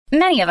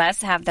Many of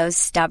us have those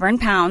stubborn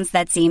pounds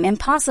that seem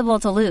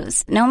impossible to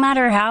lose, no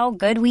matter how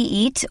good we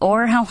eat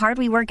or how hard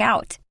we work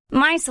out.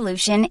 My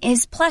solution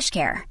is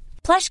PlushCare.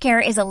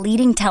 PlushCare is a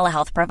leading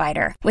telehealth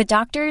provider with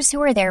doctors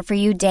who are there for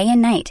you day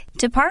and night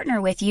to partner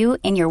with you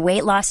in your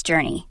weight loss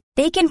journey.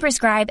 They can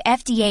prescribe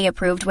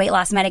FDA-approved weight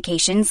loss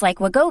medications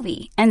like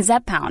Wegovy and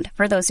Zepbound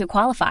for those who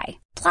qualify.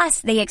 Plus,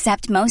 they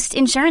accept most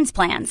insurance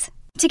plans.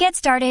 To get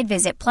started,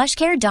 visit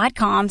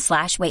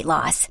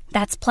plushcare.com/weightloss.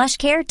 That's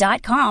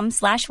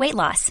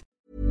plushcare.com/weightloss.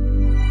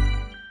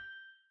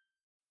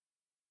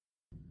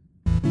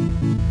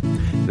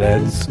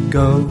 Let's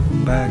go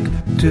back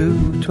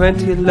to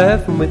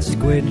 2011 with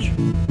Squidge.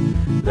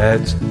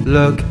 Let's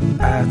look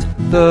at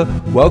the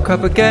World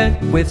Cup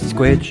again with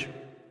Squidge.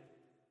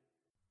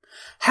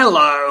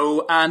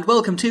 Hello, and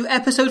welcome to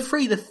episode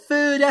 3, the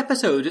third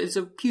episode. It's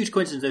a huge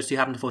coincidence those two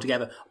happen to fall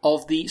together,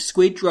 of the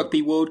Squidge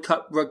Rugby World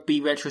Cup Rugby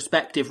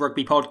Retrospective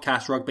Rugby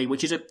Podcast Rugby,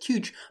 which is a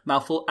huge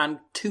mouthful and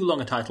too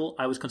long a title.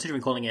 I was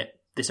considering calling it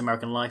This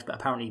American Life, but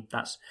apparently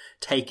that's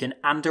taken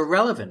and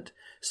irrelevant.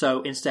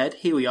 So instead,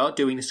 here we are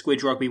doing the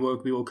Squidge Rugby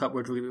World Cup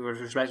Rugby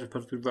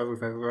Retrospective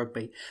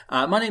Rugby.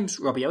 My name's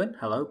Robbie Owen,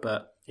 hello,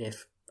 but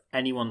if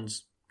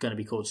anyone's going to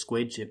be called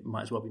Squidge, it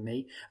might as well be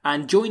me.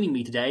 And joining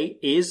me today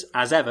is,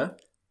 as ever...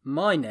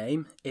 My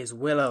name is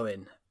Will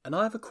Owen, and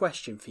I have a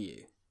question for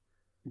you.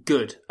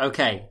 Good.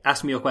 Okay,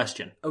 ask me your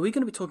question. Are we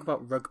going to be talking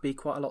about rugby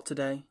quite a lot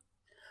today?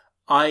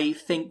 I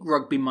think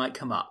rugby might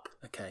come up.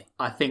 Okay.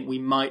 I think we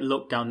might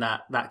look down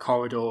that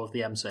corridor of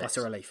the M6. That's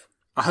a relief.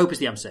 I hope it's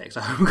the M6.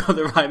 I hope we've got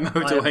the right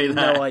motorway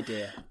there. I have no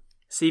idea.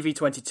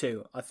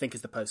 CV22, I think,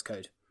 is the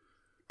postcode.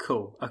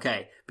 Cool.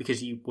 Okay,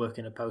 because you work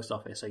in a post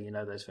office, so you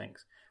know those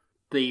things.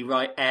 The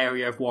right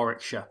area of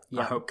Warwickshire,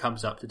 I hope,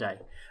 comes up today.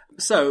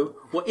 So,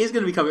 what is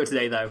going to be coming up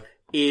today, though,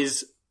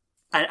 is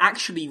an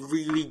actually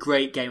really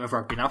great game of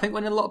rugby. Now, I think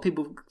when a lot of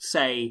people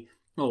say,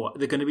 oh,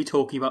 they're going to be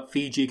talking about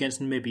Fiji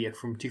against Namibia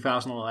from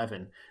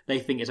 2011, they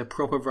think it's a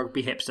proper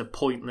rugby hipster,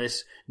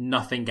 pointless,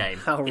 nothing game.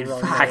 In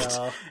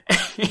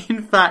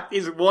fact,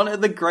 it's one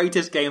of the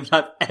greatest games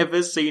I've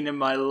ever seen in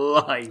my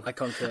life. I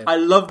concur. I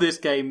love this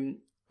game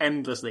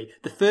endlessly.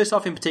 The first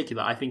half in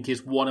particular, I think,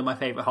 is one of my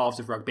favourite halves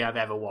of rugby I've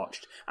ever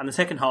watched. And the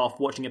second half,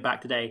 watching it back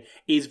today,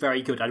 is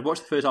very good. I'd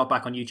watched the first half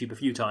back on YouTube a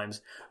few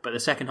times, but the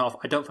second half,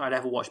 I don't think I'd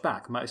ever watched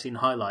back. I might have seen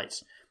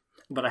highlights,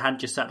 but I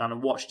hadn't just sat down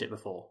and watched it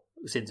before,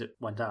 since it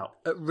went out.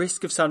 At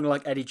risk of sounding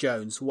like Eddie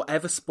Jones,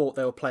 whatever sport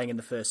they were playing in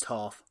the first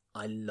half,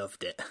 I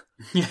loved it.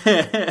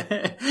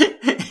 Yeah,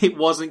 it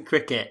wasn't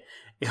cricket.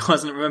 It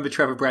wasn't, remember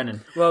Trevor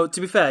Brennan. Well,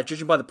 to be fair,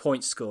 judging by the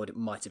points scored, it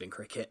might have been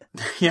cricket.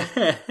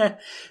 Yeah.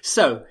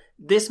 So,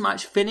 this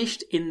match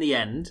finished in the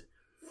end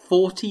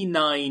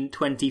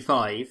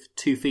 49-25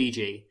 to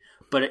Fiji,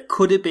 but it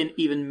could have been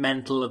even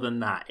mentaler than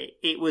that.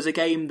 It was a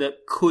game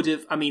that could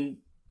have,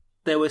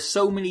 there were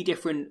so many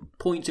different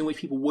points in which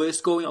people were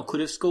scoring or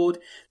could have scored.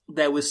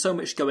 There was so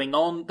much going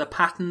on. The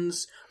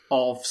patterns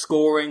of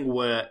scoring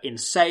were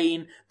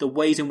insane. The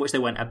ways in which they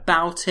went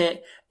about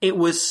it. It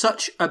was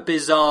such a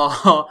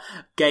bizarre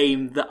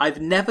game that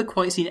I've never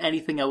quite seen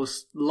anything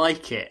else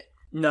like it.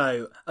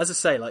 No, as I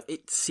say,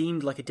 it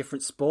seemed like a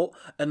different sport,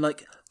 and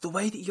the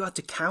way that you had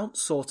to count,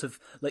 sort of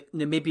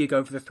Namibia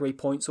going for the 3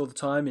 points all the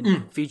time,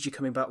 and Fiji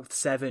coming back with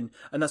 7,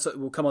 and that's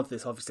we'll come on to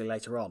this obviously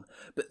later on.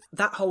 But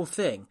that whole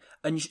thing,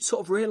 and you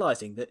sort of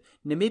realising that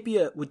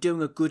Namibia were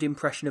doing a good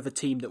impression of a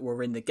team that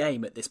were in the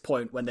game at this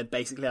point when they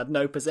basically had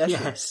no possession.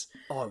 Yes.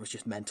 Oh, it was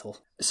just mental.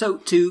 So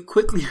to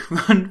quickly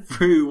run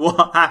through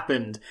what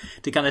happened,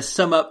 to kind of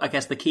sum up, I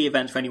guess, the key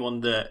events for anyone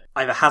that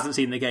either hasn't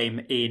seen the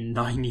game in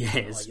 9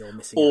 years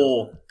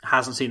or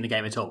hasn't seen the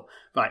game at all.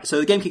 Right, so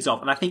the game kicks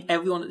off, and I think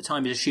everyone at the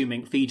time is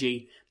assuming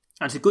Fiji,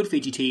 and it's a good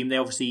Fiji team. They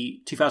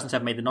obviously,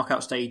 2007, made the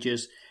knockout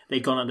stages.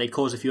 They'd gone and they'd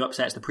caused a few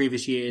upsets the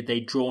previous year.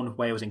 They'd drawn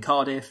Wales in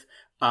Cardiff.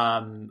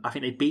 I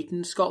think they'd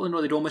beaten Scotland,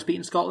 or they'd almost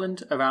beaten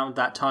Scotland around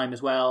that time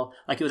as well.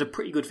 It was a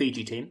pretty good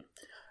Fiji team.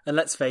 And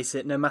let's face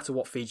it, no matter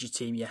what Fiji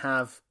team you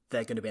have,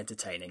 they're going to be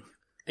entertaining.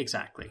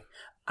 Exactly.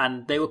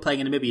 And they were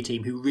playing a Namibia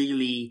team who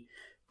really,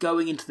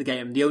 going into the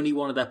game, the only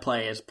one of their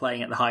players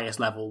playing at the highest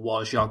level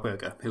was Jacques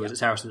Burger, who was at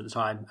Saracens at the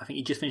time. I think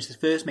he just finished his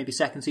first, maybe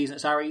second season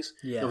at Sarries.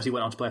 Yeah. He obviously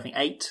went on to play,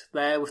 8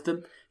 there with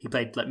them. He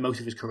played most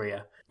of his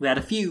career. They had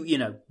a few,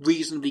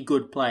 reasonably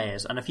good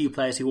players, and a few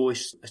players who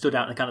always stood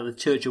out in the kind of the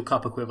Churchill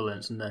Cup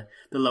equivalents and the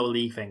lower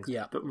league things.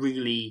 Yeah. But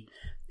really,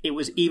 it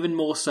was even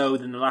more so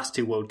than the last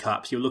 2 World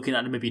Cups. You're looking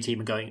at the Namibia team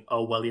and going,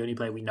 oh, well, the only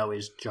player we know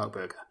is Jacques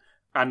Burger.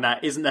 And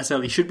that isn't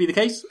necessarily should be the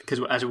case,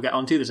 because as we'll get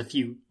on to, there's a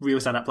few real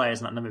stand-up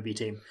players in that Namibia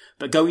team.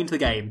 But going into the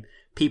game,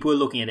 people were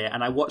looking at it,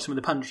 and I watched some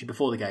of the punditry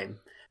before the game,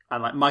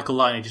 and Michael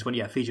Lynagh just went,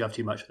 yeah, Fiji have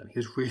too much for them. He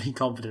was really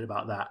confident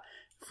about that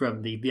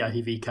from the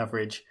ITV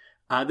coverage.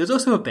 There's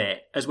also a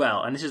bit as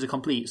well, and this is a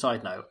complete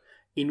side note,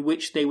 in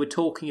which they were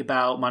talking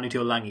about Manu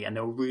Tuilagi, and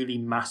they were really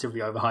massively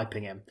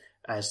overhyping him,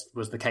 as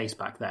was the case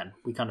back then.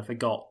 We kind of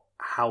forgot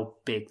how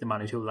big the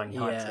Manu Tuilagi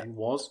hype thing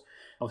was.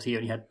 Obviously, he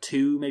only had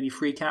 2, maybe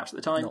 3 caps at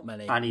the time. Not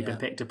many. And he'd been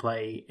picked to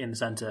play in the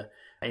centre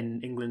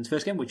in England's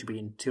first game, which will be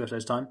in 2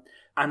 episodes' time.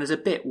 And there's a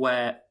bit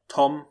where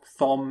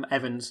Thom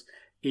Evans,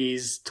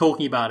 is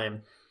talking about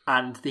him.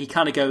 And he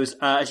kind of goes,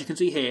 as you can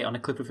see here on a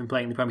clip of him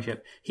playing the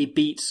Premiership, he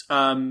beats,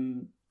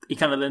 he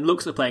kind of then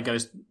looks at the player and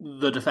goes,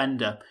 the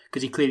defender,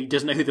 because he clearly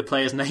doesn't know who the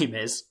player's name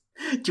is.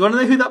 Do you want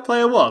to know who that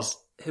player was?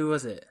 Who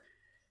was it?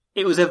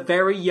 It was a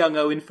very young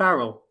Owen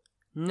Farrell.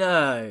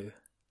 No.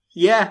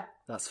 Yeah.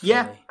 That's funny.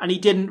 Yeah, and he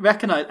didn't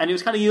recognise, and it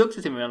was kind of, you looked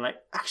at him and I'm like,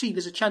 actually,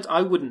 there's a chance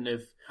I wouldn't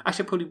have.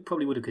 Actually, I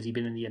probably would have, because he'd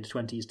been in the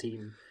under-20s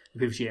team the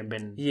previous year and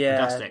been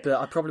fantastic. But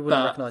I probably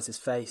wouldn't recognise his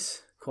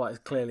face quite as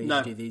clearly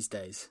as you do these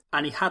days.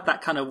 And he had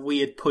that kind of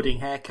weird pudding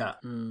haircut.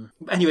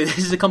 Anyway, this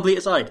is a complete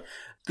aside.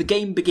 The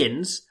game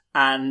begins,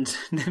 and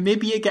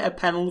Namibia get a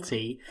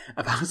penalty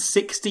about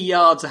 60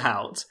 yards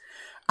out,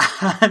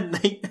 and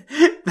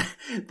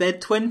their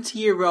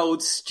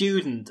 20-year-old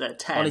student at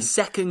 10 on his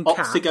second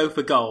opts to go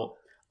for goal.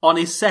 On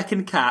his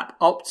second cap,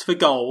 opts for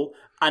goal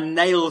and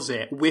nails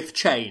it with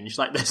change.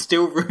 Like, there's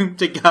still room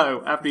to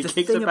go after he kicks a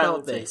penalty. The thing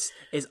about this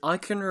is I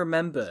can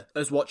remember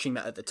us watching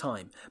that at the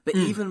time, but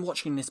even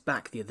watching this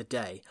back the other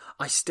day,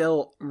 I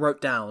still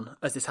wrote down,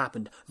 as this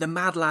happened, the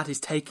mad lad is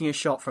taking a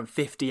shot from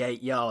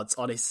 58 yards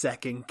on his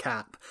second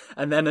cap.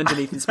 And then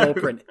underneath in small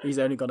print, he's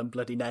only gone and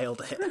bloody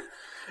nailed it.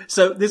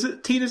 So there's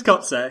Tinus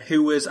Kotze,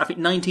 who was, I think,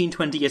 19,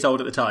 20 years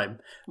old at the time.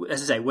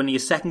 As I say, winning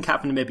his second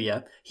cap for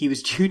Namibia. He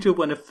was due to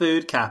win a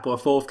third cap or a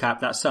fourth cap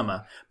that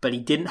summer, but he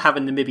didn't have a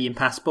Namibian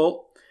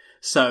passport.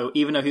 So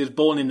even though he was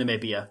born in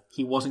Namibia,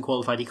 he wasn't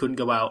qualified. He couldn't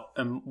go out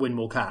and win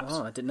more caps.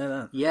 Oh, I didn't know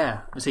that.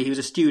 Yeah. So he was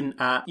a student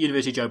at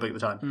University of Joburg at the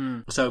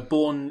time. So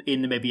born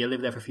in Namibia,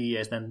 lived there for a few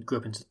years, then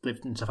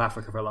lived in South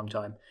Africa for a long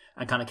time,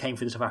 and kind of came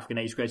through the South African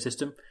age grade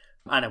system.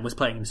 And then was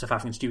playing in the South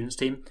African students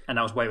team, and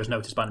that was where he was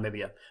noticed by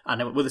Namibia.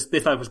 And then this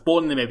guy was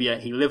born in Namibia,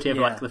 he lived here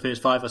for like the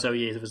first 5 or so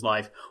years of his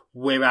life.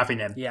 We're having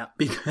him. Yeah.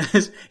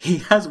 Because he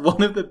has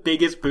one of the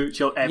biggest boots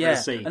you'll ever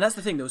see. And that's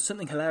the thing, there was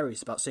something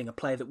hilarious about seeing a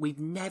player that we've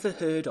never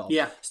heard of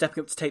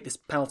stepping up to take this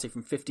penalty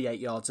from 58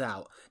 yards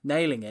out,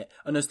 nailing it,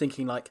 and us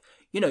thinking like,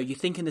 you know, you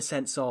think in the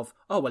sense of,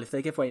 oh, well, if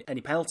they give away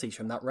any penalties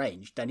from that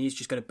range, then he's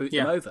just going to boot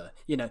them over,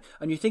 you know,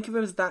 and you think of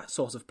him as that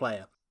sort of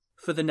player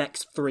for the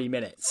next 3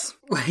 minutes.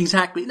 Well,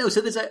 exactly. No,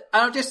 so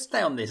I'll just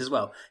stay on this as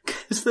well,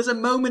 because there's a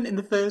moment in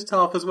the first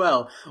half as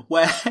well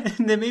where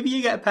maybe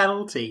you get a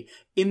penalty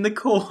in the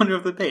corner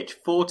of the pitch,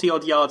 40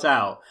 odd yards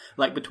out,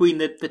 like between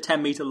the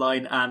 10 metre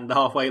line and the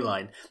halfway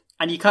line.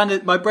 And you kind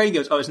of, my brain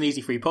goes, oh, it's an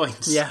easy 3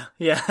 points.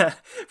 Yeah.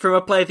 From a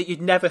player that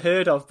you'd never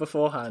heard of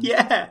beforehand.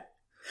 Yeah.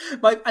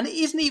 And it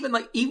isn't even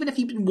like, even if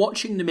you've been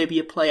watching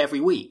Namibia play every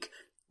week,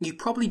 you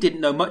probably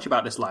didn't know much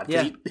about this lad.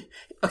 Yeah.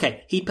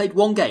 He played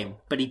one game,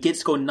 but he did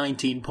score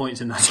 19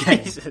 points in that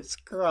game. Jesus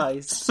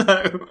Christ.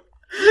 So,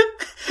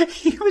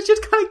 he was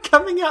just kind of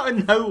coming out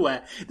of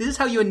nowhere. This is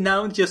how you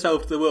announce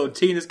yourself to the world,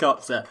 Tinus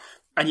Kotze.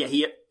 And yet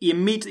he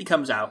immediately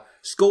comes out,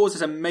 scores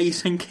this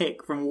amazing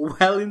kick from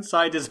well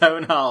inside his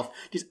own half,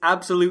 just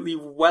absolutely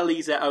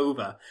wellies it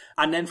over.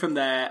 And then from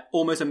there,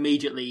 almost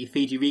immediately,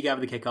 Fiji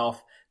regather the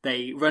kick-off.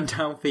 They run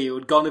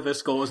downfield, Goniver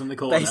scores in the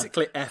corner.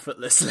 Basically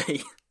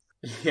effortlessly.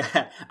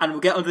 Yeah, and we'll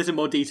get onto this in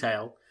more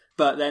detail.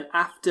 But then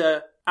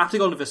after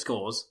Goniver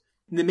scores,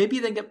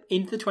 Namibia then get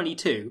into the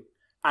 22,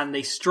 and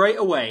they straight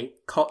away,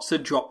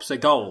 Kotze drops a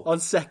goal. On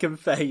second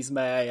phase,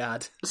 may I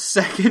add.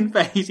 Second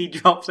phase, he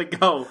drops a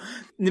goal.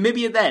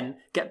 Namibia then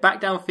get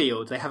back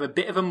downfield. They have a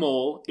bit of a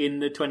maul in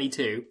the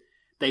 22.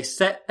 They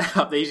set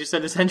up, they just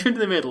send a centre into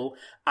the middle,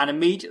 and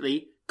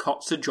immediately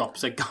Kotze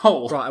drops a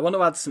goal. Right, I want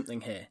to add something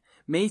here.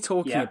 Me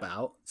talking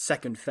about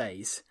second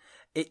phase,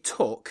 it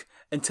took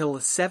until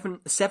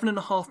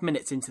 7.5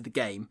 minutes into the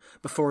game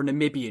before a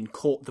Namibian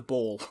caught the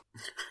ball.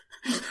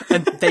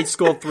 And they'd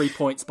scored 3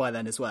 points by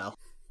then as well.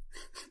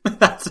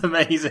 That's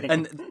amazing.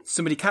 And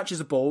somebody catches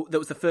a ball. That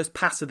was the first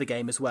pass of the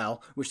game as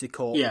well, which they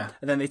caught. Yeah.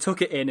 And then they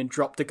took it in and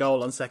dropped a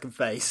goal on second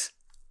phase.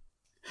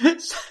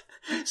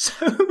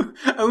 So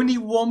only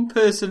one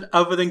person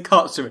other than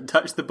Kotze had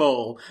touched the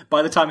ball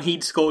by the time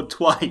he'd scored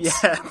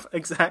twice. Yeah,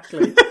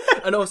 exactly.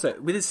 And also,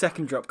 with his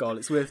second drop goal,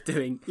 it's worth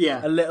doing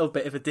a little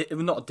bit of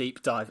not a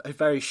deep dive, a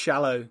very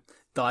shallow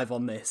dive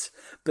on this.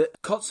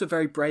 But Kotze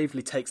very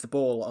bravely takes the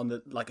ball on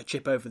a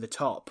chip over the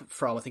top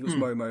from, I think it was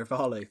Moro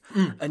Valu,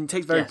 and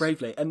takes very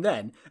bravely. And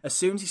then, as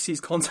soon as he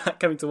sees contact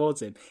coming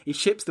towards him, he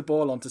chips the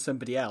ball onto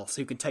somebody else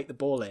who can take the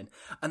ball in.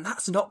 And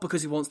that's not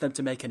because he wants them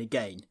to make any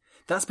gain.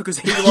 That's because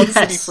he wants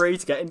to be free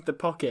to get into the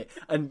pocket,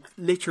 and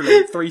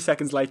literally 3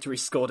 seconds later he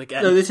scored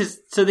again. No, this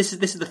is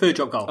the third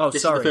drop goal. Oh,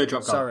 this sorry. is the third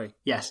drop goal. Sorry.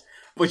 Yes.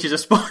 Which is a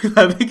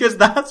spoiler because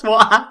that's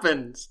what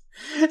happens.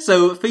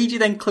 So Fiji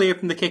then clear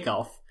from the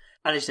kickoff,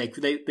 and as you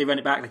say, they run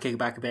it back, they kick it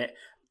back a bit,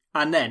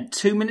 and then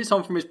 2 minutes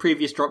on from his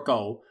previous drop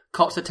goal,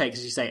 Kotze takes,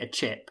 as you say, a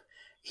chip.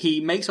 He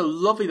makes a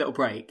lovely little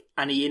break,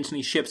 and he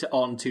instantly ships it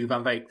on to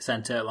Van Veek, the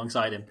centre,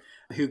 alongside him,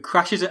 who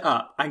crashes it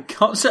up, and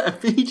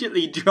Kotze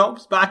immediately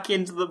drops back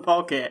into the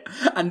pocket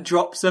and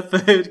drops a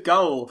third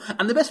goal.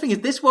 And the best thing is,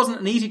 this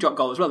wasn't an easy drop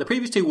goal as well. The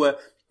previous two were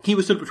he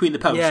was stood between the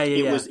posts.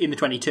 It Was in the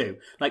 22.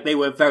 Like, they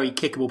were very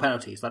kickable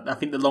penalties. Like, I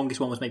think the longest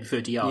one was maybe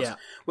 30 yards. Yeah.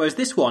 Whereas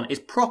this one is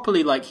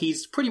properly, like,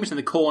 he's pretty much in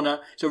the corner.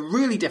 It's a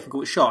really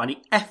difficult shot, and he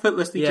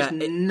effortlessly just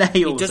nails it.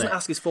 He doesn't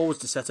ask his forwards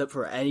to set up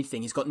for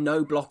anything. He's got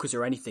no blockers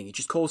or anything. He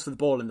just calls for the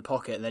ball in the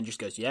pocket and then just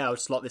goes, I'll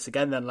slot this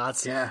again then,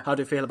 lads. Yeah. How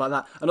do you feel about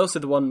that? And also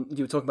the one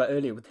you were talking about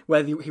earlier,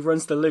 where he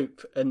runs the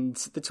loop and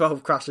the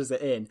 12 crashes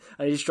it in,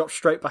 and he just drops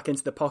straight back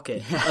into the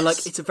pocket. Yes. And,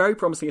 like, it's a very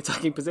promising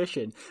attacking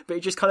position, but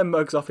he just kind of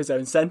mugs off his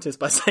own centres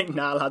by saying,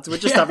 nah, lads, we're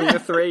just having a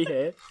 3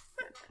 here.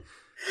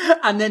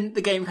 And then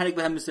the game kind of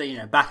becomes,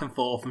 back and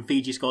forth, and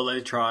Fiji score a load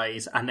of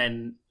tries, and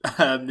then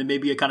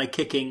Namibia kind of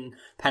kicking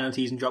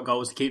penalties and drop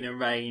goals to keep them in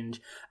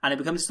range, and it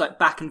becomes like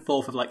back and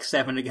forth of like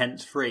 7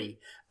 against 3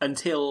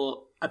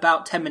 until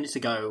about 10 minutes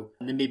ago,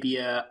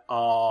 Namibia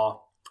are,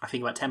 I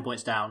think, about 10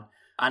 points down,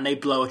 and they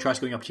blow a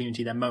try-scoring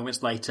opportunity. Then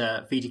moments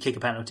later, Fiji kick a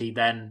penalty,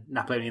 then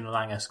Napoleon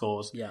Nalanga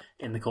scores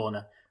in the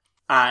corner,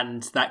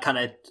 and that kind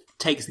of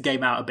takes the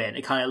game out a bit.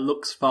 It kind of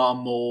looks far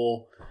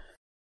more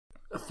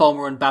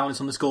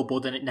unbalanced on the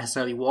scoreboard than it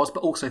necessarily was,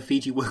 but also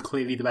Fiji were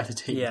clearly the better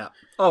team. Yeah.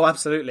 Oh,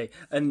 absolutely.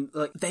 And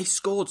like they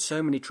scored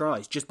so many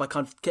tries just by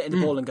kind of getting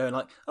the ball and going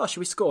like, oh, should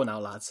we score now,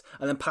 lads?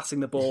 And then passing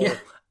the ball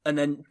and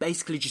then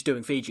basically just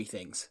doing Fiji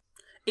things.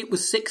 It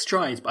was 6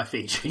 tries by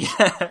Fiji.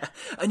 Yeah.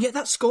 And yet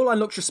that scoreline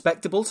looks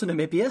respectable to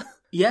Namibia.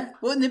 Yeah.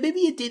 Well,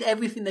 Namibia did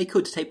everything they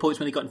could to take points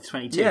when they got into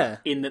 22. Yeah.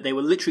 In that they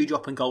were literally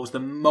dropping goals the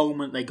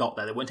moment they got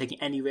there. They weren't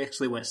taking any risks.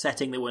 They weren't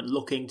setting. They weren't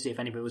looking to see if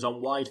anybody was on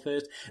wide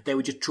first. They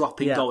were just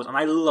dropping goals. And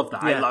I love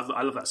that. Yeah.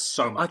 I love that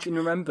so much. I can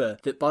remember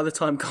that by the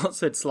time Gotts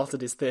had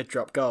slotted his 3rd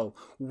drop goal,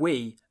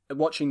 we,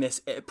 watching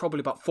this at probably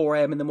about 4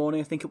 a.m. in the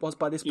morning, I think it was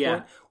by this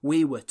point,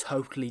 we were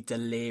totally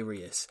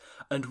delirious.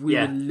 And we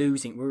were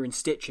losing. We were in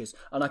stitches.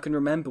 And I can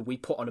remember we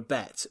put on a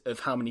bet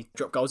of how many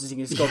drop goals he was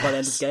going to score by the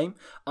end of the game.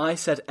 I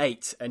said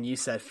 8 and you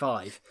said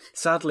 5.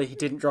 Sadly, he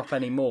didn't drop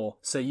any more,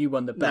 so you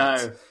won the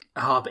bet.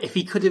 No. But if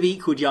he could have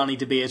equalled Yanni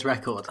De Beer's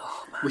record,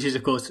 which is,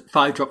 of course,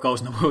 5 drop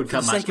goals in the World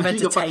Cup match. For the sake of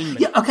entertainment.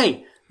 Yeah,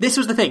 okay. This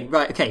was the thing.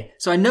 Right, okay.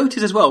 So I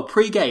noticed as well,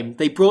 pre-game,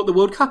 they brought the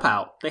World Cup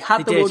out. They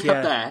had the World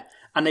Cup there.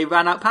 And they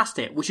ran out past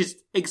it, which is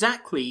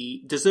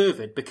exactly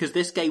deserved because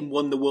this game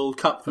won the World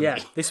Cup for me.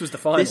 Yeah, this was the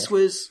final.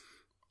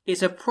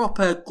 It's a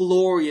proper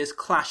glorious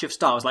clash of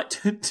styles. Like,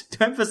 to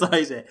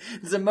emphasise it,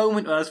 there's a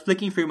moment when I was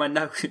flicking through my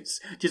notes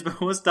just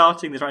before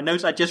starting this. I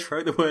noticed I just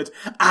wrote the words,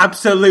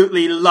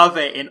 absolutely love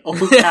it, in all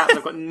caps.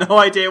 I've got no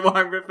idea what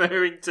I'm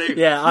referring to.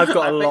 Yeah, I've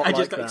got a lot I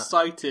just like got that.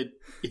 excited.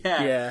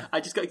 Yeah. I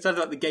just got excited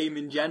about the game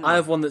in general. I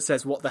have one that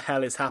says, what the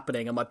hell is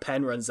happening? And my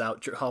pen runs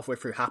out halfway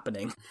through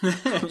happening.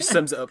 Which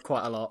sums it up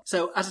quite a lot.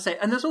 So, as I say,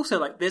 and there's also,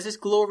 like, there's this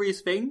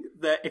glorious thing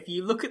that if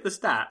you look at the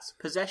stats,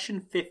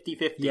 possession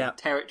 50-50,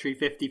 territory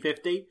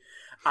 50-50.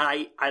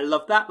 And I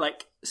love that.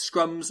 Like,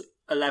 scrums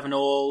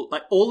 11-all.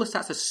 Like, all the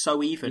stats are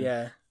so even.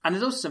 Yeah. And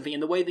there's also something in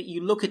the way that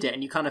you look at it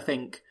and you kind of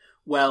think,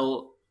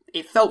 well,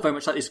 it felt very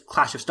much like this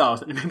clash of styles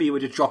that Namibia were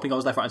just dropping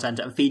goals left, right and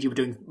centre and Fiji were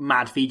doing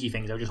mad Fiji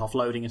things. They were just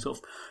offloading and sort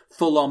of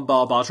full-on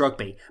bars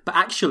rugby. But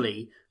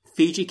actually,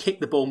 Fiji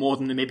kicked the ball more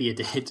than Namibia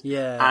did.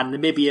 Yeah. And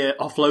Namibia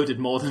offloaded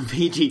more than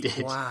Fiji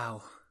did.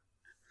 Wow.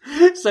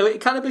 So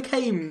it kind of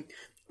became...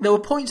 There were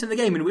points in the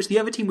game in which the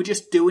other team would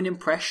just do an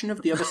impression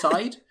of the other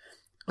side.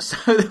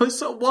 So there was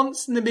sort of,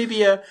 once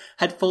Namibia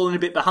had fallen a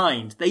bit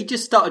behind, they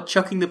just started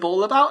chucking the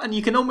ball about, and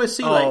you can almost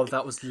see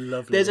that was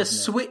lovely. There's a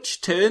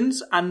switch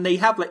turns, and they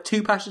have like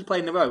 2 passes play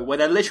in a row where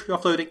they're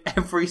literally offloading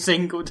every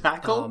single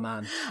tackle. Oh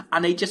man!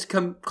 And they just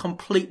come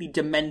completely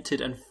demented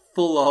and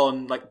full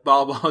on like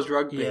barbars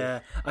rugby.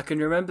 Yeah, I can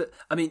remember.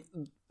 I mean,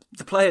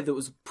 the player that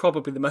was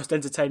probably the most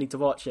entertaining to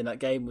watch in that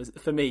game was,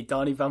 for me,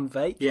 Dani van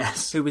Veek.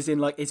 Yes. Who was in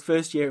like his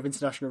first year of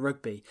international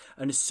rugby.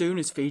 And as soon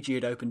as Fiji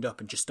had opened up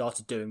and just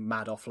started doing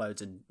mad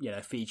offloads and,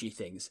 Fiji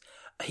things,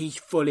 he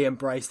fully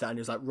embraced that and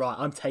he was like, right,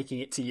 I'm taking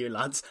it to you,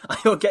 lads.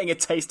 You're getting a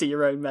taste of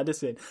your own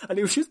medicine. And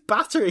he was just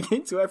battering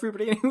into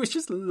everybody and he was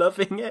just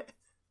loving it.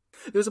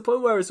 There was a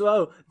point where, as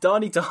well,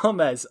 Dani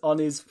Dames on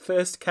his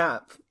first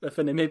cap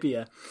for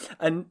Namibia,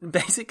 and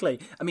basically,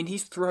 I mean,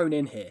 he's thrown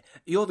in here.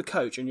 You're the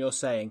coach, and you're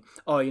saying,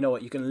 "Oh, you know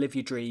what? You're going to live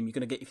your dream. You're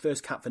going to get your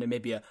first cap for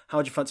Namibia. How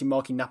would you fancy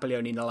marking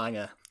Napoleon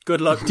Nalanga?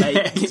 Good luck, mate.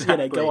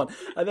 Exactly. Go on."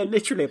 And then,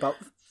 literally, about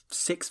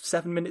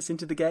 6-7 minutes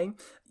into the game,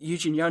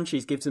 Eugene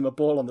Yanchis gives him a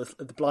ball on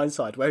the blind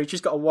side where he's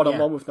just got a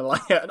one-on-one with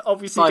Nalanga, and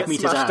obviously 5 gets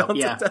meters smashed out,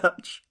 onto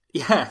touch.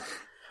 Yeah.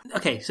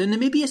 Okay, so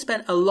Namibia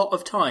spent a lot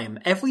of time.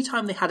 Every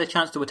time they had a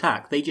chance to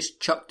attack, they just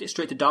chucked it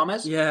straight to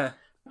Dames. Yeah.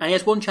 And he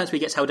has one chance where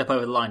he gets held up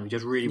over the line. We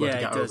just really want to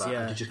get over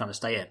and just kind of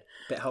stay in.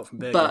 Bit help from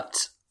Berger.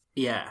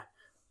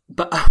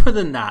 But other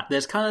than that,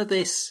 there's kind of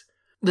this...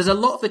 There's a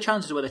lot of the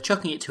chances where they're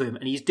chucking it to him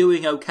and he's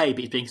doing okay, but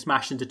he's being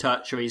smashed into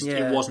touch or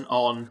it wasn't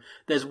on.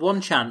 There's one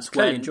chance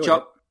when...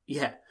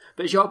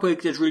 But Jacques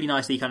Berg does really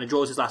nicely. He kind of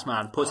draws his last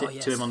man, puts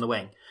it to him on the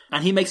wing.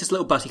 And he makes this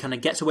little bust. He kind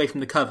of gets away from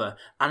the cover.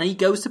 And he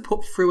goes to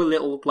put through a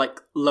little,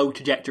 low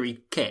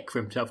trajectory kick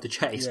for himself to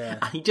chase. Yeah.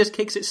 And he just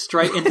kicks it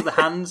straight into the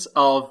hands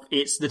of...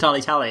 It's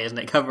Natali Tale, isn't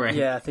it, covering?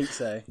 Yeah, I think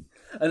so.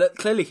 And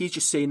clearly he's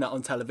just seeing that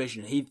on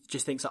television. He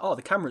just thinks, oh,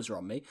 the cameras are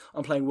on me.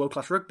 I'm playing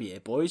world-class rugby here,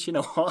 boys. You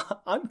know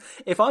what?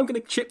 If I'm going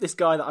to chip this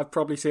guy that I've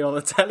probably seen on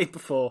the telly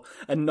before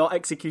and not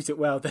execute it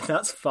well, then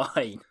that's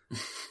fine.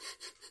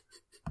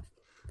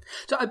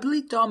 So I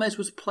believe Darmes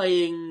was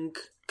playing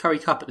Curry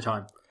Cup at the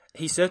time.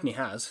 He certainly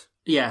has.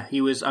 Yeah, he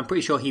was. I'm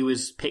pretty sure he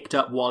was picked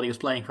up while he was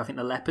playing for, I think,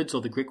 the Leopards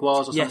or the Griquas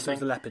or something. Yes, it was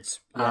the Leopards.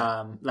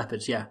 Yeah.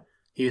 Leopards, yeah.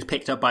 He was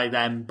picked up by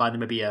them, by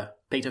Namibia.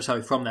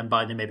 From them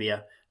by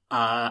Namibia.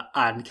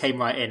 And came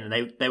right in.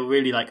 And they were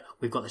really like,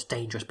 we've got this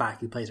dangerous back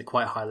who plays at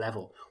quite a high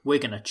level. We're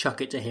going to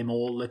chuck it to him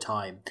all the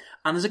time.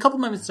 And there's a couple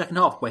of moments in the second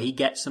half where he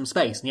gets some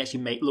space and he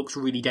actually looks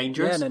really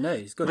dangerous. Yeah, no,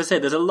 he's good. But I say,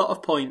 there's a lot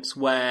of points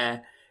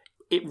where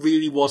it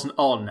really wasn't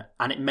on,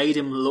 and it made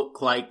him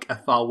look like a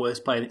far worse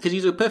player. Because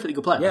he's a perfectly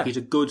good player. Yeah. Like, he's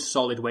a good,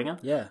 solid winger.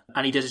 Yeah.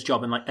 And he does his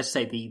job. And like, as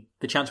I say,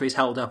 the chance where he's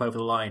held up over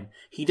the line,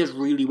 he does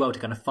really well to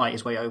kind of fight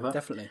his way over.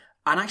 Definitely.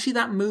 And actually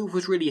that move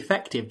was really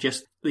effective.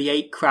 Just the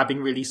 8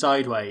 crabbing really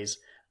sideways,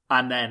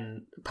 and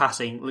then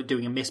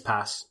doing a miss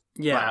pass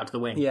right out to the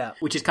wing. Yeah.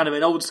 Which is kind of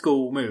an old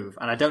school move.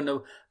 And I don't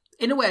know,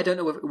 in a way, I don't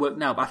know if it would work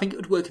now, but I think it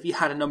would work if you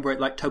had a number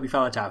like Toby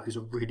Faletau, who's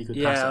a really good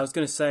passer. Yeah, I was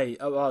going to say,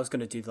 I was going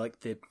to do like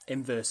the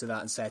inverse of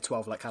that and say a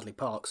 12 like Hadley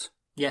Parks.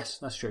 Yes,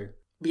 that's true.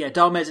 But yeah,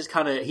 Darmes is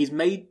he's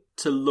made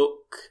to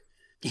look,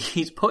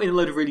 he's put in a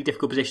load of really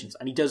difficult positions,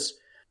 and he does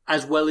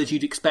as well as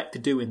you'd expect to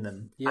do in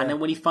them. Yeah. And then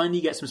when he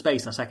finally gets some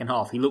space in the second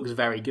half, he looks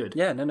very good.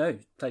 Yeah, no,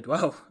 played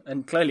well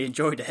and clearly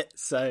enjoyed it,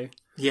 so...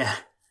 Yeah.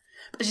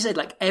 But as you said,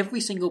 like, every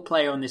single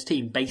player on this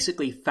team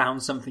basically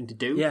found something to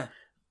do. Yeah.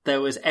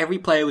 Every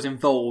player was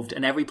involved,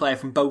 and every player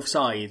from both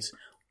sides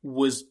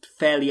was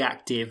fairly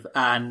active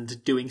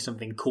and doing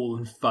something cool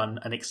and fun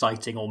and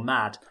exciting or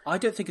mad. I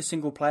don't think a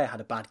single player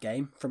had a bad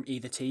game from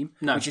either team,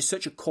 which is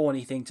such a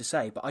corny thing to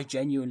say, but I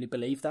genuinely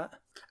believe that.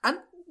 And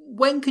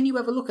when can you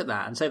ever look at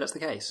that and say that's the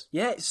case?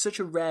 Yeah, it's such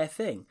a rare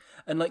thing.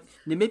 And like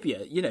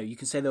Namibia, you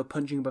can say they were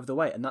punching above the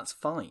weight, and that's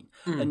fine.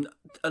 And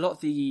a lot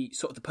of the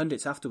the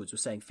pundits afterwards were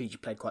saying Fiji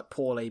played quite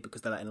poorly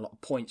because they're letting a lot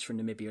of points from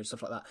Namibia and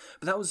stuff like that.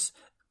 But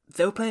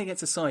they were playing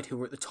against a side who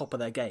were at the top of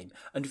their game.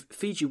 And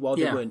Fiji, while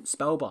they weren't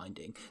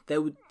spellbinding, they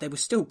were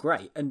still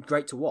great and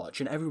great to watch.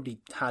 And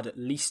everybody had at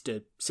least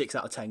a 6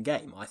 out of 10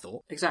 game, I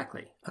thought.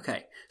 Exactly.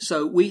 Okay.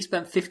 So we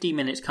spent 15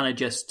 minutes kind of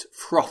just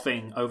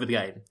frothing over the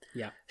game.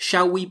 Yeah.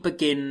 Shall we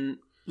begin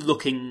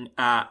looking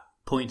at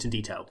points in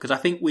detail? Because I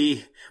think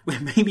we're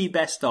maybe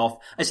best off.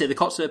 I say the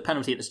Kotze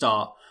penalty at the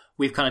start,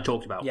 we've kind of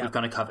talked about. Yeah. We've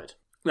kind of covered.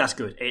 That's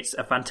good. It's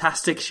a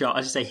fantastic shot.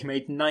 As I say, he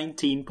made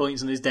 19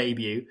 points on his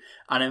debut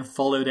and then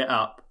followed it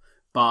up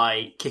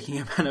by kicking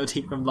a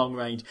penalty from long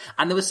range.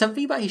 And there was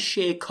something about his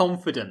sheer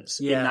confidence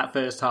in that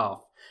first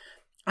half.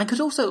 And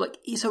because also,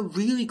 it's a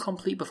really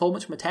complete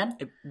performance from a 10.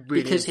 It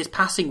really because his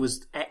passing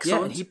was excellent.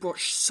 Yeah, and he brought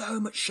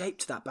so much shape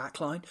to that back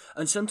line.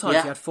 And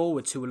sometimes he had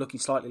forwards who were looking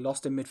slightly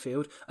lost in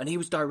midfield, and he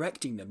was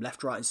directing them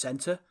left, right and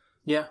centre.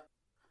 Yeah.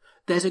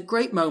 There's a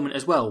great moment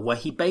as well where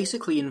he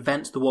basically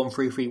invents the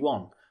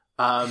 1-3-3-1.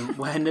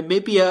 Where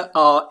Namibia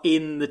are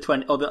in the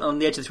 20, or on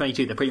the edge of the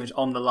 22, they're pretty much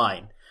on the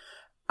line.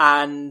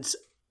 And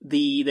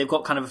they've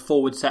got kind of a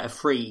forward set of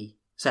 3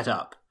 set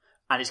up,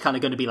 and it's kind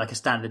of going to be like a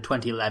standard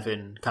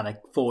 2011 kind of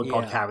forward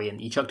pod carry,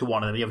 and you chuck to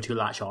one of them, the other 2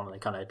 latch on, and they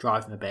kind of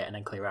drive them a bit and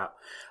then clear out.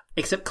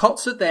 Except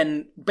Kotze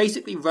then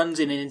basically runs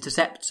in and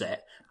intercepts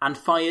it and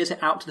fires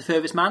it out to the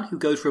furthest man, who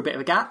goes for a bit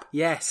of a gap.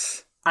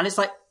 Yes. And it's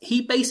like,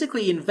 he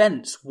basically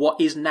invents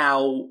what is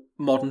now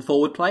modern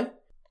forward play.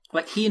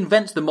 Like, he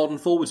invents the modern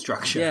forward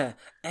structure. Yeah.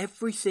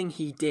 Everything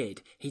he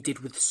did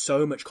with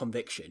so much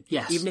conviction.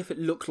 Yes. Even if it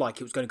looked like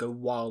it was going to go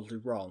wildly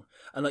wrong.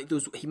 And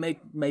he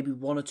made maybe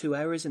 1 or 2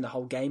 errors in the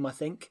whole game, I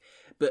think.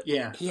 But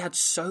he had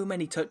so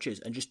many touches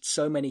and just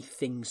so many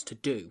things to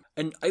do.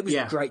 And it was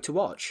great to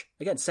watch.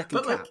 Again,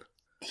 second cap.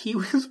 He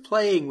was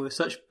playing with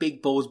such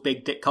big balls,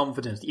 big dick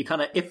confidence that you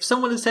kind of, if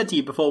someone had said to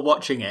you before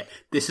watching it,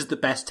 this is the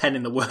best 10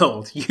 in the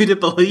world, you'd have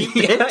believed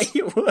it. Yeah,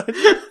 you would.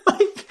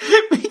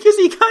 Because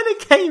he kind of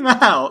came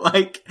out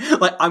like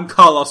I'm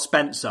Carlos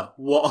Spencer.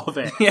 What of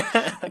it?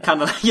 Yeah.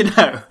 Kind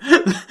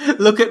of,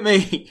 look at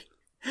me.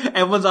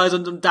 Everyone's eyes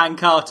on Dan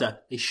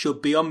Carter. It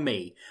should be on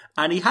me.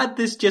 And he had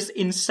this just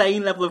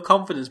insane level of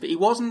confidence, but he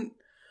wasn't,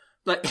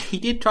 he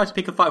did try to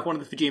pick a fight with one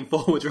of the Fijian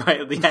forwards right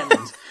at the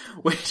end,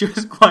 which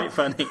was quite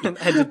funny.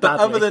 But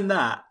other than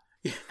that,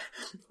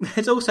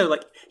 it's also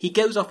he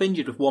goes off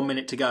injured with 1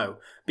 minute to go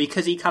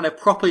because he kind of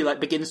properly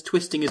begins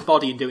twisting his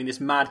body and doing this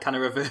mad kind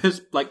of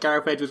reverse,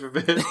 Gareth Edwards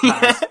reverse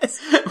pass.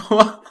 Yes.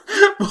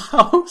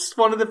 Whilst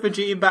one of the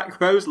Fijian back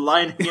rows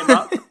lining him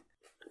up.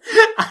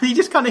 And he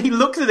just he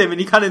looks at him and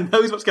he kind of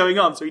knows what's going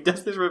on. So he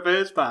does this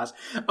reverse pass,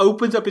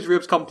 opens up his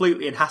ribs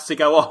completely and has to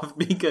go off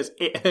because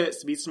it hurts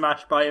to be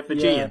smashed by a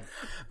Fijian. Yeah.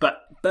 But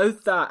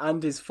both that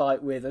and his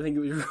fight with, I think it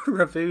was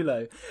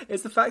Ravulo,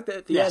 it's the fact that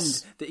at the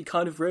end that he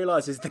kind of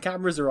realises the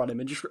cameras are on him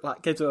and just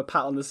gives him a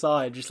pat on the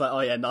side, just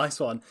oh yeah,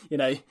 nice one.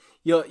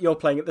 You're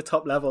playing at the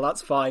top level,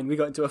 that's fine. We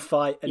got into a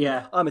fight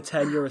and I'm a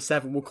 10, you're a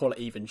 7, we'll call it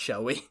even,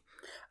 shall we?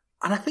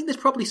 And I think there's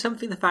probably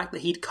something the fact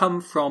that he'd come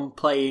from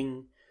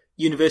playing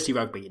university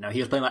rugby. He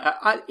was playing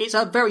it's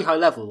a very high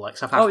level, like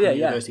South African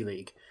University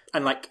League,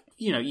 and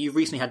you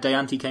recently had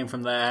Dayanti came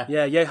from there.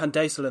 Yeah, Johan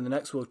Daisel in the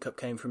next World Cup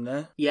came from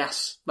there.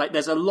 Yes,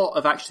 there's a lot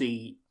of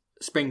actually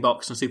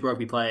Springboks and Super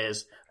Rugby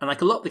players, and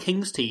a lot of the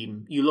Kings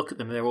team. You look at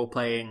them; they're all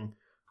playing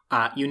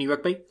at uni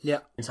rugby. Yeah,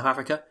 in South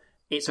Africa,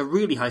 it's a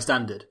really high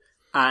standard,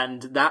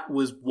 and that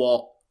was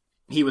what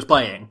he was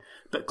playing.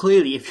 But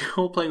clearly, if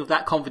you're playing with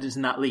that confidence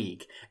in that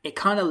league, it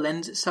kind of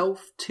lends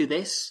itself to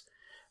this,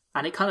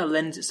 and it kind of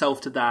lends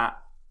itself to that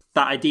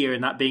idea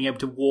and that being able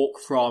to walk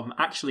from,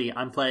 actually,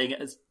 I'm playing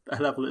at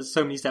a level that's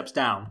so many steps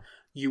down,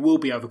 you will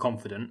be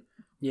overconfident.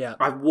 Yeah.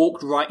 I've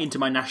walked right into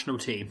my national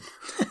team.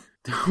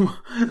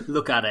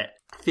 Look at it.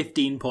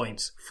 15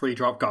 points, 3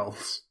 drop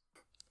goals.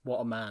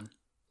 What a man.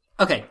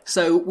 Okay,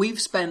 so we've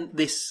spent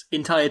this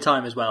entire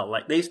time as well,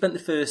 they've spent the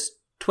first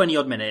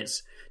 20-odd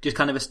minutes just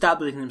kind of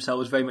establishing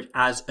themselves very much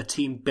as a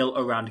team built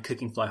around a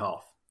kicking fly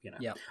half.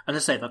 Yeah. And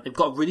as I say, they've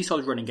got a really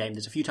solid running game.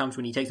 There's a few times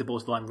when he takes the ball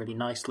to the line really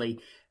nicely.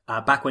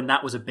 Back when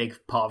that was a big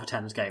part of a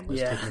tennis game,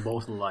 was taking the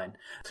ball to the line.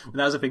 And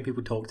that was a thing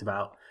people talked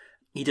about.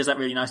 He does that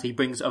really nicely. He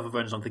brings other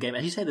runners onto the game.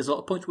 As you say, there's a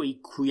lot of points where he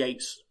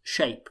creates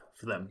shape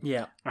for them.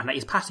 Yeah. And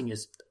his passing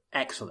is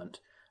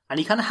excellent. And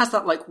he kind of has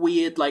that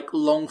weird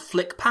long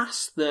flick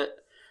pass that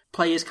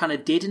players kind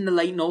of did in the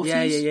late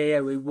noughties.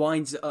 Yeah. He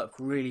winds it up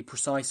really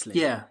precisely.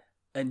 Yeah.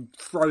 And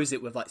throws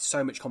it with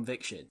so much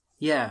conviction.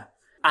 Yeah.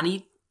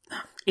 And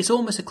it's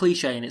almost a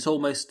cliche and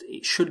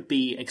it should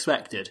be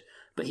expected,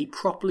 but he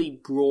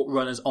properly brought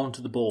runners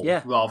onto the ball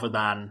rather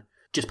than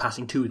just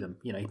passing to them.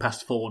 He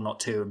passed 4, not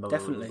 2, and blah,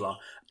 Definitely. blah, blah,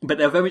 blah. But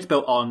they're very much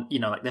built on,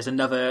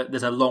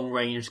 there's a long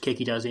range kick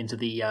he does into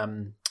the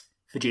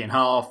Fijian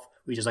half,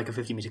 which is a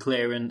 50-metre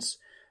clearance.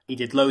 He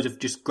did loads of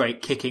just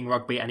great kicking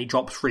rugby, and he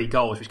dropped 3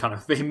 goals, which kind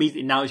of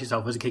immediately announced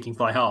himself as a kicking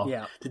fly half.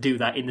 Yeah. To do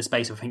that in the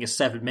space of,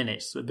 7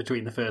 minutes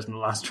between the first and the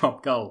last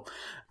drop goal.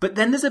 But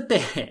then there's a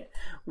bit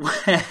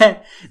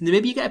where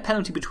maybe you get a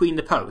penalty between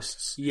the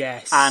posts.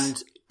 Yes.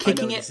 And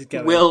kicking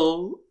it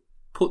will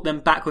put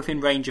them back within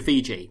range of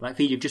Fiji.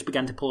 Fiji just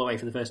began to pull away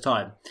for the first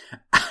time.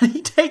 And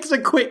he takes a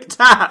quick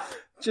tap.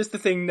 Just the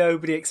thing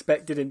nobody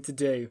expected him to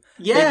do.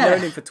 Yeah. They've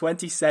known him for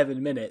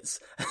 27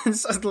 minutes, and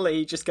suddenly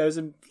he just goes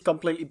and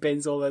completely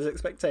bins all those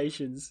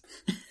expectations.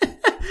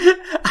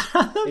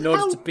 In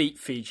order to beat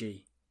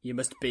Fiji, you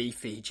must be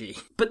Fiji.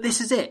 But this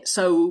is it.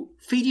 So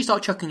Fiji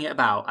start chucking it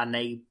about,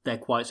 and they're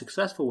quite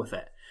successful with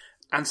it.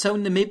 And so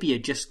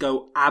Namibia just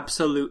go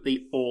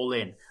absolutely all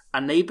in.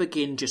 And they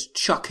begin just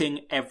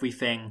chucking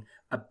everything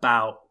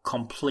about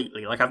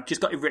completely. I've just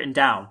got it written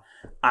down,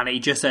 and it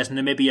just says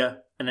Namibia,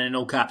 and then in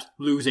all caps,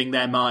 losing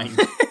their mind.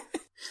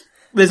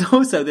 There's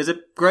a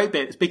great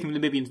bit, speaking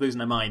of Namibians losing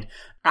their mind,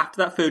 after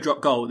that third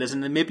drop goal, there's a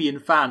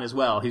Namibian fan as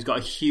well, who's got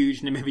a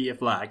huge Namibia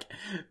flag,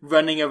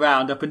 running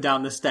around up and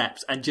down the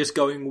steps, and just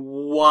going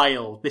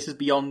wild. This is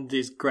beyond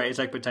his greatest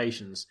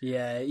expectations.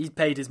 Yeah, he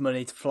paid his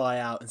money to fly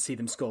out and see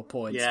them score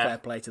points. Yeah. Fair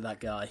play to that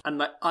guy.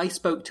 And I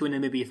spoke to a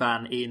Namibia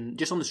fan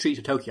just on the streets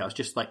of Tokyo. I was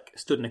just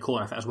stood in a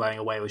corner, I think I was wearing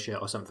a Wales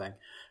shirt or something.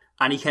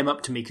 And he came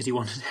up to me because he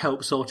wanted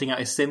help sorting out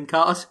his SIM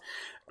card.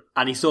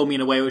 And he saw me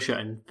in a Wales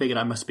shirt and figured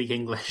I must speak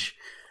English.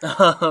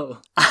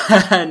 Oh.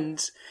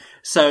 And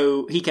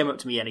so he came up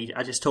to me and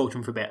I just talked to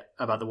him for a bit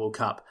about the World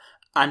Cup.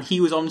 And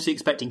he was honestly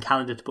expecting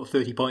Canada to put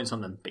 30 points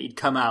on them. But he'd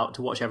come out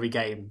to watch every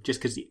game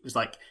just because it was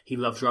he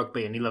loves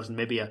rugby and he loves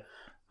Namibia.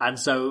 And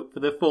so for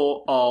the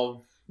thought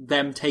of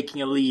them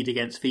taking a lead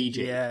against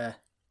Fiji,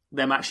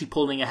 them actually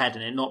pulling ahead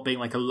and it not being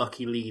a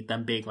lucky lead,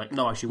 them being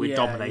no, actually we're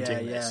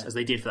dominating this, as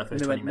they did for that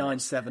first 20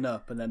 minutes. They went 9-7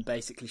 up and then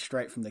basically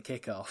straight from the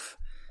kickoff.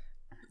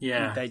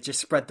 Yeah. They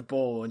just spread the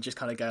ball and just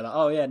kind of go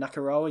oh yeah,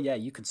 Nakarawa, yeah,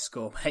 you can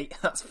score, mate.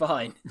 That's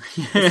fine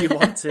if you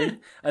want to.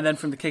 And then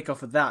from the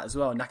kickoff of that as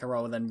well,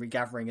 Nakarawa then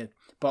regathering a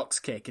box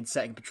kick and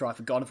setting up a try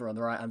for Gonver on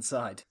the right-hand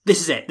side.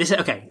 This is it.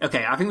 Okay.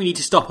 I think we need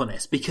to stop on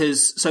this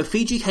because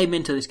Fiji came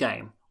into this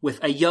game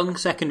with a young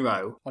second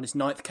row. On his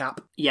 9th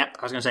cap. Yep,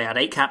 I was going to say, had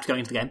 8 caps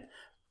going into the game.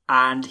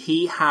 And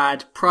he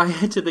had,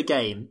 prior to the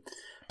game,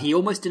 he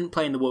almost didn't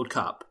play in the World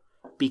Cup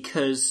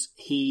because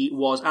he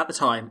was, at the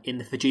time, in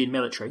the Fijian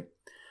military.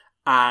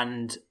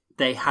 And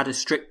they had a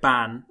strict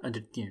ban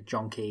under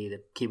John Key,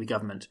 the Kiwi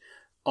government,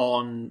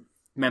 on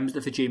members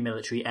of the Fijian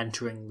military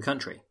entering the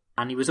country.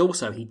 And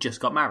he just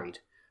got married.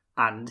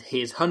 And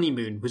his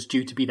honeymoon was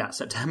due to be that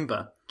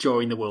September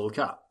during the World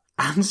Cup.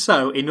 And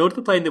so, in order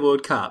to play in the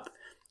World Cup,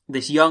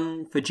 this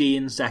young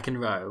Fijian second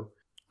row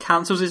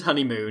cancels his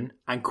honeymoon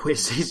and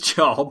quits his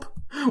job,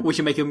 which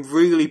will make him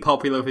really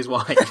popular with his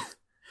wife.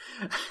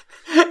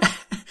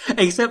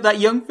 Except that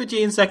young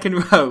Fijian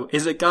second row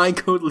is a guy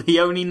called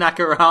Leone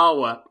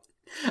Nakarawa.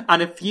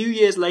 And a few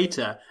years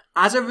later,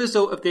 as a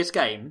result of this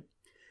game,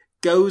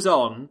 goes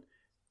on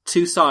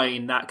to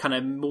sign that kind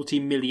of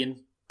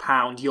multi-million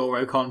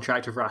 £,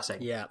 contract with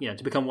Racing. Yeah.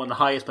 To become one of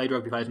the highest paid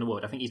rugby players in the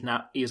world. I think he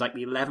was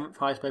the 11th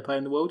highest paid player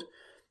in the world.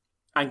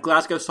 And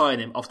Glasgow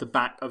signed him off the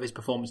back of his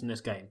performance in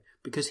this game.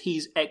 because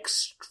he's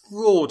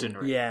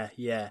extraordinary.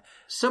 Yeah.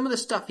 Some of the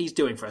stuff he's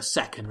doing for a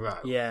second row.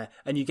 Yeah,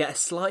 and you get a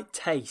slight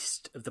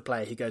taste of the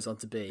player he goes on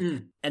to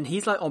be. And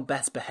he's like on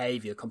best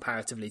behaviour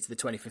comparatively to the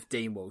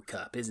 2015 World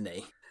Cup, isn't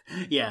he?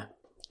 Yeah.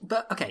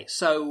 But, okay,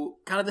 so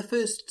kind of the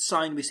first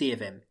sign we see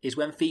of him is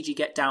when Fiji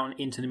get down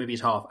into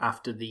Namibia's half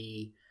after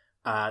the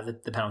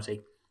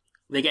penalty.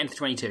 They get into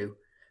 22,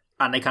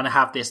 and they kind of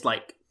have this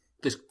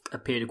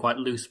period of quite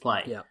loose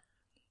play. Yeah.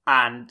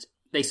 And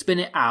they spin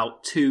it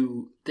out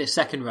to their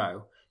second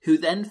row, who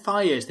then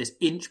fires this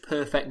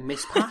inch-perfect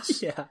miss pass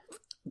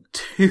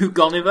to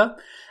Goniver.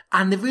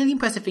 And the really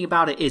impressive thing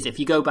about it is, if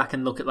you go back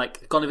and look at,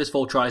 Goniver's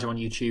 4 tries are on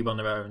YouTube on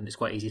their own, it's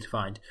quite easy to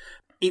find.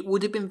 It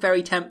would have been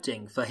very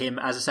tempting for him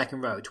as a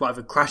second row to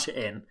either crash it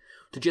in,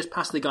 to just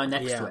pass the guy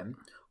next to him,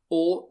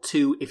 or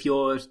to, if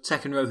you're a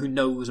second row who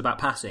knows about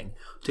passing,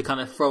 to kind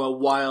of throw a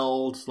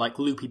wild,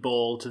 loopy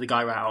ball to the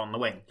guy right out on the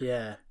wing.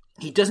 Yeah.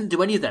 He doesn't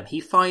do any of them.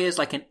 He fires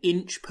an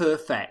inch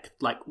perfect,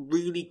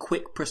 really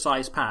quick,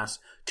 precise pass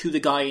to the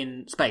guy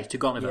in space, to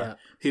Goniver,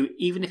 who,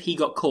 even if he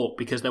got caught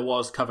because there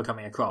was cover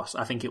coming across,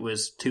 I think it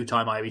was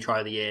 2-time IB Try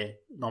of the Year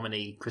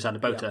nominee Chris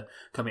Bota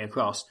coming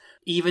across,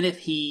 even if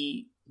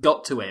he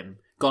got to him,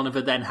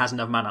 Goniver then has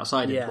another man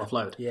outside him to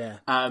offload. Yeah.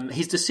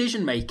 His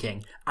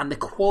decision-making and the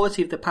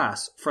quality of the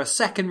pass for a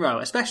second row,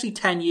 especially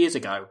 10 years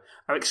ago,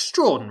 are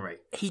extraordinary.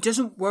 He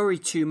doesn't worry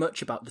too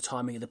much about the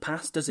timing of the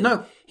pass, does he?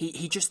 No.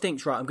 He just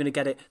thinks, right, I'm going to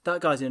get it.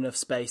 That guy's in enough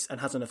space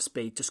and has enough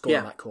speed to score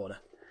in that corner.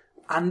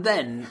 And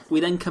then, we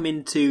then come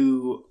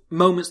into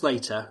moments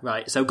later,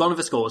 right, so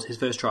Goniver scores his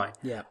first try.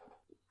 Yeah.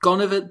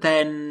 Goniver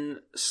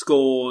then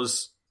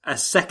scores a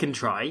second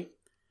try.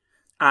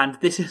 And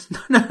this is...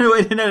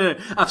 No.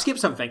 I've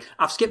skipped something.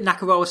 I've skipped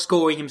Nakarawa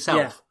scoring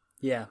himself.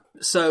 Yeah.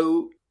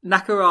 So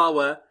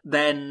Nakarawa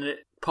then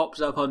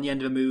pops up on the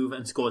end of a move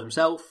and scores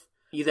himself.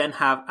 You then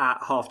have at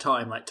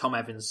half-time, like Tom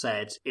Evans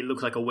said, it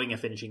looks like a winger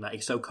finishing that.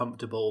 He's so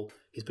comfortable.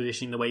 His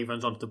positioning, the way he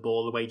runs onto the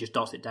ball, the way he just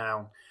dots it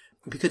down.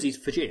 Because he's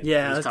Fijian.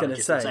 Yeah, I was going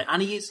to say. Insane.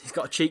 And he's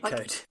got a cheat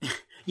code.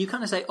 You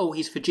kind of say, oh,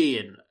 he's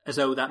Fijian, as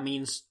though that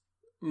means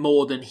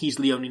more than he's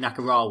Leone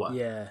Nakarawa.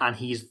 Yeah. And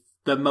he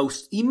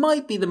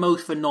might be the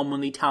most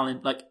phenomenally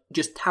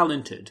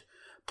talented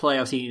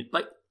player I've seen,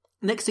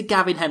 next to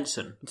Gavin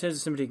Henson. In terms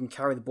of somebody who can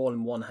carry the ball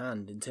in one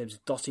hand, in terms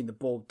of dotting the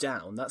ball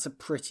down, that's a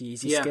pretty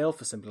easy skill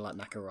for somebody like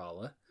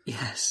Nakarawa.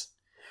 Yes.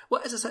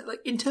 Well, as I said,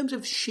 in terms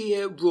of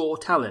sheer raw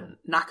talent,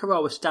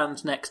 Nakarawa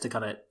stands next to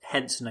kind of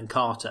Henson and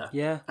Carter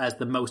as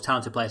the most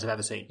talented players I've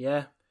ever seen.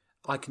 Yeah.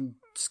 I can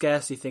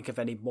scarcely think of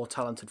any more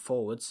talented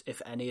forwards,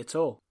 if any at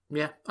all.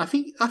 Yeah. I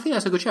think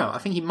that's a good shout. I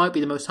think he might be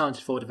the most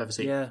talented forward I've ever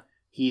seen. Yeah.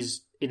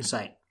 He's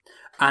insane.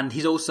 And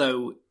he's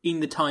also, in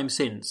the time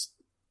since,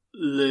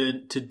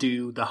 learned to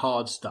do the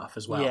hard stuff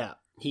as well. Yeah.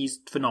 He's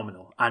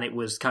phenomenal. And it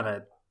was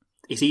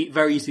it's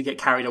very easy to get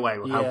carried away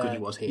with how good he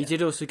was here. He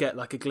did also get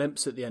a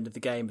glimpse at the end of the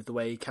game of the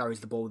way he carries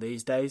the ball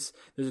these days.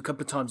 There's a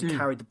couple of times he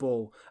carried the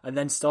ball and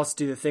then starts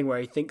to do the thing where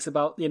he thinks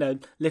about,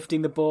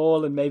 lifting the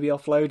ball and maybe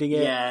offloading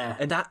it. Yeah.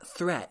 And that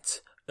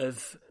threat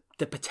of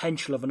the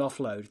potential of an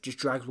offload just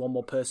drags one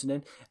more person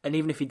in, and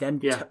even if he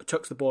then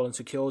tucks the ball and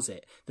secures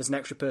it, there's an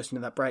extra person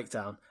in that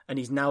breakdown, and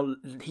he's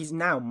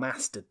now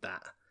mastered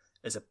that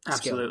as a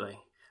absolutely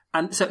skill.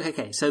 And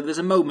so there's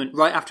a moment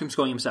right after him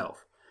scoring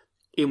himself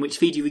in which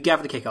Fiji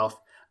regather the kickoff,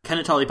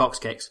 Kenatali box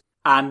kicks,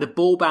 and the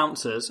ball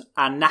bounces,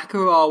 and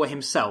Nakarawa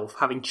himself,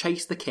 having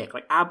chased the kick,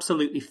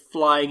 absolutely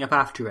flying up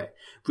after it,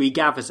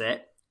 regathers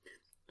it,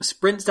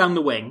 sprints down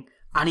the wing,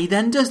 and he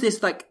then does this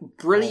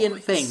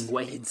brilliant thing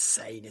where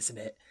insane, isn't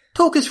it?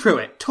 Talk us through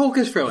it.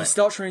 He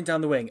starts running down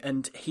the wing,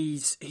 and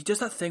he does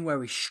that thing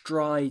where he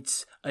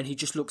strides, and he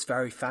just looks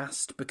very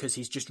fast because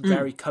he's just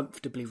very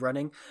comfortably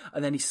running.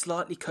 And then he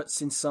slightly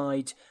cuts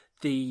inside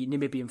the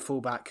Namibian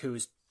fullback, who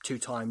is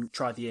 2-time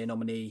Try of the Year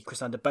nominee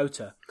Chris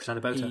Bota.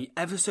 He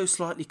ever so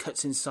slightly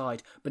cuts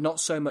inside, but not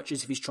so much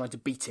as if he's trying to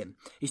beat him.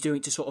 He's doing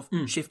it to sort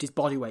of shift his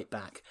body weight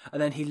back.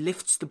 And then he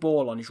lifts the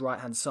ball on his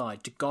right-hand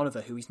side to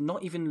Goniver, who he's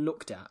not even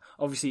looked at.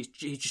 Obviously,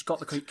 he just got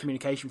the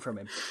communication from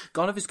him.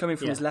 Goniver's coming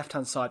from his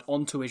left-hand side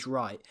onto his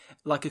right,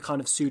 like a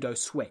kind of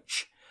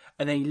pseudo-switch.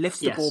 And then he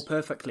lifts the ball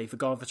perfectly for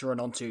Goniver to run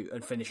onto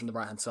and finish on the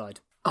right-hand side.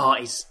 Oh,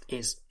 it's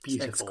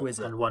beautiful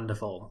exquisite and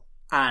wonderful.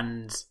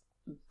 And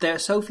there are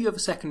so few other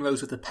second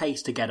rows with the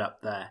pace to get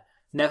up there.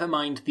 Never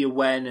mind the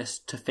awareness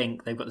to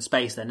think they've got the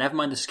space there. Never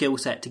mind the skill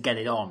set to get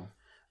it on.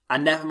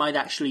 And never mind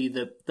actually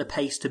the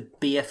pace to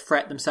be a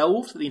threat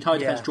themselves. The entire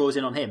defence draws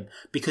in on him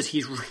because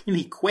he's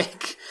really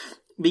quick.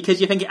 Because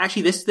you're thinking,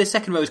 actually, this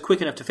second row is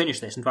quick enough to finish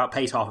this and about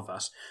pace half of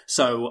us.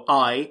 So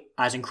I,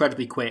 as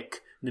incredibly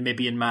quick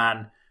Namibian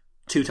man,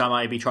 2-time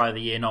IAB Try of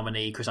the Year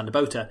nominee Chris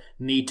Bota,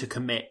 need to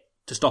commit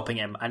to stopping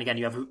him. And again,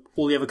 you have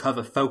all the other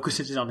cover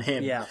focuses on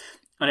him. Yeah.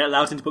 And it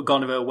allows him to put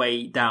Goniver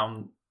way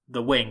down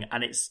the wing.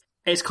 And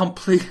it's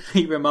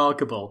completely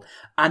remarkable.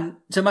 And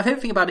so my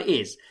favourite thing about it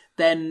is,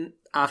 then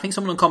I think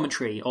someone on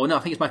commentary, or no, I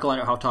think it's Michael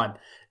Liner at half-time,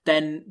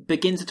 then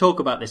begins to talk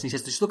about this. And he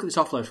says, just look at this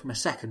offload from a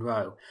second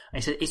row. And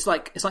he said, it's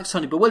like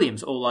Sonny Bill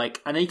Williams, or and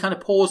then he kind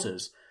of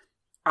pauses.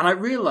 And I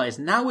realised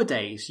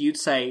nowadays you'd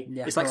say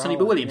it's like Sonny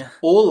Bill Nakarawa, Williams yeah.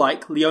 or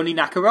like Leone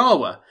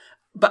Nakarawa.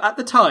 But at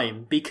the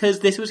time, because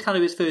this was kind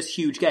of his first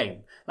huge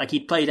game, like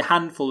he'd played a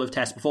handful of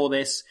tests before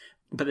this,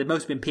 but they'd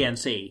most have been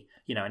PNC,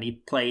 and he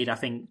played, I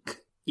think,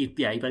 he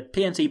played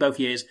PNC both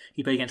years.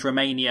 He played against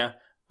Romania.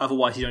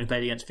 Otherwise, he'd only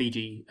played against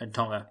Fiji and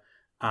Tonga.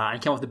 And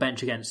he came off the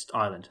bench against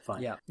Ireland.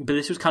 Fine. Yeah. But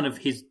this was kind of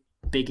his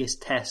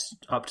biggest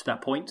test up to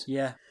that point.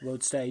 Yeah,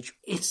 world stage.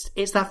 It's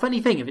that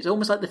funny thing. It's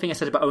almost like the thing I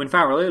said about Owen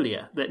Farrell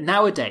earlier, that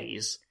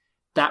nowadays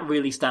that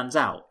really stands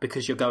out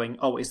because you're going,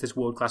 oh, it's this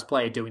world-class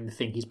player doing the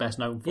thing he's best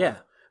known for. Yeah.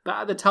 But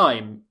at the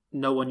time,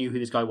 no one knew who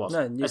this guy was.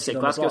 No, That's it.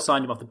 Glasgow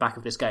signed him off the back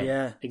of this game.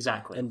 Yeah.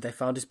 Exactly. And they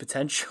found his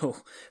potential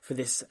for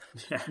this,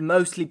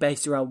 mostly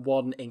based around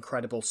one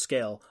incredible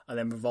skill and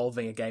then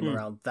revolving a game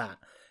around that.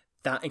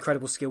 That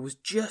incredible skill was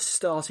just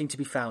starting to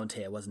be found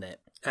here, wasn't it?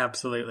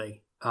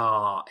 Absolutely.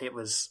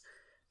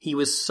 He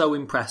was so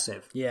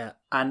impressive. Yeah.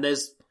 And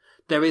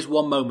there is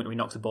one moment where he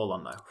knocks the ball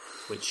on, though,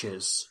 which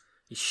is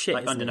He's shit,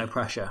 like under no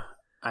pressure.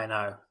 I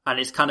know. And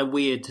it's kind of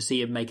weird to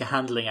see him make a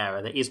handling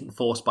error that isn't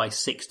forced by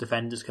 6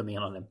 defenders coming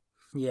in on him.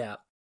 Yeah.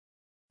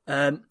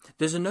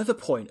 There's another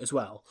point as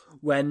well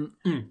when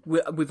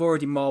we've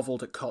already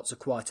marvelled at Kotzer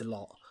quite a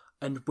lot,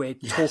 and we're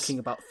talking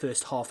about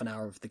first half an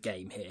hour of the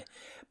game here.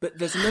 But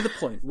there's another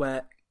point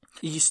where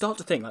you start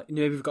to think, like,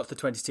 maybe we've got to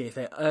the 20th, you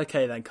think,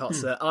 okay then,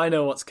 Kotzer, I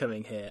know what's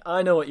coming here.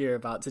 I know what you're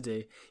about to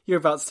do. You're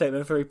about to take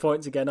the 3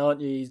 points again,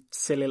 aren't you, you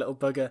silly little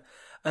bugger?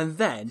 And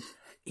then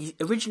he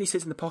originally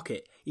sits in the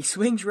pocket, he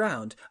swings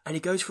round, and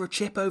he goes for a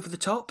chip over the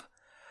top.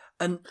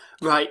 And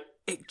right,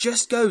 it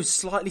just goes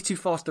slightly too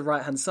far to the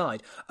right-hand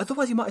side.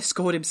 Otherwise, he might have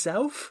scored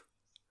himself.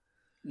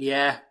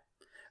 Yeah.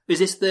 Is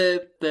this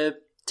the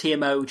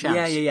TMO chance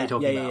Yeah. you're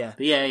talking about?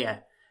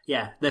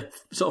 Yeah. The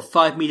sort of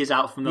 5 metres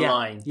out from the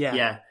line.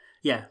 Yeah.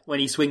 When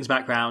he swings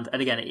back round,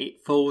 and again,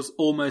 it falls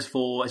almost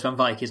for, it's Van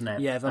Dijk, isn't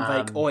it? Yeah, Van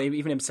Dijk, or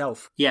even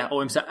himself. Yeah,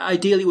 or himself.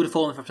 Ideally, it would have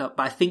fallen from top,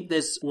 but I think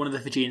there's one of the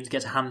Fijians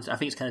gets a hand, I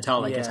think it's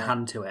Kenatale, gets a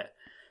hand to it,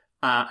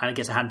 and it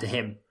gets a hand to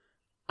him,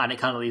 and it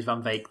kind of leaves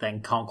Van Dijk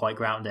then can't quite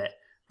ground it.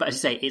 But as you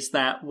say, it's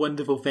that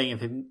wonderful thing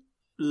of him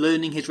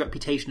learning his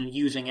reputation and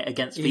using it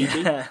against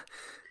Fiji. Yeah.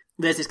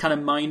 There's this kind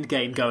of mind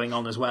game going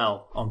on as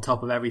well, on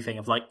top of everything,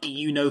 of like,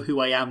 you know who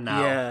I am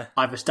now. Yeah.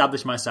 I've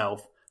established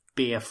myself.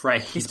 Be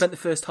afraid. He spent the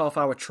first half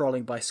hour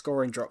trolling by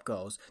scoring drop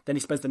goals. Then he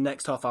spends the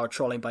next half hour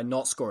trolling by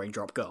not scoring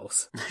drop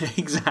goals.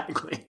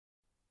 Exactly.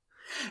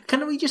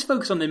 Can we just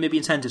focus on the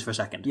Namibian centres for a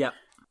second? Yeah.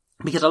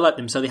 Because I like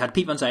them. So they had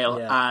Pete Van Zyl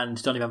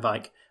and Donny van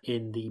Dijk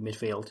in the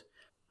midfield.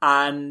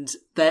 And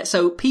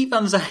so Pete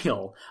Van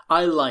Zyl,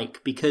 I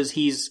like because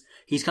he's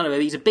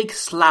a big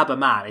slab of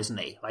man, isn't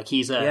he? Like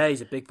he's a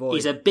big boy.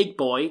 He's a big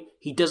boy.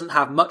 He doesn't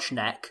have much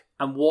neck,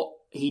 and what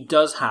he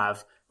does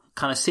have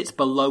kind of sits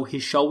below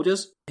his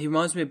shoulders. He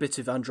reminds me a bit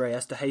of Andre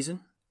Esterhazen.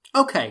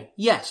 Okay,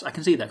 yes, I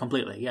can see that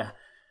completely, yeah.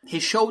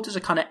 His shoulders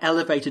are kind of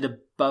elevated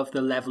above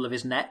the level of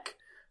his neck,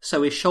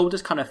 so his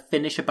shoulders kind of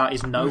finish about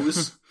his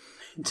nose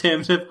in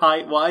terms of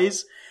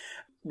height-wise,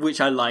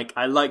 which I like.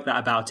 I like that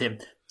about him.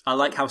 I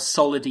like how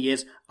solid he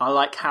is. I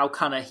like how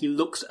kind of he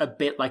looks a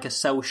bit like a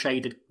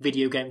cel-shaded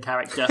video game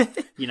character.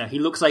 He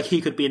looks like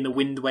he could be in the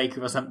Wind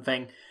Waker or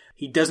something.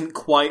 He doesn't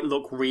quite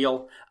look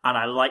real, and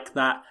I like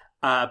that.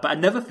 But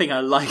another thing I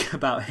like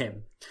about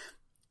him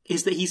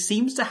is that he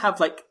seems to have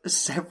like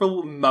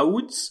several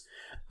modes,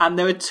 and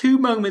there are 2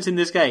 moments in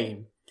this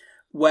game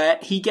where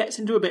he gets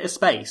into a bit of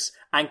space,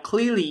 and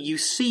clearly you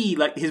see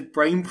like his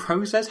brain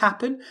process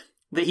happen.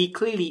 That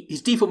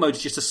his default mode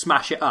is just to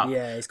smash it up.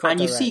 Yeah, he's quite and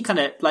direct.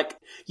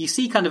 you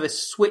see kind of a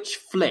switch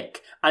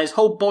flick, and his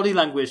whole body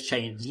language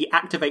changes. He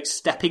activates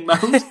stepping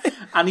mode,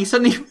 and he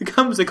suddenly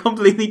becomes a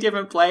completely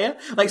different player.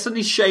 Like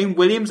suddenly Shane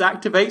Williams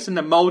activates in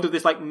the mold of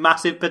this like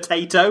massive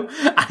potato,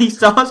 and he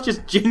starts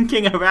just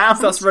jinking around,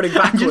 starts running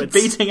backwards, just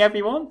beating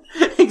everyone.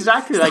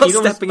 Exactly, starts like he's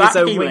stepping his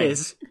own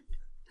wingers.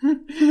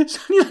 So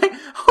you're like,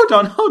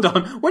 hold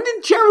on. When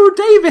did Gerald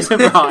Davis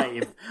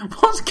arrive?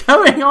 What's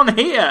going on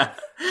here?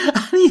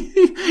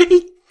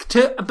 And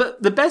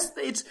but the best,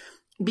 it's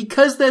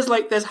because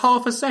there's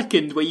half a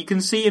second where you can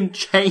see him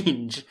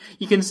change.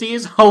 You can see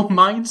his whole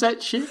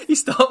mindset shift. He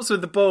stops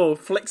with the ball,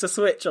 flicks a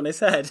switch on his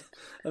head,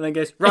 and then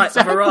goes, right,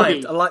 exactly. I've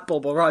arrived. A light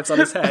bulb arrives on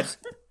his head.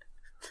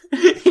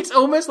 It's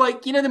almost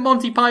like, the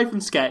Monty Python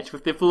sketch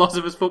with the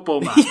Philosopher's Football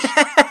match.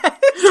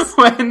 Yes!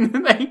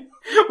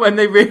 When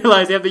they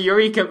realise they have the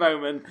eureka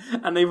moment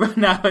and they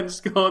run out and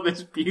score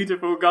this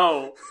beautiful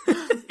goal.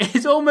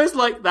 It's almost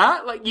like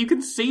that. Like you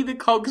can see the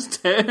cogs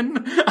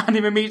turn and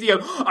him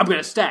immediately go, I'm going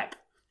to step.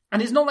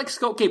 And it's not like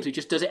Scott Gibbs who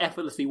just does it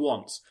effortlessly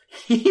once.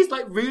 He's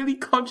like really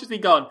consciously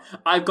gone,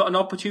 I've got an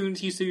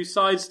opportunity to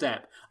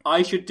sidestep.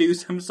 I should do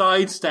some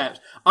side steps.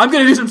 I'm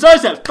going to do some side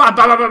steps.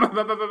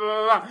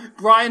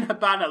 Brian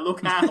Habana,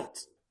 look out.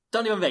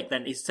 Donny van Dijk,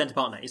 then, his centre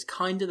partner, is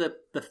kind of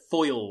the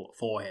foil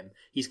for him.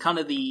 He's kind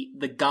of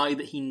the guy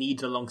that he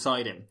needs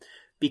alongside him.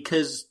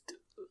 Because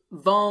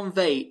Van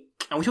Dijk,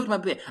 and we talked about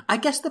it a bit, I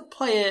guess the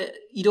player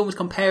you'd almost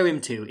compare him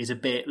to is a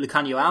bit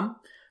Lucanio Am.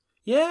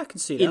 Yeah, I can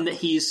see that. In that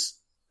he's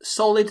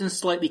solid and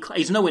slightly...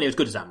 He's nowhere near as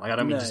good as Am. Like, I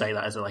don't mean to say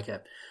that as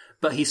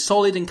but he's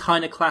solid and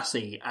kind of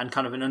classy and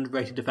kind of an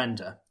underrated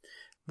defender.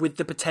 With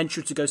the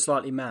potential to go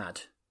slightly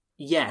mad.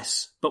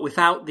 Yes, but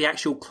without the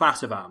actual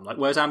class of Am. Like,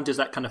 whereas Am does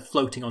that kind of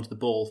floating onto the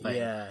ball thing.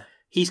 Yeah.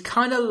 He's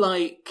kind of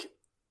like...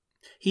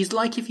 He's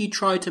like if you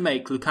tried to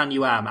make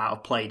Lukanyu Am out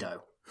of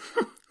Play-Doh.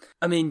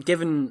 I mean,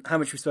 given how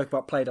much we spoke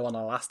about Play-Doh on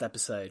our last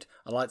episode,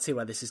 I'd like to see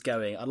where this is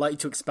going. I'd like you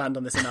to expand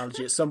on this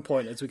analogy at some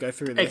point as we go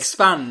through this.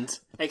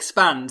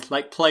 Expand,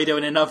 like Play-Doh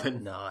in an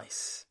oven.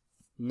 Nice.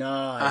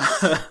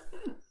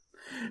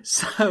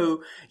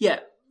 So, yeah,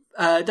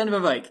 Danny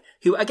van Beek,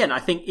 who, again, I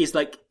think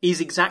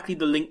is exactly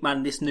the link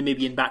man this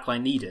Namibian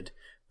backline needed.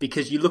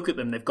 Because you look at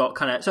them, they've got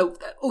kind of... So,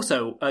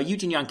 also,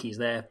 Eugene Yankees,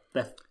 their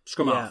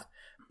scrum half,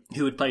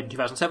 who had played in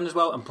 2007 as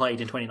well, and played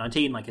in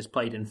 2019, has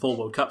played in 4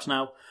 World Cups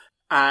now.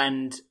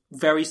 And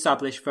very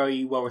established,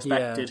 very well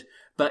respected. Yeah.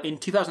 But in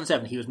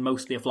 2007, he was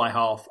mostly a fly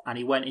half, and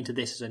he went into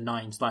this as a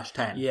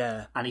 9/10.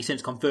 Yeah. And he's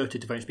since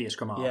converted to very much be a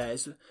scrum half. Yeah,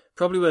 it's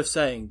probably worth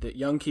saying that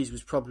Yankees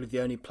was probably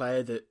the only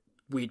player that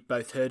we'd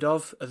both heard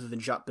of, other than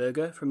Jacques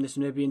Burger from this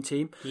Namibian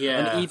team.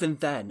 Yeah. And even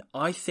then,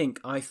 I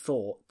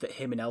thought that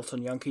him and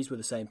Elton Yankees were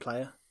the same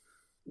player.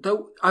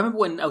 Though, I remember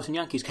when Elton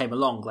Yankees came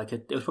along,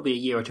 it was probably a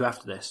year or two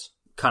after this,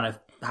 kind of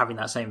having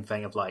that same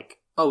thing of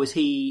is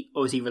he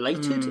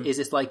related? Is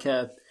this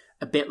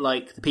a bit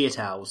like the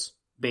Pietals,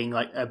 being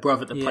like a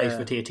brother that plays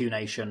for Tier 2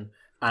 nation,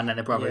 and then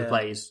a brother who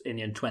plays in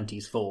the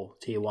under-20s for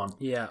Tier 1.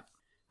 Yeah.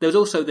 There's the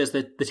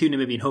 2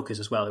 Namibian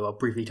hookers as well, who I'll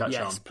briefly touch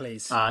on. Yes,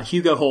 please.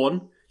 Hugo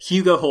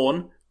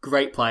Horn,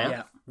 great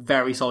player,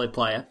 very solid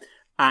player.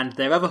 And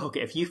their other hooker,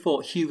 if you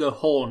thought Hugo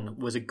Horn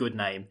was a good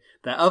name,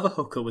 their other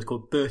hooker was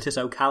called Bertus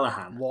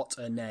O'Callaghan. What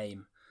a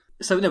name.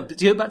 So, no,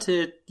 to go back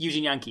to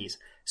Eugene Yankees.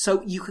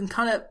 So you can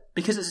kind of,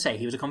 because as I say,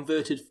 he was a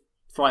converted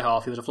fly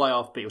half. He was a fly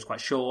half, but he was quite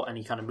short, and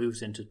he kind of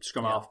moves into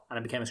scrum half, and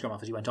then became a scrum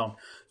half as he went on.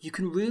 You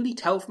can really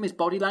tell from his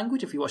body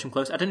language if you watch him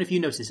close. I don't know if you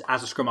notice this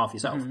as a scrum half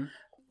yourself,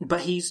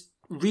 but he's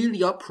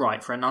really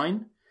upright for a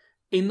 9.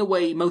 In the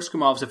way most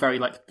scrum halves are very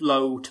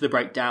low to the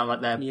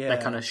breakdown, their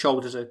kind of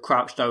shoulders are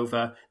crouched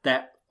over,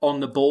 they're on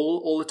the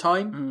ball all the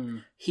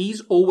time.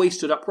 He's always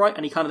stood upright,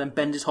 and he kind of then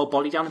bends his whole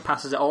body down and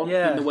passes it on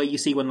in the way you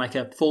see when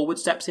a forward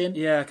steps in.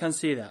 Yeah, I can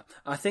see that.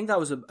 I think that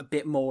was a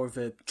bit more of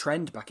a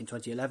trend back in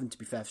 2011, to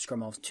be fair, for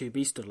scrum halves to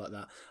be stood like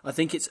that. I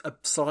think it's a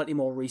slightly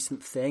more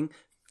recent thing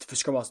for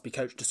scrum halves to be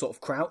coached to sort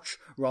of crouch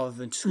rather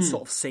than to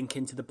sort of sink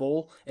into the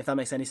ball, if that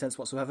makes any sense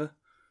whatsoever.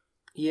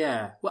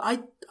 Yeah. Well,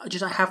 I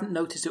haven't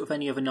noticed it with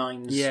any other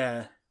 9s.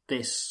 Yeah.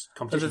 This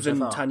competition other than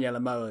so far.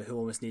 Taniela Moa, who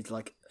almost needs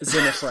a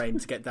Zimmer frame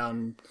to get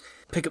down,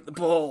 pick up the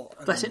ball.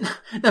 Bless it.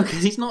 No,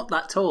 because he's not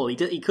that tall.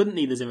 He couldn't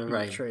need the Zimmer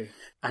frame. True.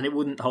 And it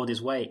wouldn't hold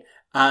his weight.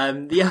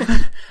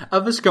 The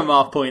other scrum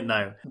half point,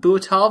 though.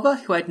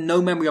 Buatava, who I had no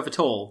memory of at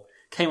all,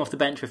 came off the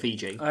bench for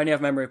Fiji. I only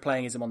have memory of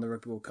playing as him on the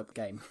Rugby World Cup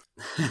game.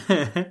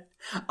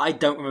 I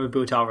don't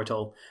remember Buatava at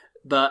all.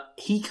 But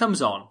he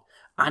comes on,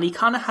 and he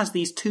kind of has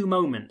these 2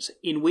 moments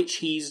in which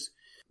he's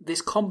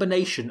this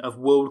combination of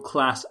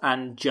world-class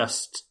and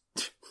just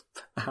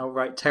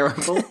outright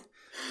terrible.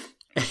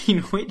 In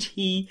which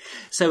he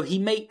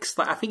makes,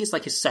 I think it's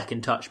his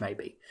second touch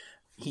maybe.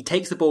 He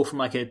takes the ball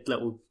from a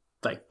little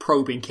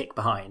probing kick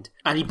behind,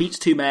 and he beats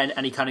 2 men,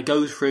 and he kind of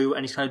goes through,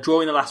 and he's kind of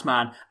drawing the last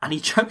man, and he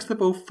chucks the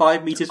ball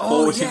 5 metres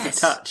forward into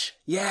touch.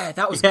 Yeah,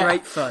 that was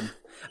great fun.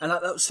 And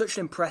that was such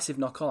an impressive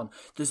knock-on.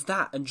 There's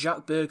that, and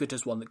Jacques Burger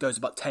does one that goes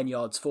about 10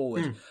 yards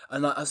forward.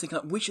 And I was thinking,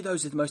 which of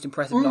those is the most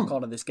impressive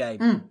knock-on of this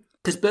game?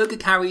 Because Burger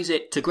carries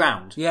it to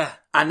ground. Yeah.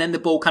 And then the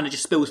ball kind of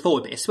just spills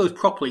forward, but it spills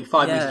properly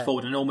 5 metres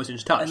forward and almost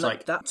into touch.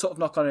 And that sort of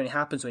knock-on only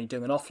happens when you're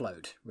doing an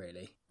offload,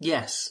 really.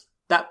 Yes.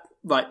 That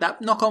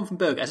knock-on from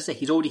Burger, as I say,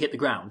 he's already hit the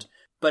ground.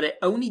 But it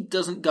only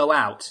doesn't go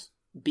out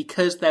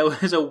because there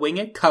was a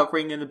winger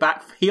covering in the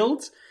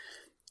backfield.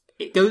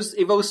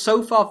 It rolls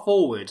so far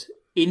forward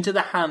into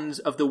the hands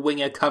of the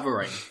winger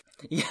covering.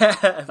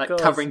 Yeah,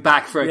 covering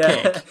back for a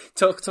kick.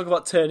 Talk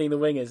about turning the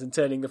wingers and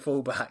turning the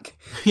fullback.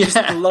 Just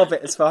lob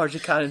it as far as you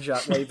can and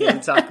Jack way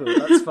being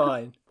tackled. That's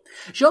fine.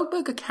 Jacques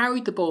Burger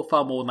carried the ball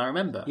far more than I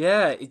remember.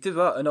 Yeah, he did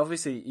well. And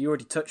obviously, you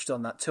already touched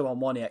on that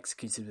 2-on-1 he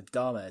executed with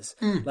Dames.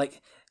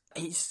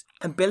 His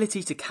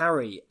ability to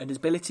carry and his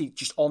ability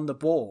just on the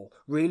ball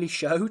really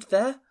showed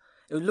there.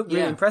 It looked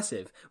really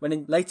impressive. When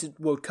in later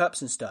World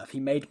Cups and stuff, he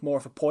made more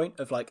of a point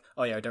of I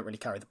don't really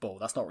carry the ball.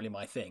 That's not really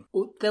my thing.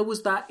 Well, there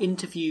was that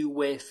interview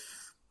it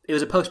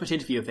was a post-match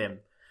interview of him,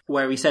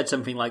 where he said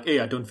something like, hey,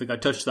 I don't think I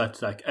touched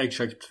that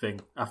egg-shaped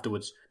thing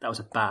afterwards. That was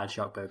a bad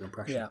Jacques Burger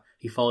impression. Yeah.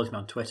 He follows me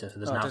on Twitter, so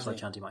there's an outside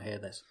chance he might hear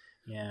this.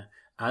 Yeah.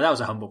 That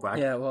was a humble brag.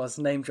 Yeah, it was.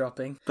 Name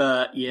dropping.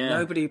 But, yeah.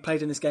 Nobody who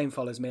played in this game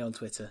follows me on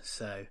Twitter,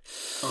 so...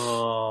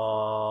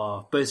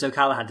 Oh, but so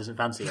Callahan doesn't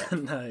fancy it.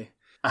 No.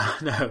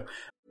 No.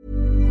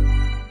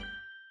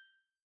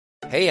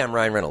 Hey, I'm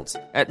Ryan Reynolds.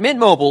 At Mint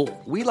Mobile,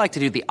 we like to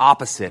do the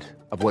opposite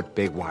of what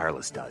Big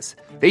Wireless does.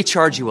 They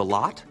charge you a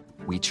lot,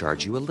 we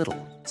charge you a little.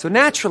 So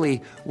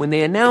naturally, when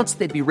they announced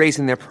they'd be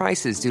raising their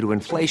prices due to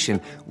inflation,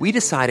 we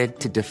decided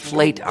to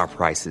deflate our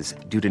prices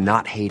due to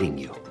not hating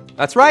you.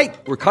 That's right.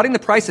 We're cutting the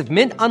price of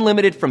Mint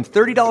Unlimited from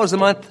 $30 a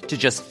month to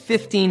just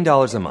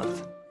 $15 a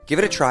month. Give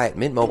it a try at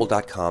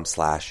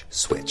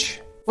mintmobile.com/switch.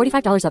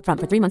 $45 up front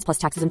for 3 months plus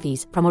taxes and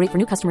fees. Promo rate for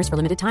new customers for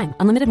limited time.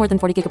 Unlimited more than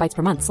 40 gigabytes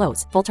per month.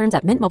 Slows full terms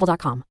at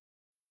mintmobile.com.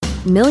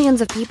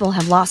 Millions of people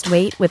have lost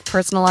weight with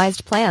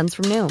personalized plans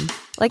from Noom.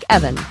 Like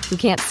Evan, who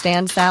can't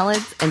stand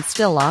salads and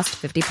still lost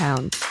 50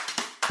 pounds.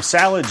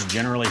 Salads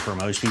generally for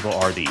most people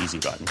are the easy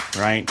button,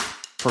 right?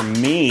 For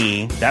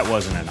me, that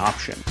wasn't an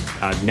option.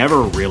 I never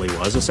really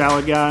was a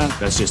salad guy.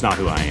 That's just not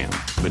who I am.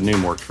 But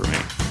Noom worked for me.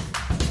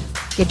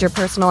 Get your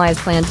personalized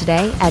plan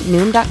today at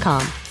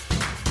Noom.com.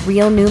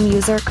 Real Noom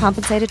user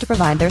compensated to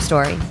provide their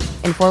story.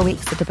 In 4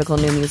 weeks, the typical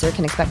Noom user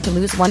can expect to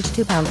lose 1 to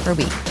 2 pounds per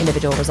week.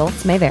 Individual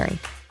results may vary.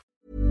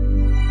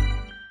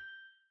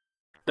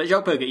 But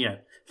Jacques Burger,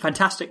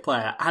 fantastic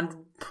player, and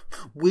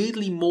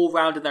weirdly more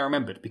rounded than I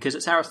remembered, because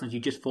at Saracens you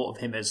just thought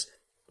of him as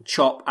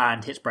chop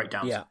and hits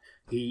breakdowns. Yeah.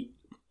 He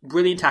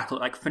brilliant tackle,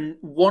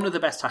 one of the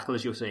best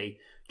tacklers you'll see,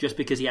 just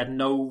because he had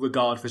no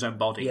regard for his own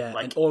body. Yeah,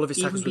 and all of his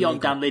tackles even beyond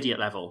legal. Dan Lydiate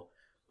level.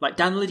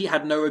 Dan Lydiate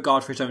had no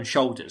regard for his own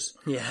shoulders.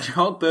 Yeah.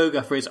 Jacques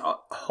Burger for his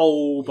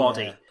whole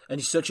body. Yeah.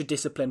 And he's such a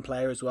disciplined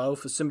player as well.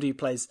 For somebody who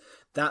plays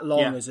that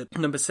long as a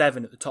number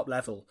 7 at the top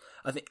level,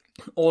 I think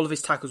all of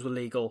his tackles were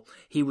legal.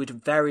 He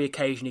would very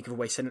occasionally give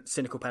away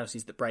cynical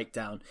penalties that break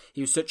down.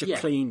 He was such a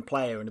clean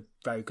player and a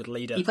very good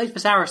leader. He played for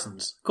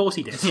Saracens. Of course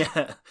he did.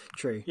 Yeah,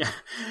 true. Yeah.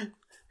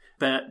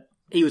 But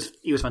he was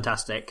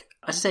fantastic.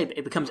 As I say,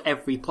 it becomes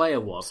every player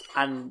was.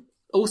 And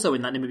also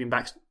in that Namibian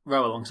back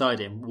row alongside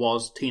him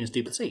was Tinas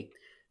du Plessis,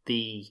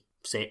 the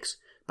 6,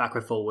 back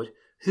row forward,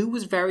 who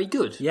was very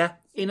good. Yeah.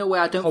 In a way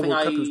I don't think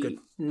I was good.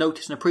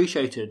 noticed and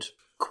appreciated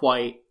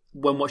quite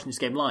when watching this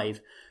game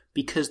live,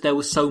 because there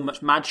was so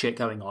much mad shit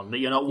going on that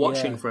you're not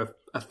watching for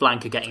a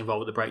flanker getting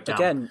involved with the breakdown.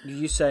 Again,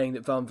 you saying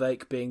that Van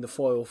Veek being the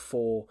foil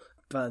for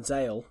Van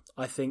Zale,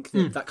 I think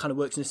that kind of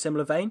works in a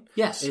similar vein.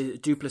 Yes.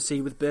 Du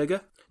Plessis with Berger.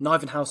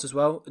 Nivenhouse as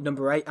well,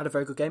 number 8, had a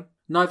very good game.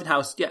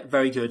 Nivenhouse,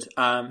 very good.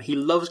 He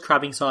loves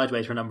crabbing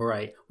sideways for number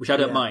 8, which I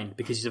don't mind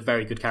because he's a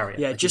very good carrier.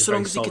 Yeah, just so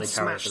long as he can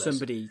smash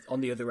somebody on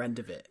the other end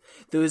of it.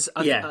 There was,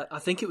 I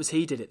think it was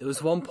he did it. There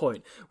was one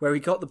point where he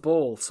got the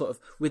ball sort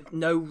of with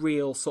no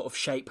real sort of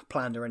shape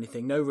planned or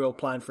anything, no real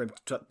plan for him,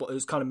 but it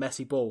was kind of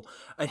messy ball,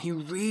 and he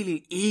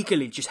really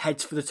eagerly just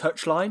heads for the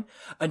touchline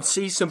and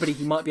sees somebody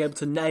he might be able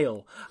to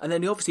nail, and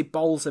then he obviously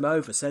bowls him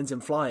over, sends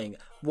him flying,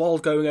 while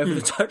going over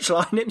the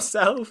touchline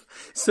himself.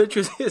 Such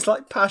was his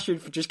passion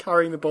for just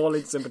carrying the ball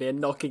into somebody and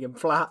knocking him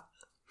flat.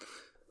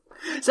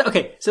 So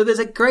there's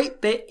a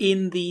great bit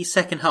in the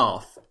second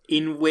half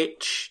in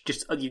which,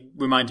 just you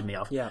reminded me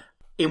of,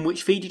 in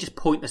which Fiji just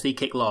pointlessly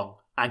kick long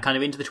and kind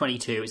of into the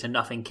 22. It's a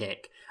nothing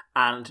kick,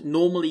 and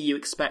normally you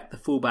expect the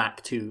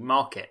fullback to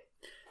mark it,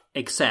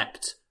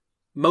 except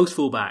most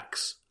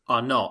fullbacks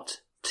are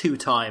not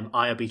 2-time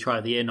IRB Try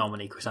of the Year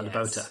nominee Chris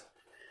Andabota,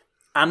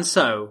 and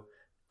so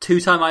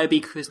 2-time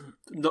IRB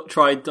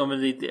Try of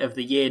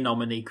the Year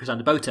nominee Chris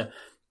Andabota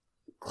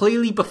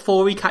clearly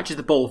before he catches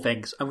the ball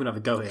thinks, I'm going to have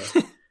a go here.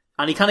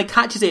 And he kind of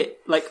catches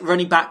it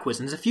running backwards.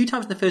 And there's a few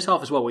times in the first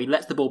half as well where he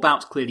lets the ball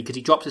bounce clearly because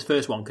he drops his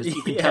first one because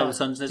you can tell the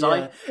sun's in his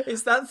eye.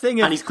 It's that thing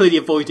of, and he's clearly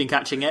avoiding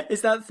catching it.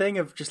 It's that thing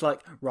of just right,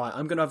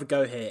 I'm going to have a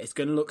go here. It's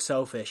going to look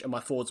selfish and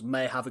my forwards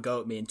may have a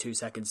go at me in 2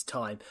 seconds'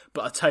 time.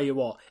 But I tell you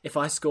what, if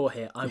I score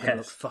here, I'm going to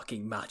look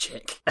fucking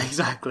magic.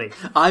 Exactly.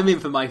 I'm in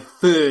for my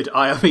 3rd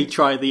IRB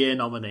Try of the Year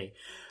nominee.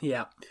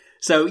 Yeah.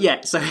 So he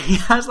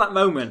has that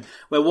moment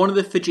where one of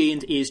the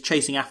Fijians is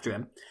chasing after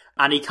him,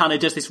 and he kind of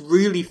does this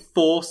really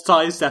forced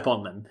sidestep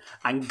on them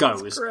and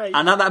goes.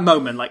 And at that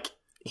moment,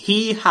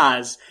 he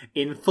has,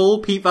 in full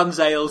Pete Van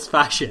Zale's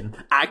fashion,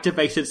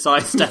 activated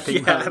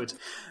sidestepping mode.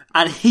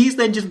 And he's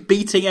then just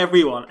beating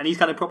everyone, and he's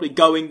kind of probably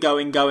going.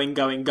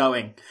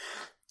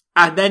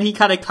 And then he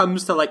kind of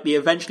comes to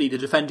eventually the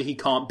defender he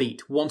can't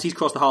beat once he's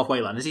crossed the halfway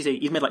line. As he said,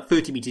 he's made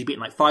 30 metres, he's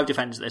beaten 5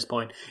 defenders at this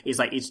point.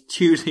 It's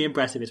hugely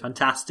impressive, it's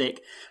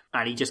fantastic.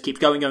 And he just keeps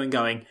going.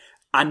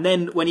 And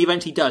then when he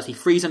eventually does, he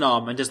frees an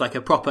arm and does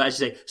a proper, as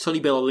you say, Sonny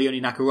Bill or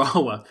Leonie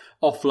Nakarawa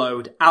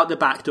offload out the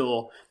back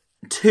door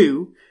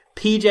to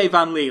PJ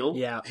Van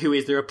Leeuw, who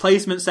is the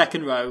replacement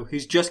second row,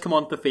 who's just come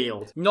onto the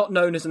field. Not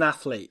known as an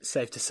athlete,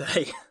 safe to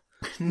say.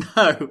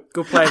 No.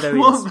 Good player though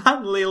he is. What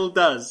Van Leeuw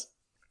does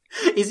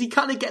is he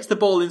kind of gets the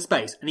ball in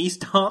space and he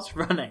starts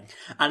running,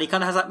 and he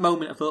kind of has that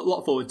moment I feel a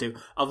lot forward to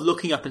of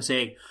looking up and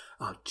saying,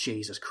 oh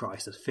Jesus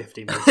Christ, there's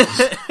 50 metres.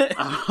 It's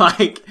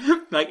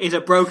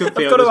a broken field, there's 50 metres.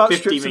 I've got to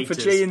outstrip some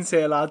Fijians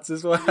here, lads,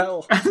 as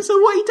well. And so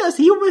what he does,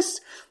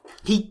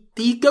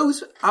 he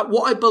goes at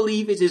what I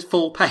believe is his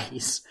full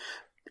pace.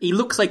 He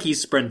looks like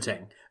he's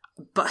sprinting,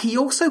 but he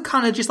also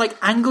kind of just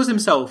angles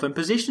himself and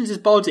positions his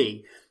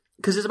body,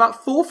 because there's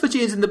about 4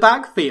 Fijians in the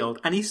backfield,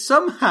 and he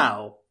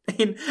somehow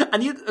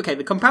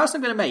the comparison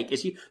I'm going to make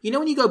is you know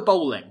when you go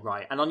bowling,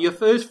 right? And on your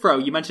first throw,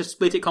 you manage to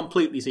split it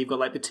completely, so you've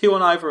got the 2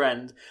 on either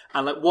end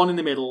and 1 in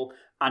the middle,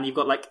 and you've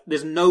got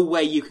there's no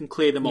way you can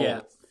clear them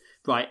all,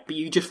 right? But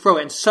you just throw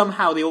it, and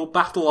somehow they all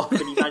battle off, and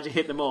you manage to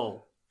hit them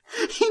all.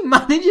 He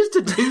manages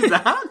to do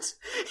that.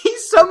 He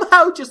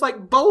somehow just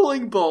like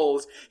bowling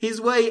balls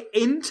his way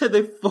into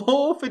the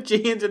 4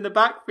 Fijians in the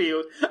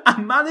backfield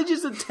and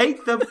manages to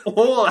take them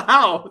all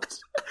out.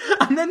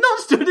 And they're not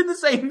stood in the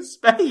same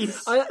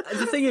space.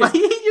 The thing is, like,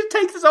 he just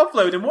takes his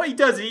offload, and what he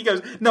does is he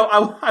goes, no,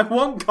 I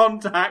want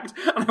contact,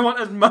 and I want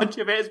as much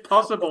of it as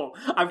possible.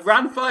 I've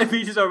ran 5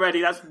 meters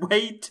already, that's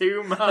way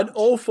too much. and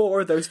all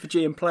 4 of those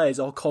Fijian players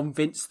are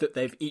convinced that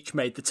they've each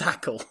made the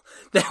tackle.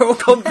 They're all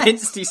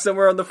convinced he's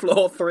somewhere on the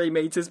floor 3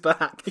 meters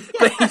back,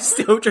 but he's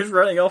still just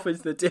running off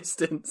into the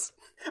distance.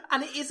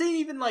 And it isn't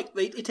even like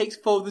it takes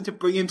 4 of them to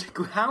bring him to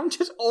ground,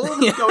 just all of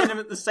them going him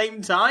at the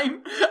same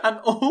time, and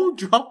all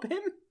drop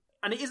him.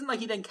 And it isn't like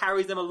he then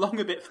carries them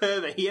along a bit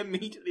further. He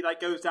immediately like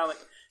goes down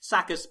like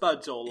sack of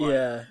spuds or like.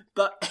 Yeah.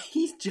 But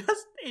he's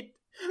just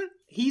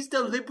he's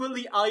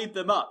deliberately eyed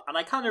them up, and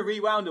I kind of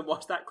rewound and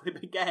watched that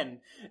clip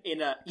again.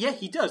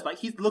 He does. Like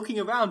he's looking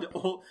around at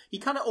all. He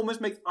kind of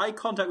almost makes eye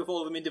contact with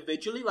all of them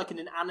individually, like in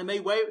an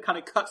anime way. It kind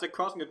of cuts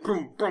across and goes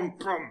boom, boom,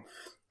 boom.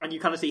 And you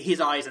kind of see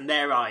his eyes and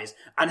their eyes.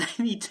 And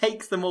then he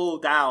takes them all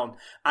down.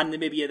 And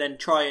Namibia then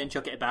try and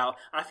chuck it about.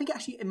 And I think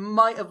actually it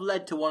might have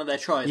led to one of their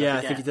tries. Yeah,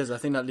 I think it does. I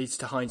think that leads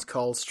to Heinz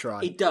Cole's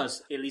try. It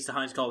does. It leads to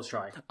Heinz Cole's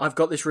try. I've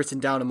got this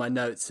written down in my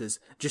notes as,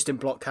 just in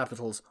block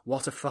capitals,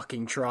 what a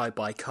fucking try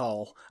by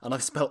Cole. And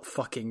I've spelt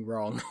fucking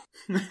wrong.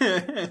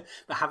 But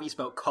have you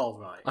spelt Cole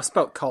right? I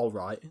spelt Cole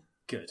right.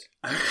 Good.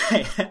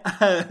 Okay.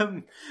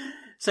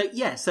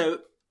 So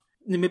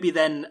Namibia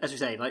then, as we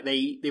say, like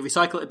they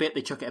recycle it a bit,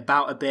 they chuck it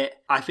about a bit.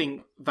 I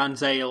think Van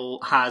Zyl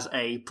has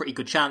a pretty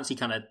good chance. He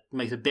kind of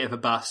makes a bit of a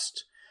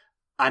bust.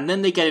 And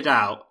then they get it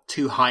out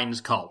to Heinz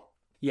Cole.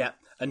 Yeah,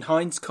 and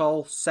Heinz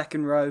Cole,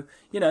 second row,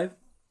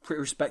 pretty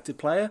respected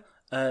player.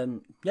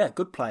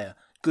 Good player.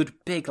 Good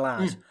big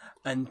lad.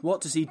 And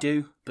what does he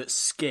do but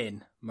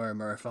skin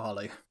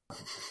Murray-Falu?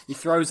 He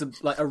throws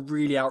a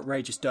really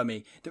outrageous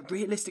dummy that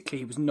realistically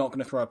he was not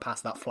going to throw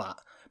past that flat.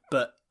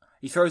 But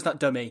he throws that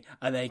dummy,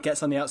 and then he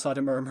gets on the outside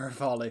of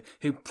Murray-Falu,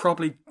 who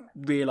probably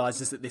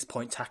realises at this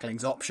point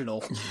tackling's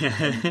optional.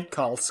 And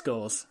Carl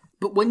scores.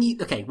 But when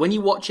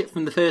you watch it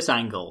from the first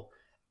angle,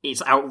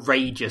 it's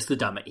outrageous, the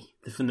dummy,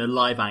 from the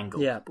live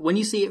angle. Yeah. But when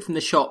you see it from the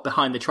shot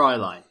behind the try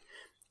line,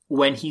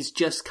 when he's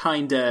just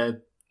kind of...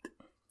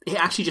 It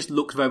actually just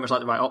looks very much like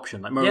the right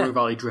option. Like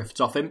Murray-Falu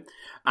drifts off him,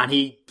 and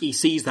he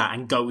sees that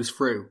and goes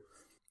through.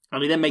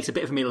 And he then makes a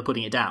bit of a meal of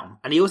putting it down.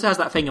 And he also has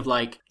that thing of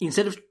like,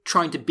 instead of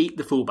trying to beat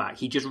the fullback,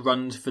 he just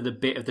runs for the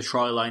bit of the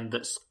try line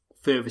that's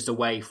furthest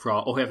away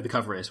from, or whoever the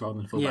cover is, rather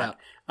than the fullback.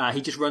 Yeah. He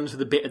just runs for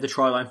the bit of the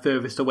try line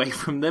furthest away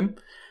from them.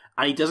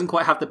 And he doesn't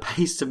quite have the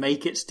pace to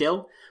make it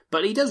still.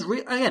 But he does,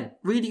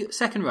 really,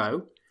 second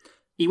row.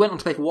 He went on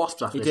to play for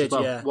Wasps after this as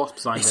well. Yeah.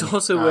 Wasps signed It's him.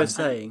 also worth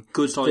saying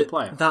good, solid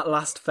player. That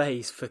last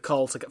phase for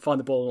Cole to find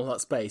the ball in all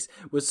that space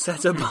was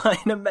set up by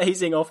an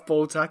amazing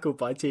off-ball tackle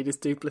by Titus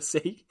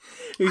Duplessis,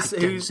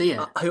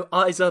 who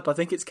eyes up, I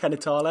think it's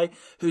Kenatale,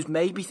 who's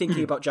maybe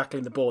thinking about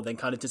jackling the ball, then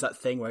kind of does that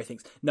thing where he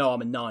thinks, no,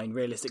 I'm a 9,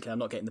 realistically I'm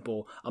not getting the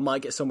ball, I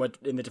might get somewhere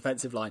in the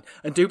defensive line,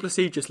 and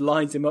Duplessis just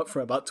lines him up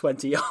for about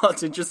 20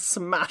 yards and just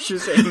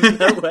smashes him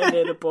nowhere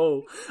near the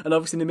ball, and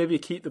obviously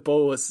Namibia keep the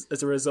ball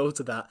as a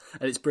result of that,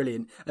 and it's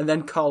brilliant. And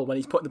then Cole, when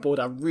he's putting the ball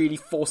down, really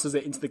forces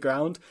it into the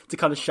ground to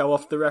kind of show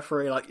off the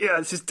referee, like, yeah,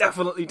 this is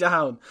definitely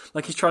down.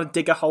 Like he's trying to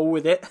dig a hole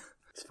with it.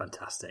 It's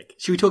fantastic.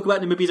 Should we talk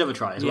about Namibia's other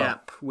try as well?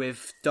 Yep,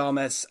 with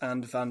Dames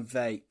and Van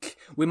Veek.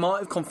 We might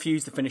have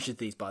confused the finishes of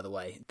these, by the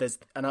way. There's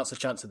an outside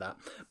chance of that.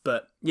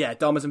 But yeah,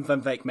 Dames and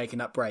Van Veek making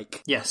that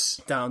break. Yes.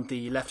 Down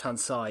the left-hand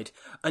side.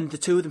 And the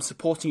two of them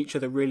supporting each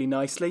other really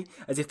nicely,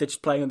 as if they're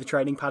just playing on the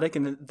training paddock,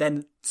 and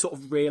then sort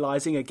of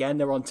realising again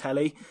they're on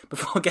telly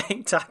before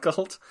getting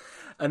tackled.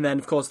 And then,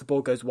 of course, the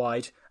ball goes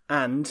wide.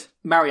 And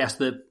Marius,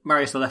 the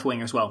left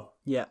winger as well.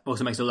 Yeah.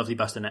 Also makes a lovely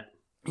bust in it.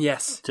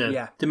 Yes.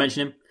 To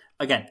mention him.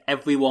 Again,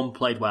 everyone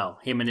played well.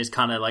 Him and his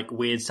kind of like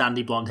weird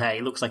sandy blonde hair.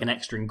 He looks like an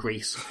extra in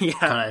Greece. Yeah.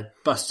 Kind of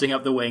busting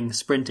up the wing,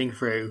 sprinting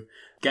through,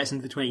 gets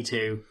into the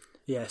 22.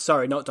 Yeah,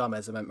 sorry, not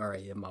Dames, I meant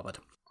Murray, you're mobbed.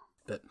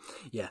 But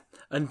yeah.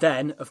 And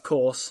then, of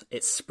course,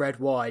 it's spread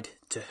wide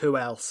to who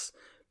else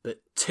but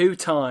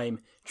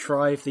 2-time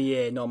Try of the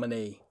Year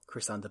nominee,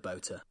 Chrysander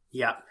Botha.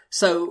 Yeah.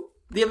 So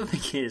the other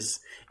thing is,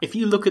 if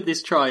you look at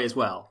this try as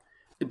well,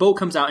 the ball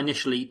comes out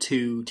initially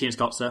to Tino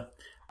Scotzer.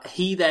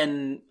 He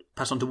then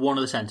passed on to one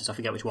of the centres, I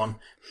forget which one.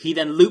 He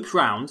then loops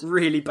round.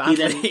 Really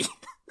badly.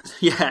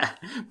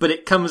 But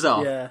it comes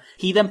off. Yeah.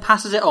 He then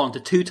passes it on to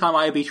 2-time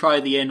IOB Try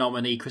of the Year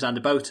nominee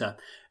Chrysander Botha,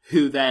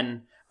 who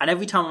then, and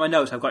every time on my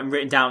notes I've got him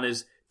written down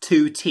as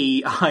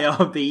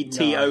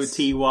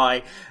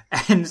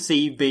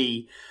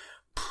 2TIRBTOTYNCB.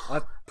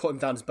 I put him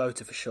down as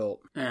Botha for short.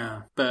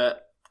 Yeah,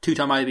 but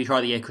 2-time IOB Try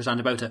of the Year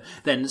Chrysander Botha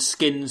then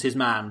skins his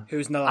man.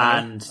 Who's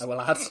Nalanga, I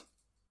will add.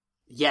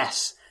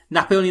 Yes.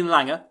 Napoleon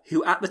Langer,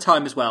 who at the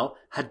time as well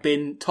had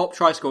been top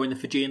try scorer in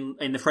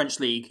the French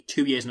league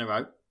 2 years in a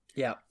row.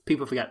 Yeah.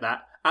 People forget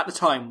that. At the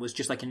time was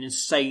just like an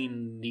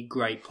insanely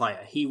great player.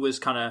 He was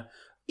kind of,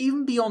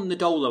 even beyond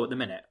Nadolo at the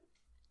minute,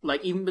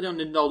 like even beyond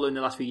Nadolo in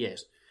the last few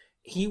years,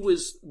 he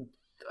was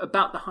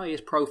about the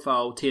highest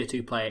profile Tier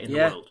 2 player in the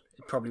world.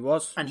 It probably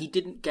was. And he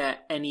didn't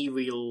get any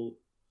real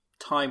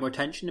time or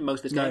attention in most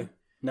of this game.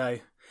 No.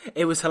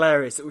 It was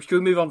hilarious. Should we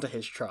move on to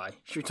his try?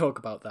 Should we talk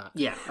about that?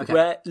 Yeah, okay.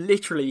 Where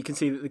literally you can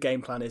see that the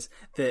game plan is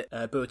that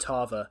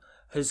Buatava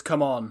has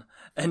come on,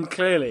 and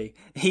clearly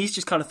he's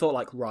just kind of thought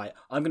like, right,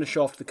 I'm going to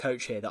show off to the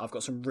coach here that I've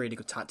got some really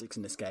good tactics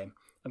in this game.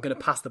 I'm going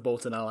to pass the ball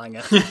to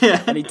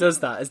Nalanga. And he does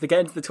that as they get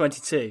into the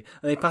 22,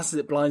 and he passes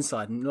it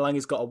blindside, and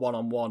Nalanga's got a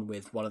one-on-one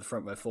with one of the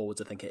front row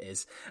forwards, I think it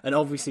is, and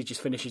obviously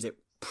just finishes it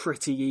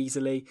pretty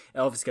easily. It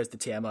obviously goes to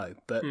TMO,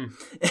 but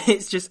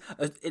it's just,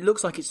 it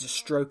looks like it's a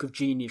stroke of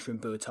genius from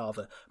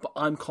Buatava, but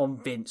I'm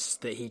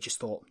convinced that he just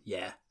thought,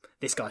 yeah,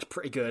 this guy's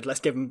pretty good.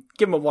 Let's give him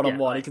a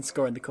one-on-one. He can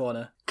score in the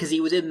corner. Because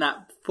he was in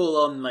that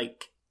full-on,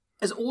 like,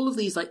 as all of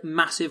these like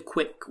massive,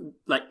 quick,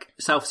 like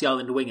South Sea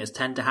Island wingers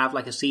tend to have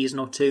like a season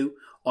or two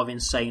of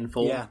insane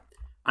form. Yeah.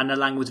 And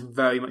Nalang was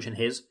very much in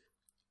his.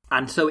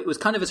 And so it was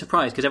kind of a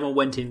surprise because everyone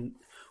went in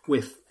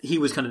with, he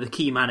was kind of the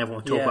key man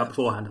everyone talked about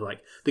beforehand,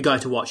 like, the guy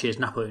to watch here is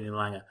Napoleon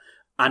Nalanga.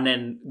 And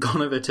then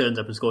Gonover turns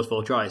up and scores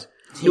 4 tries.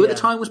 Who at the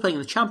time was playing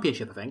in the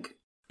Championship, I think.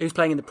 He was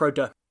playing in the Pro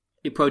D.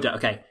 Pro D,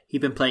 okay.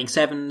 He'd been playing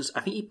sevens. I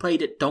think he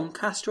played at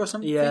Doncaster or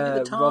something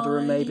at the time.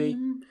 Rotherham maybe.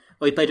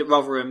 Or he played at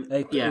Rotherham.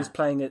 He was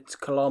playing at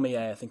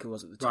Colomiers, I think it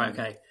was at the time. Right,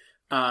 okay.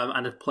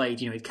 And had played,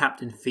 he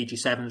captained Fiji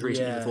Sevens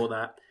recently before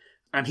that.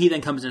 And he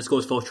then comes in and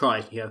scores 4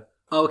 tries. You go,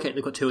 oh, okay,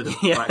 they've got 2 of them.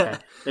 Right, okay.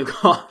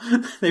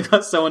 They've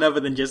got someone other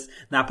than just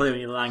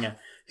Napoleon Nalanga,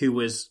 who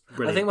was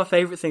brilliant. I think my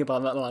favourite thing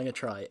about that Nalanga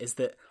try is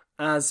that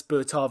as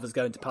Buatava's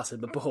going to pass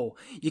him the ball,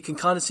 you can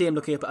kind of see him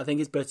looking up, I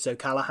think it's Berto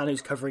Callahan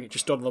who's covering it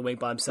just on the wing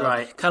by himself.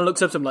 Right. Kind of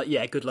looks up to him like,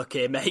 yeah, good luck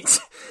here, mate.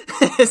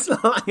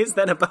 Nalanga's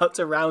then about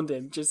to round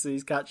him just as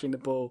he's catching the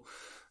ball.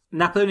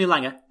 Napoleon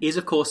Nalanga is,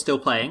 of course, still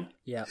playing.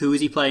 Yeah. Who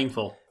is he playing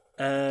for?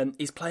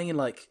 He's playing in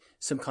like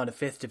some kind of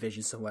 5th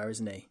division somewhere,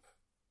 isn't he?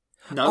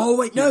 No. Oh,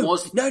 wait, no.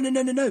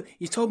 No.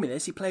 You told me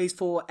this. He plays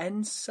for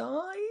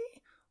Ensai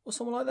or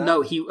something like that?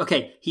 No, he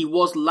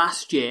was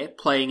last year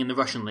playing in the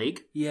Russian league.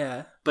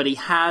 Yeah. But he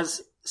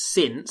has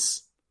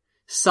since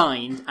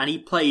signed and he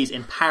plays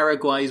in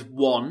Paraguay's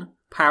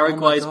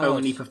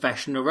only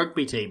professional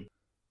rugby team.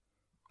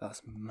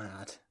 That's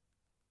mad.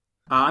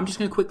 I'm just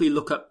going to quickly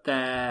look up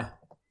their...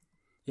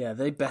 Yeah,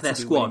 they better their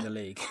be squad. winning the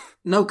league.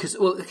 No, because,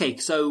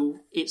 so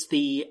it's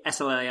the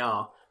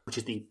SLAR, which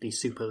is the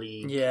Super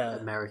League,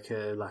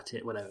 America,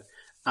 Latin, whatever,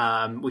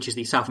 which is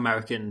the South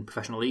American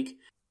Professional League.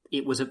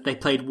 They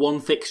played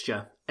one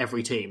fixture,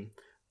 every team,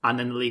 and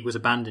then the league was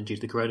abandoned due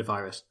to the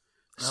coronavirus.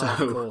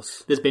 So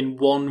there's been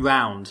one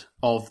round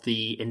of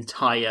the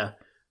entire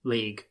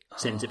league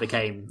since it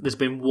became... There's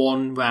been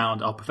one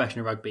round of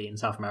professional rugby in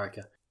South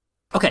America.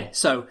 Okay,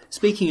 so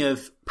speaking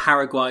of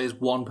Paraguay's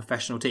one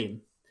professional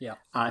team,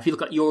 if you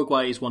look at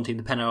Uruguay's one team,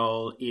 the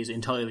Penarol is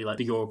entirely like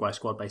the Uruguay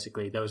squad,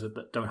 basically. Those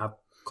that don't have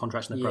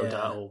contracts in the Pro D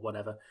or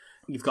whatever.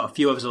 You've got a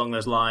few others along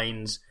those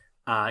lines.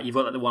 You've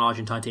got like the one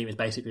Argentine team is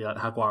basically like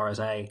the Jaguares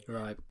A.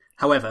 Right.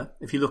 However,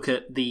 if you look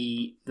at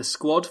the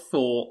squad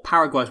for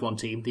Paraguay's one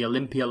team, the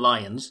Olympia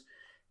Lions,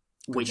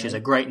 which is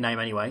a great name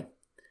anyway.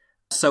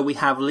 So we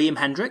have Liam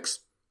Hendricks,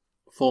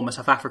 former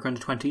South Africa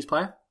under-20s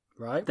player.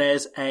 Right.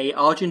 There's a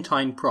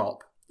Argentine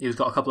prop who's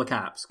got a couple of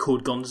caps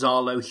called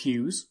Gonzalo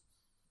Hughes.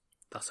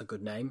 That's a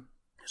good name.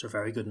 It's a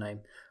very good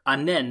name.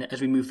 And then, as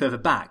we move further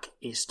back,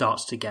 it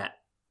starts to get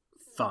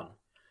fun.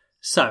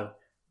 So,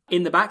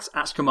 in the backs,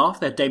 at scrum half,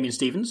 they're Damien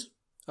Stevens.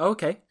 Oh,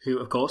 okay. Who,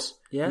 of course,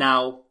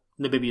 now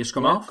Namibia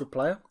scrum half. Good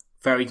player.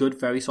 Very good,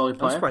 very solid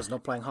player. I'm surprised he's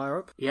not playing higher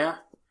up. Yeah.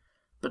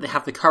 But they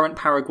have the current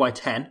Paraguay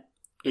 10,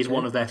 is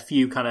one of their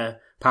few kind of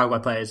Paraguay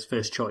players'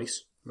 first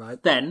choice.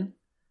 Right. Then,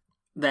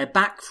 their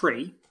back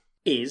 3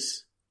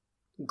 is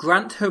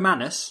Grant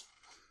Hermanus,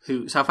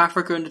 who, South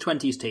Africa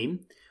under-20s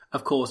team.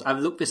 Of course, I've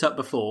looked this up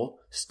before,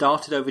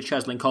 started over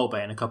Cheslin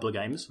Colbert in a couple of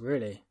games.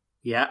 Really?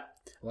 Yeah.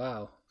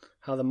 Wow.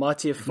 How the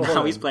mighty have fallen.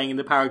 Now he's playing in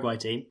the Paraguay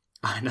team.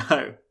 I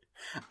know.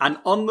 And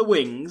on the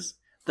wings,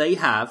 they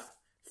have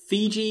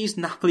Fiji's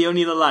Napoleon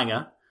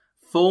Nalanga,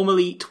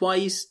 formerly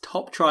twice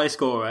top try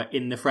scorer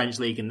in the French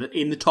league,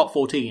 in the top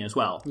 14 as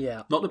well.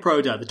 Yeah. Not the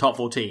Pro D, the top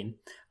 14.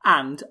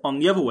 And on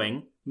the other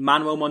wing,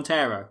 Manuel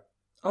Montero.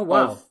 Oh,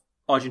 wow. Of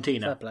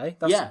Argentina. Fair play.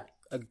 That's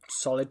a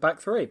solid back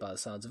 3 by the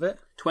sounds of it.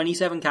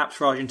 27 caps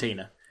for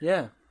Argentina.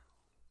 Yeah.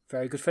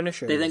 Very good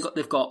finisher.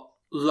 They've got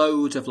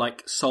loads of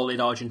like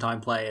solid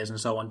Argentine players and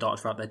so on dotted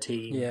throughout their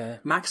team. Yeah.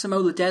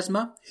 Maximo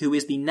Ledesma, who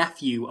is the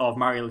nephew of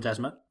Mario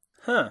Ledesma,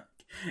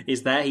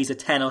 is there. He's a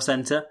 10 or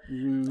centre.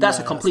 That's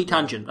a complete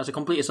tangent. That's a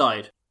complete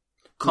aside.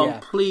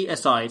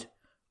 Aside.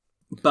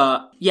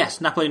 But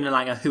yes, Napoleon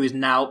Nalanga, who is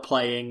now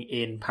playing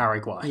in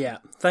Paraguay. Yeah.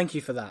 Thank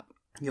you for that.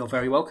 You're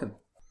very welcome.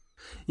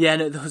 Yeah,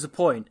 no, there was a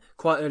point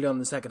quite early on in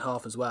the second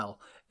half as well,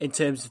 in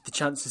terms of the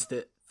chances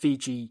that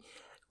Fiji,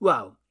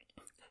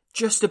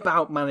 just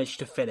about managed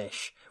to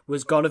finish,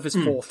 was Gonover's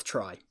 4th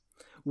try,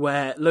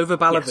 where Lova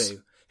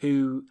Balavu,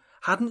 who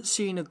hadn't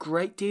seen a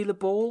great deal of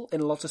ball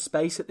in a lot of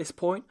space at this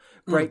point,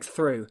 breaks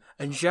through,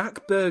 and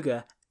Jacques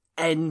Berger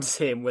ends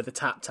him with a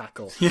tap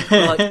tackle.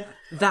 Like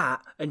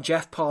that and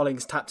Jeff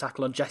Parling's tap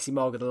tackle on Jesse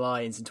Marg of the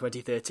Lions in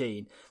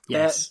 2013.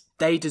 Yes.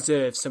 They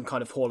deserve some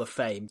kind of Hall of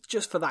Fame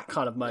just for that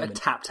kind of A moment.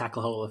 tap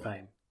tackle Hall of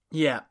Fame.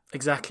 Yeah,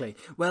 exactly.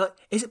 Well,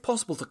 is it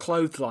possible to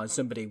clothesline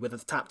somebody with a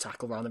tap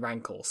tackle around their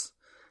ankles?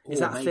 Is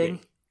that a thing?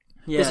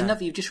 Yeah. There's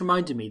another, you've just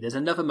reminded me, there's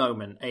another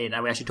moment,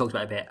 and we actually talked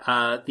about it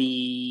a bit,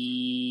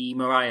 the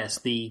Marias,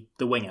 the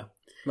winger.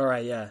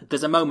 Murray, yeah.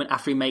 There's a moment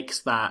after he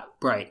makes that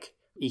break,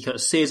 he kind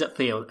of sears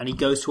upfield and he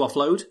goes to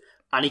offload,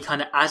 and he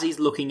kind of, as he's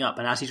looking up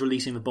and as he's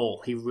releasing the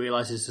ball, he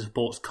realises the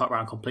support's cut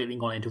around completely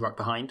and gone into ruck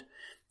behind,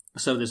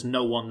 so there's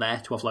no one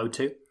there to offload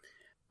to.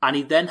 And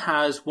he then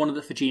has one of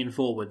the Fijian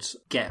forwards,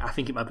 I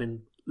think it might have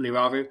been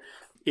Liraru,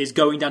 is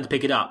going down to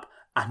pick it up,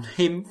 and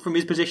him, from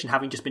his position,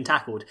 having just been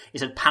tackled, he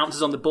said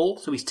pounces on the ball,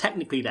 so he's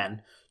technically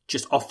then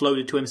just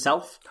offloaded to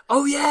himself.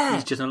 Oh, yeah!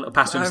 He's just a little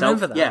pass to himself. I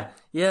remember that.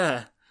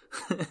 Yeah.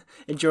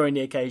 Enjoying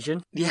the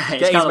occasion. Yeah, it's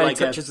getting as many like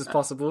touches as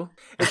possible.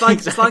 It's like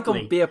Exactly. it's like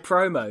on Be a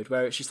Pro mode,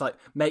 where it's just like,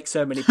 make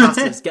so many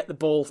passes, get the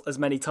ball as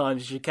many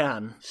times as you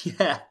can.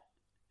 Yeah.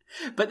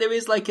 But there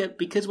is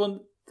because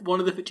one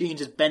of the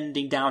Fijians is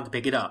bending down to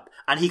pick it up,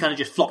 and he kind of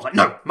just flops like,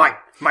 no, mine,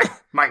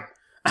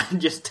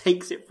 and just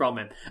takes it from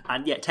him,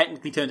 and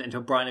technically turns it into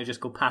a Brian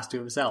O'Driscoll pass to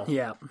himself.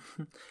 Yeah.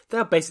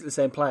 They're basically the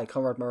same player,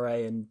 Conrad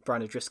Murray and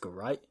Brian O'Driscoll,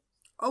 right?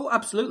 Oh,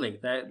 absolutely.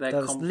 They're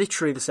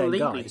literally the same guy.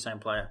 Completely the same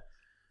player.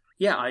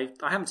 Yeah, I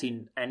haven't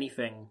seen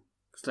anything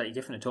slightly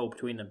different at all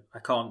between them. I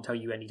can't tell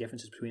you any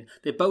differences between them.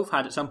 They both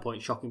had at some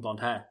point shocking blonde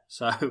hair,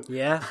 so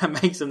yeah,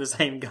 that makes them the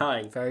same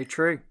guy. Very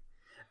true.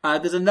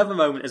 There's another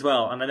moment as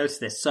well, and I noticed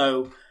this.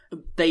 So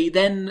they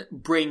then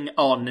bring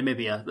on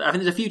Namibia. I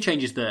think there's a few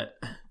changes that,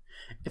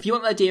 if you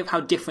want an idea of how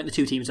different the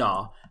two teams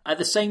are, at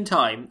the same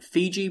time,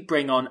 Fiji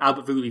bring on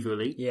Albert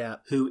Vuli,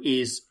 who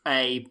is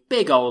a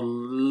big old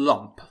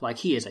lump. Like,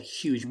 he is a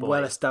huge boy.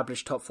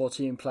 Well-established top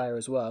 14 player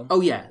as well. Oh,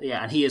 yeah,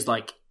 and he is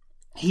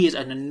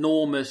an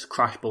enormous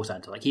crash ball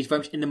centre. Like, he's very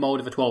much in the mould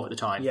of a 12 at the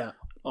time. Yeah.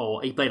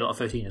 Or he played a lot of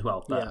 13 as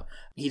well. But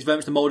he's very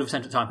much the mould of a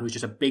centre at the time, who was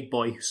just a big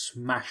boy who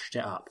smashed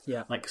it up.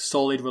 Yeah. Like,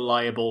 solid,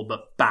 reliable,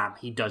 but bam,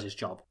 he does his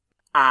job.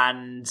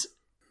 And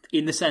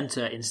in the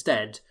centre,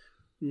 instead,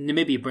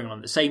 Namibia bring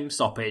on the same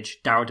stoppage,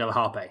 Darryl De La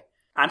Harpe.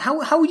 And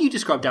how would you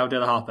describe Darryl De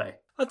La Harpe?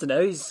 I don't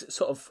know, he's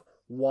sort of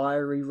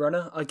wiry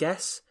runner, I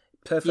guess.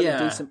 Perfectly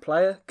decent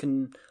player,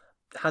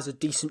 has a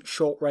decent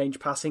short-range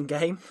passing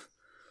game.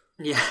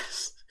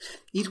 Yes.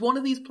 He's one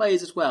of these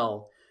players as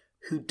well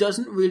who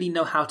doesn't really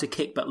know how to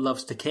kick but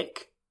loves to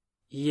kick.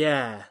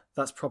 Yeah,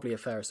 that's probably a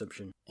fair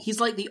assumption. He's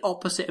like the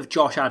opposite of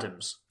Josh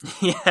Adams.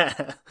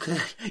 Yeah.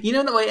 You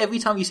know the way every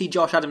time you see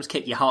Josh Adams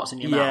kick, your heart's in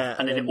your mouth,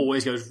 and then it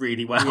always goes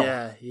really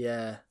well.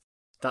 Yeah.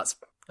 That's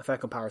a fair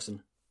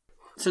comparison.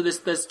 So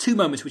there's two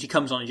moments which he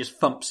comes on and just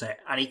thumps it,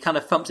 and he kind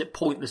of thumps it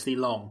pointlessly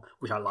long,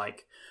 which I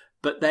like.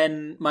 But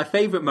then my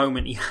favourite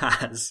moment he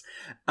has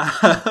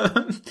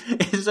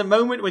is a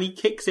moment when he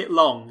kicks it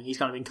long. He's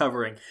kind of been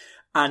covering.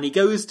 And he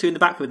goes to in the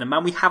back with the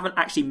man we haven't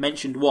actually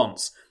mentioned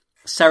once,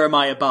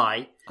 Seremiah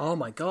Bai. Oh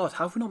my God,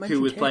 how have we not mentioned him?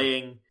 Who was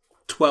playing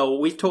 12.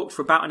 We've talked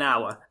for about an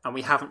hour, and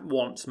we haven't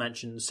once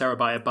mentioned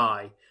Seremiah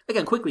Bai.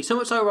 Again, quickly, so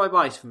much Seremiah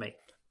Bai for me.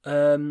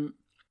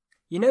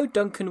 You know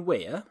Duncan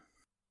Weir?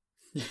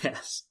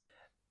 Yes.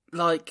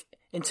 Like,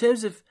 in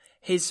terms of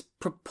his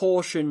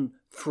proportion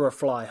for a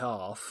fly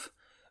half,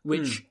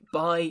 which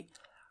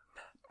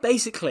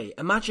basically,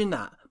 imagine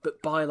that, but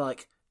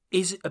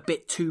is a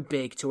bit too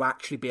big to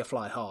actually be a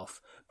fly half.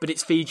 But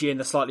it's Fiji and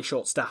they're slightly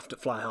short-staffed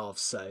at fly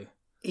halves, so...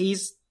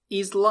 He's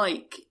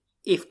like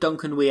if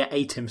Duncan Weir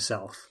ate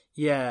himself.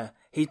 Yeah,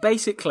 he's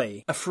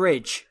basically a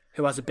fridge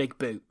who has a big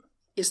boot.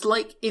 It's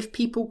like if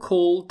people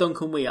call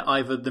Duncan Weir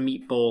either the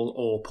meatball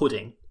or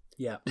pudding.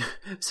 Yeah.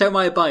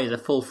 Seremiah Bai is a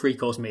full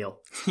three-course meal.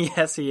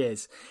 Yes, he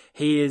is.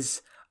 He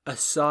is a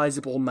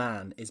sizable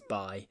man, is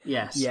Bai.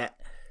 Yes. Yet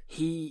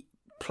he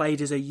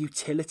played as a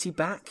utility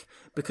back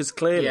because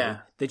clearly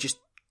they just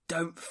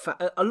don't...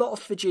 a lot of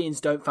Fijians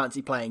don't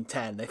fancy playing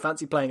 10. They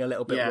fancy playing a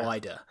little bit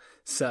wider.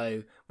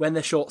 So when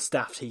they're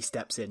short-staffed, he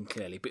steps in,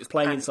 clearly. But he was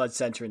playing inside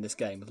centre in this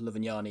game with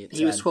Lovanyani at 10.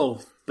 He was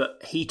 12,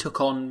 but he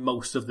took on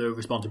most of the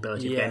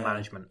responsibility of game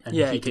management. And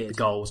he kicked the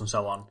goals and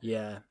so on.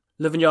 Yeah.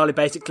 Lovanyani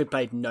basically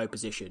played no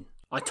position.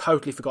 I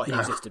totally forgot he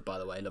existed, by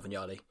the way,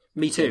 Lovanyani.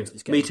 Me too.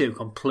 Me too,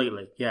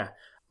 completely. Yeah.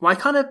 Well, I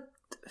kind of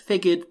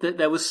figured that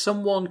there was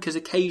someone, because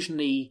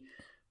occasionally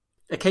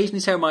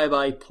Seremiah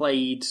Bai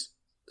played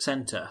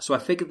centre, so I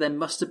figured there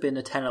must have been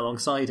a 10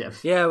 alongside him.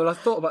 Yeah, well, I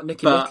thought about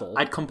Nicky but Little.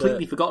 I'd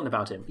completely forgotten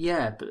about him.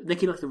 Yeah, but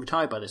Nicky Little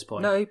retired by this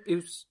point. No,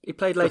 he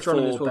played later on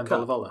in his World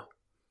Cup. Volivola.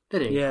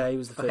 Did he? Yeah, he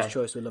was the first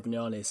choice with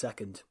Lovanyani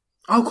second.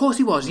 Oh, of course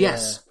he was,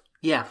 yes.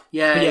 Yeah.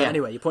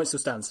 Anyway, your point still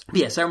stands. But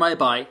yeah, Seremiah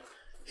Bai,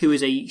 who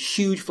is a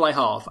huge fly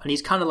half, and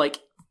he's kind of like,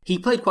 he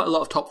played quite a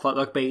lot of top flight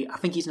rugby. I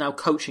think he's now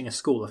coaching a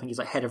school. I think he's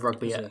like head of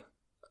rugby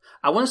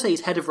I want to say he's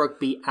head of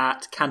rugby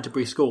at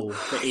Canterbury School.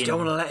 You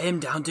don't want to let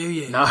him down, do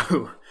you?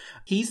 No.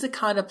 He's the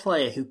kind of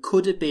player who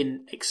could have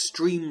been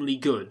extremely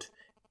good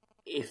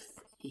if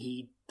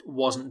he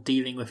wasn't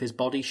dealing with his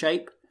body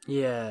shape.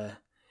 Yeah.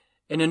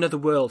 In another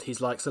world,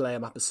 he's like Saleh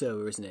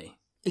Mapasua, isn't he?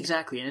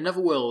 Exactly. In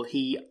another world,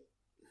 he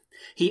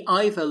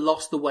either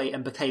lost the weight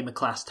and became a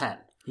class 10.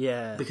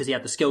 Yeah. Because he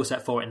had the skill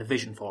set for it and the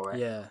vision for it.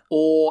 Yeah.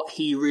 Or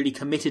he really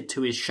committed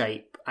to his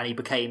shape and he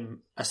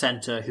became a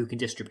centre who can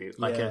distribute.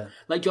 Like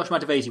Josh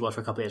Matavesi was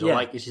for a couple of years. Or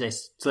like, as you say,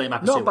 Saleh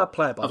Mapasua. Not a bad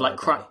player, by the way.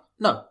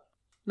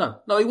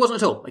 No, he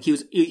wasn't at all. Like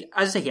as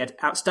I say, he had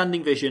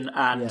outstanding vision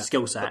and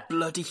skill set.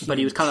 Bloody huge. But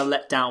he was kind of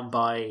let down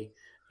by,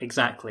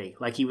 exactly.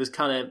 Like he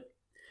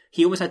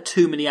almost had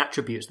too many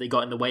attributes that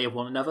got in the way of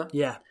one another.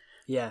 Yeah,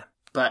 yeah.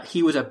 But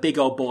he was a big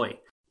old boy.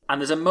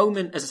 And there's a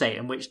moment, as I say,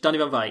 in which Donny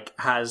van Dijk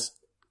has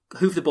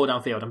hoofed the ball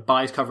downfield and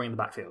Bai's covering the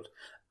backfield.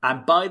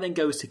 And Bai then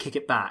goes to kick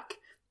it back.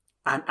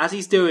 And as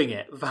he's doing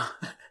it,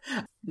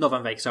 not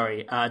Van Dijk,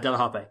 sorry, De La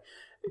Harpe,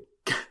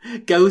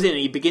 goes in and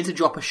he begins to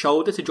drop a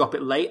shoulder to drop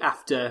it late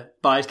after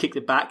Bai's kicked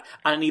it back.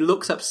 And he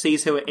looks up,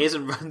 sees who it is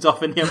and runs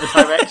off in the other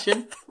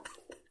direction.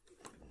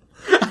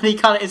 And he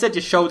kind of instead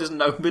just shoulders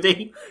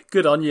nobody.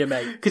 Good on you,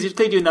 mate. Because he's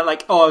clearly doing that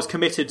like, oh, I was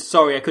committed,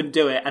 sorry, I couldn't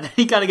do it. And then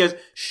he kind of goes,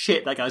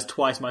 shit, that guy's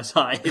twice my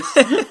size.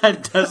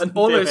 And doesn't and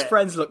all do his it.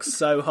 friends look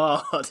so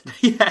hard.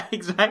 Yeah,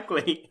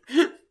 exactly.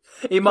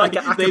 He might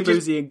get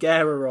Akabusi and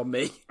Guerra on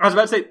me. I was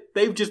about to say,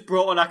 they've just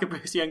brought on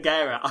Akabusi and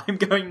Guerra. I'm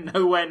going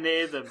nowhere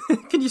near them.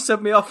 Can you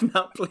sub me off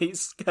now,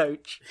 please,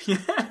 coach?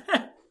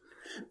 Yeah.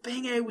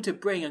 Being able to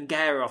bring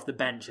Angera off the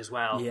bench as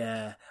well.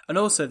 Yeah. And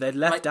also, they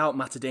left out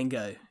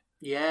Matadingo.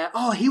 Yeah.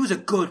 Oh, he was a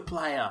good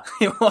player.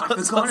 He was, I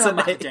forgot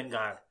about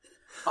Matadingo.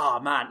 Oh,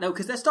 man. No,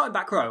 because they're starting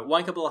back row.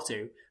 Waika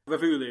Balotu,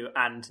 Ravulu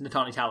and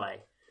Natani Tale.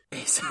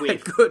 It's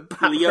with a good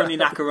back Leone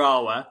row.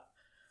 Nakarawa.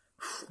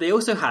 They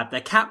also had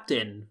their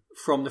captain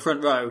from the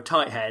front row,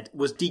 tight head,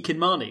 was Deacon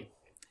Marnie.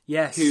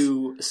 Yes.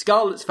 Who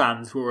Scarlets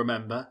fans will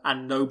remember,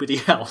 and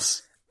nobody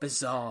else.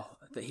 Bizarre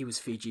that he was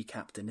Fiji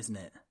captain, isn't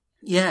it?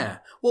 Yeah.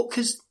 Well,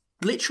 because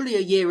literally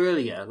a year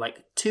earlier,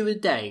 like 2 a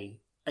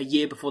day, a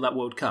year before that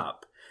World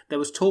Cup, there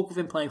was talk of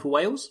him playing for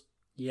Wales.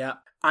 Yeah.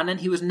 And then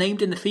he was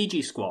named in the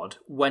Fiji squad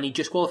when he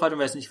just qualified on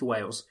residency for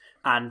Wales,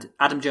 and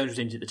Adam Jones was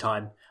injured at the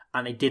time,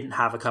 and they didn't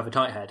have a cover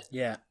tight head.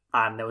 Yeah.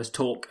 And there was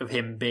talk of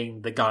him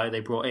being the guy they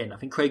brought in. I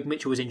think Craig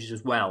Mitchell was injured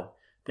as well.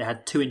 They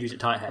had 2 injuries at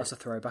tight head. That's a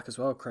throwback as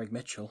well, Craig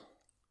Mitchell.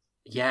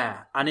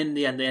 Yeah. And in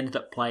the end, they ended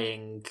up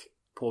playing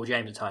Paul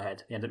James at tight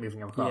head. They ended up moving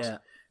him across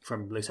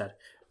from loose head.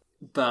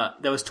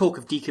 But there was talk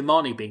of Deacon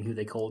Marnie being who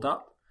they called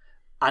up.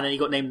 And then he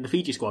got named in the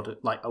Fiji squad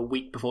like a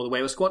week before the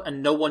Wales squad,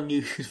 and no one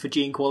knew he was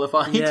Fijian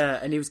qualified. Yeah,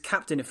 and he was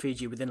captain of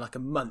Fiji within like a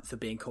month of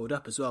being called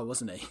up as well,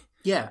 wasn't he?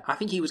 Yeah, I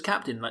think he was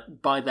captain like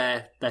by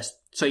their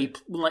so he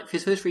like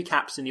his first 3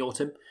 caps in the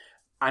autumn,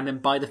 and then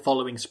by the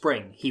following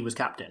spring he was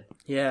captain.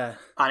 Yeah,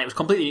 and it was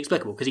completely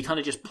inexplicable because he kind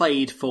of just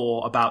played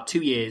for about 2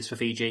 years for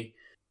Fiji,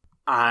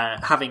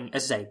 having,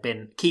 as I say,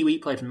 been Kiwi,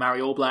 played for Maori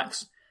All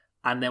Blacks,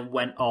 and then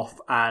went off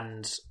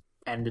and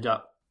ended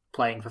up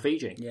playing for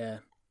Fiji. Yeah.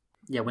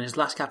 Yeah, when his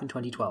last cap in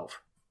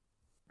 2012.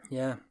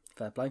 Yeah,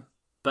 fair play.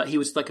 But he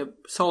was like a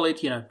solid,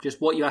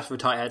 just what you asked for a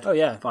tight head. Oh,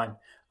 yeah. Fine.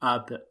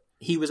 But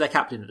he was their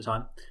captain at the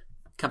time.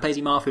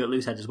 Campese Marfu at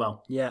loose head as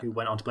well. Yeah. Who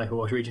went on to play for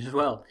Welsh Regions as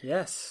well.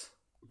 Yes.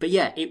 But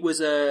yeah, it was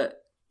a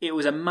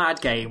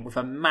mad game with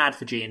a mad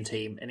Fijian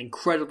team, an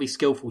incredibly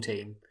skillful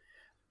team,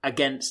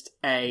 against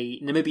a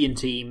Namibian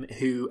team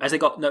who, as they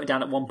got noted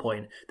down at one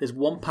point, there's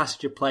one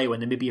passage of play when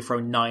Namibia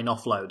throw 9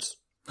 offloads.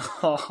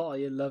 Oh,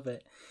 you love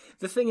it.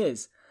 The thing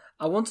is,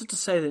 I wanted to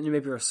say that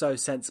Namibia are so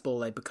sensible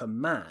they become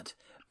mad,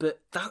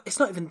 but it's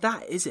not even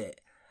that, is it?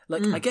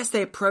 Like, I guess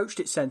they approached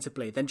it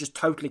sensibly, then just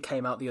totally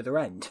came out the other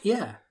end.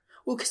 Yeah.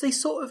 Well, because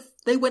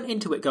they went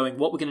into it going,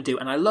 what we're going to do,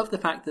 and I love the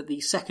fact that the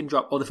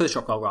first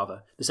drop goal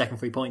rather, the second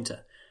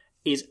 3-pointer,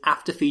 is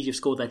after Fiji have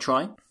scored their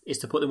try, is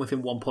to put them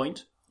within 1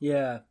 point.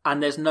 Yeah.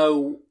 And there's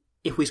no,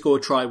 if we score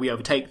a try, we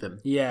overtake them.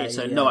 Yeah. It's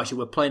no, actually,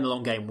 we're playing the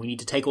long game. We need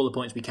to take all the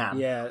points we can.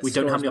 Yeah. We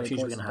don't have the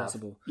opportunities we're going to have.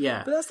 Possible.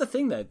 Yeah. But that's the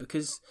thing, though,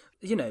 because,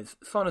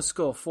 final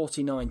score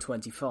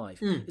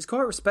 49-25 is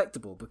quite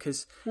respectable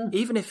because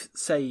even if,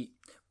 say,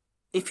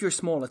 if you're a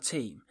smaller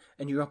team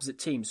and your opposite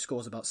team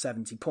scores about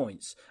 70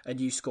 points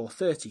and you score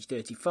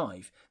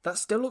 30-35, that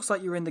still looks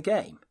like you're in the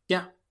game.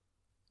 Yeah.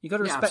 You got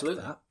to respect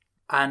that.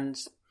 And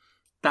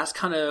that's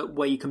kind of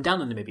where you come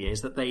down on Namibia,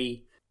 is that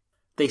they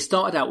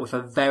started out with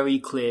a very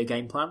clear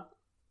game plan.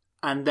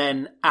 And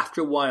then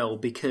after a while,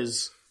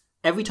 because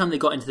every time they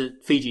got into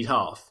Fiji's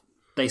half,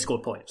 they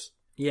scored points.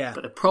 Yeah.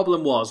 But the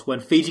problem was when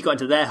Fiji got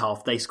into their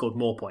half, they scored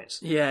more points.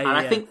 Yeah, and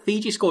I think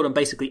Fiji scored on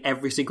basically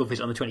every single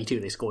visit on the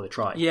 22. They scored a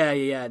try.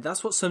 Yeah.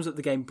 That's what sums up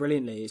the game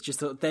brilliantly. It's just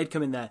that they'd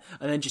come in there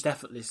and then just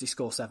effortlessly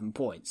score 7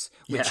 points,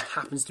 which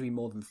happens to be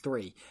more than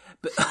 3.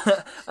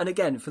 But and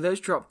again, for those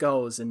drop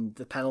goals and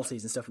the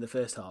penalties and stuff in the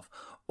first half,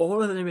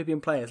 all of the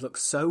Namibian players look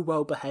so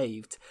well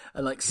behaved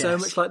and so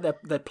much like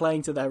they're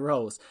playing to their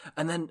roles.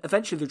 And then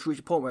eventually they reach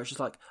a point where it's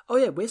just like, oh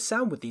yeah, we're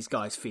sound with these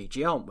guys,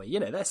 Fiji, aren't we?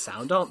 They're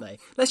sound, aren't they?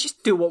 Let's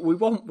just do what we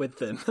want with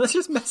them. Let's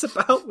just mess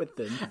about with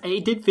them. And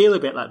it did feel a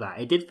bit like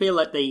that. It did feel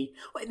like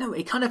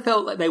it kind of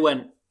felt like they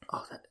went,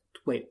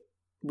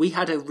 we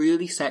had a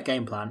really set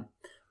game plan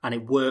and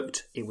it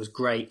worked. It was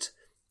great.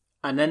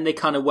 And then they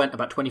kind of went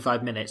about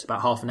 25 minutes,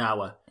 about half an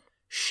hour.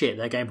 Shit,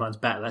 their game plan's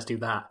better, let's do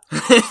that.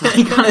 So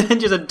they kind of then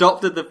just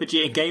adopted the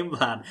Fijian game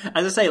plan.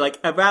 As I say, like,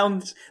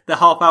 around the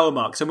half-hour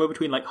mark, somewhere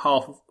between, like,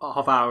 half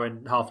hour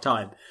and half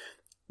time,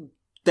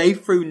 they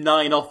threw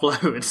 9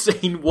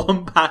 offloads in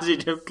one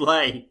passage of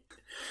play.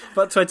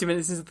 About 20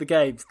 minutes into the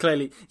game,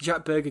 clearly,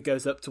 Jack Berger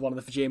goes up to one of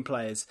the Fijian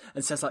players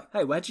and says, like,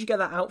 hey, where did you get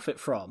that outfit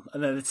from?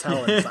 And then they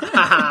tell him, it's like,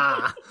 ha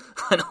ha,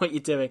 I know what you're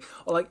doing.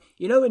 Or, like,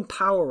 you know in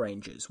Power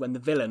Rangers, when the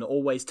villain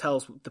always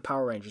tells the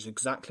Power Rangers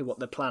exactly what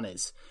their plan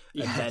is,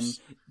 and then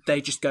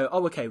they just go,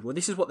 oh, okay, well,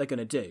 this is what they're going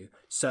to do,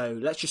 so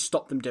let's just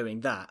stop them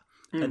doing that.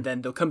 And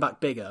then they'll come back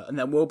bigger, and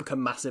then we'll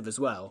become massive as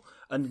well,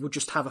 and we'll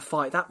just have a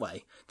fight that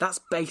way. That's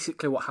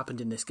basically what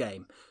happened in this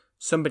game.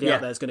 Somebody out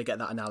there is going to get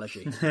that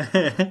analogy.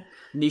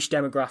 Niche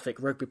demographic,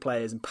 rugby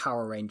players and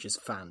Power Rangers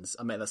fans.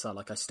 I make that sound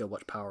like I still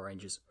watch Power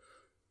Rangers.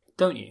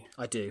 Don't you?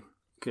 I do.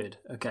 Good.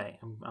 Okay.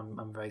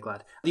 I'm very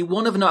glad. The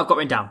one other note I've got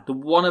written down, the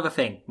one other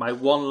thing, my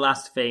one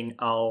last thing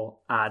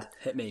I'll add.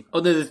 Hit me. Oh,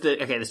 there's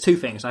 2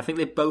 things. I think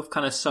they both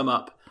kind of sum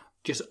up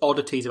just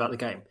oddities about the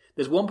game.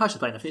 There's one passage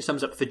of play, and I think it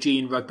sums up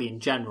Fijian rugby in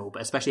general,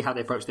 but especially how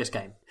they approach this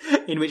game,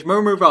 in which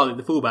Momo Raleigh,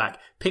 the fullback,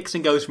 picks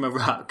and goes from a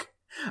ruck.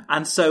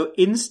 And so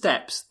in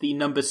steps the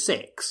number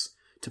 6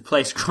 to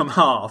play scrum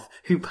half,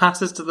 who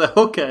passes to the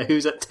hooker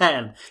who's at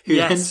 10, who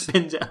then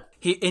spins it.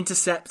 He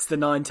intercepts the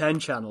 9-10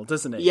 channel,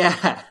 doesn't he?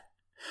 Yeah.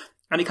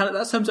 And it kind of,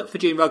 that sums up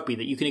Fijian rugby,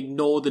 that you can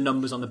ignore the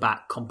numbers on the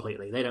back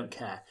completely. They don't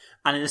care.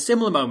 And in a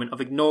similar moment of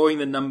ignoring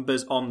the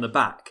numbers on the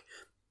back,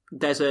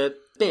 there's a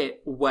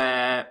bit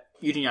where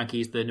Eugene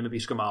Yankees, the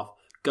Namibia scrum half,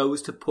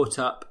 goes to put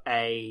up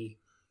a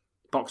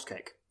box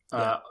kick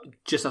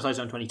just outside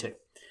zone 22.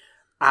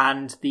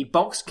 And the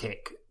box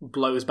kick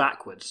blows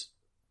backwards.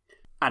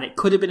 And it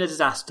could have been a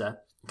disaster,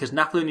 because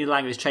Napoloni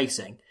Langer is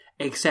chasing,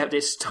 except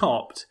it's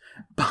stopped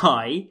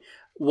by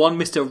one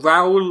Mr.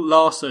 Raoul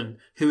Larson,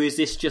 who is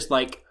this just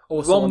like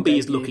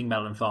Rombies-looking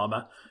melon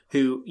farmer,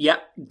 who,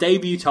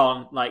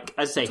 debutant, like,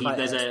 as I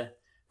say,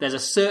 there's a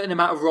certain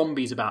amount of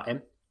Rombies about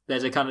him.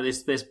 There's a kind of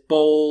this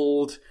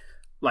bald,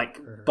 like,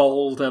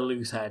 bolder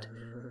loose head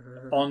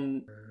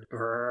on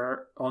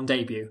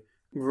debut.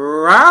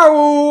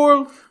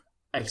 Raoul!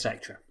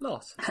 Etc.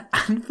 Lost.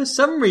 And for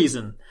some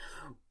reason,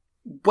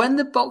 when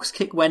the box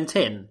kick went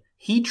in,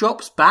 he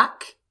drops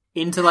back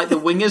into like the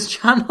wingers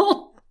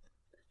channel.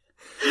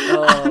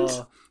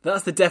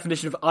 That's the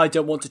definition of I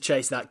don't want to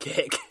chase that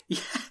kick.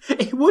 Yeah,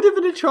 it would have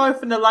been a try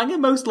for Nalanga,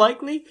 most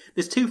likely.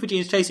 There's 2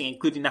 Fijians chasing,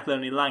 including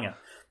Napoloni Langer.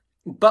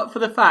 But for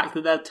the fact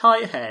that their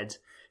tight head,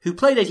 who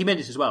played 80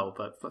 minutes as well,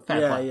 but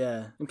fair play.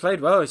 Yeah, and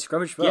played well, he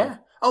scrummaged well. Yeah.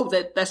 Oh,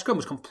 their scrum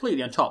was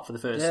completely on top for the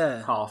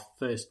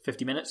first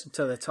 50 minutes.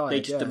 Until they're tired,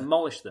 They just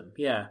demolished them,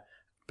 yeah.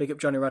 Big up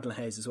Johnny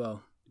Redland-Hayes as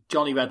well.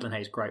 Johnny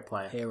Redland-Hayes, great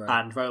player. Hero.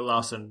 And Raoul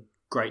Larson,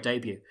 great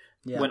debut.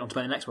 Yeah. Went on to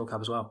play the next World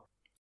Cup as well.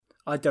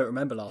 I don't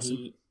remember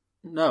Larson.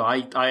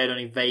 I had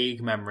only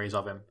vague memories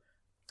of him.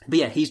 But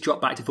yeah, he's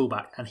dropped back to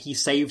fullback, and he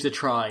saves a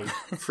try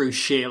through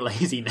sheer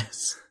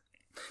laziness.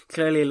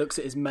 Clearly he looks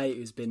at his mate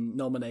who's been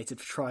nominated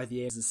for Try of the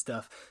Year and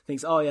stuff,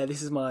 thinks, oh yeah,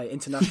 this is my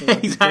international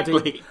exactly.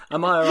 buddy.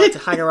 Am I alright to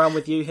hang around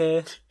with you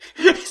here?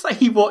 It's like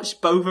he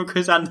watched both of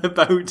Chrysander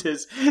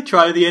Bota's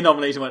Try of the Year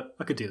nominations and went,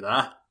 I could do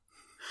that.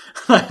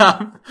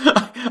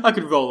 I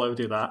could roll over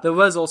do that. There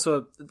was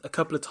also a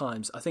couple of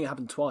times, I think it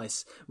happened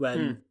twice,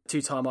 when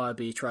 2-time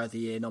IRB Try of the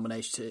Year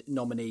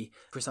nominee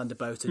Chrysander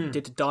Bota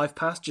did a dive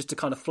pass just to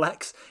kind of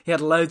flex. He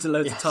had loads and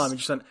loads of time and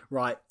just went,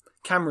 right,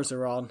 cameras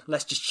are on,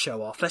 let's just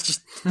show off. Let's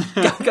just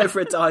go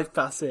for a dive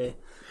pass here.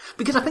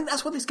 Because I think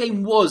that's what this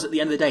game was at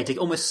the end of the day, to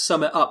almost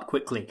sum it up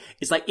quickly.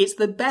 It's like, it's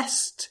the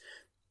best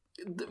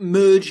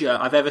merger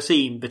I've ever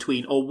seen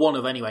between, or one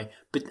of anyway.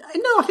 But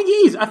no, I think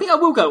it is. I think I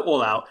will go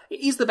all out.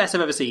 It is the best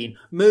I've ever seen.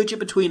 Merger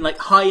between like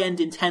high-end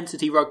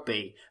intensity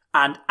rugby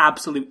and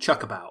absolute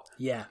chuckabout.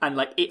 Yeah. And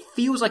like, it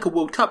feels like a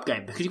World Cup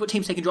game because you've got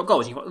teams taking drop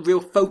goals. You've got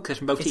real focus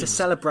from both teams. It's a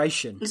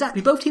celebration.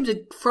 Exactly. Both teams are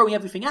throwing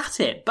everything at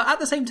it. But at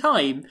the same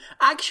time,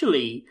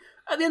 actually,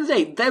 at the end of the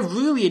day, they're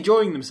really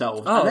enjoying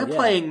themselves. And they're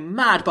playing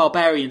mad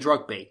barbarians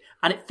rugby.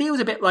 And it feels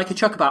a bit like a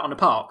chuckabout on a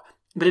park.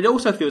 But it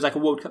also feels like a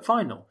World Cup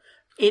final.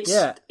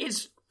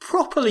 It's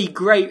properly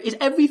great. It's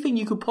everything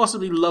you could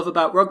possibly love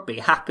about rugby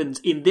happens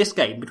in this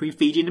game between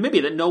Fiji and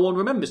Namibia that no one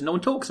remembers, no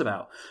one talks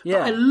about. Yeah.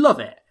 But I love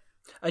it.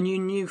 And you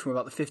knew from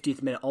about the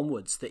 50th minute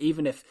onwards that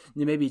even if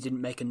Namibia didn't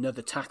make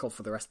another tackle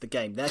for the rest of the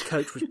game, their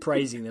coach was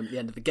praising them at the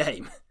end of the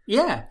game.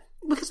 Yeah,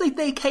 because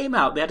they came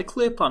out, they had a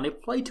clear plan, they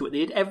played to it, they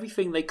did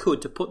everything they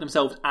could to put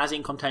themselves as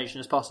in contention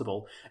as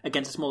possible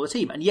against a smaller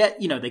team. And yet,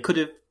 they could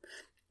have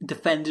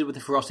defended with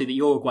the ferocity that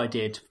Uruguay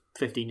did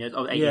 15 years,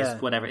 or 8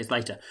 years, whatever it is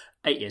later.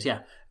 8 years, yeah.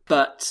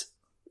 But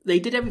they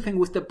did everything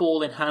with the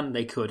ball in hand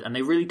they could, and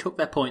they really took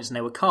their points and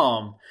they were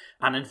calm.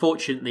 And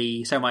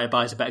unfortunately, Somaya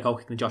Bai is a better goal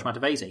kicker than Josh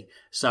Matavesi.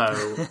 So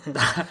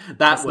that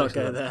was not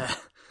go there.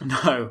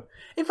 No.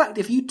 In fact,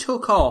 if you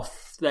took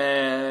off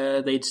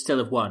they'd still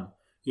have won.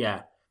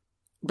 Yeah.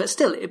 But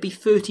still, it'd be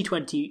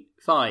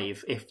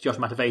 30-25 if Josh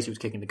Matavesi was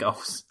kicking the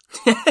goals.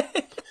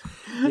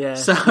 Yeah,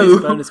 so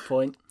bonus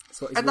point.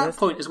 At that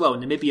point as well,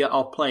 Namibia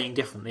are playing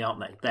differently, aren't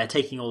they? They're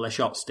taking all their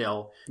shots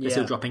still. They're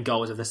still dropping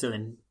goals if they're still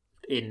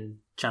in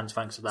chance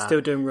thanks to that.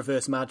 Still doing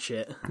reverse mad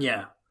shit.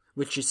 Yeah.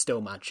 Which is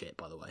still mad shit,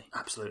 by the way.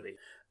 Absolutely.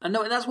 And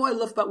no, that's what I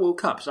love about World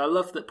Cups. I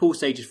love that pool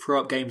stages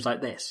throw up games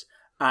like this.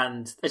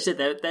 And as I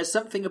said, there's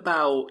something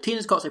about...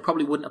 Tien Scott, they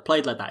probably wouldn't have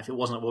played like that if it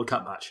wasn't a World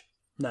Cup match.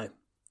 No.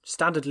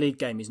 Standard league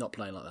game, he's not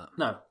playing like that.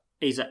 No.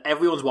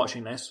 Everyone's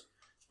watching this.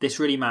 This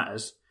really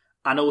matters.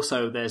 And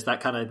also there's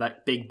that kind of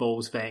like big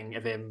balls thing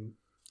of him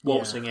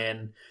waltzing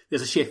in.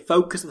 There's a sheer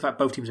focus on the fact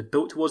both teams have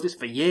built towards this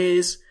for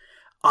years.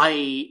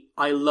 I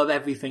love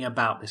everything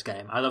about this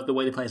game. I love the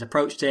way the players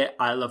approached it.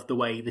 I love the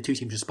way the two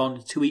teams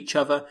responded to each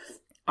other.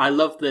 I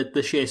love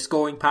the sheer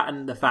scoring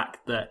pattern, the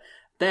fact that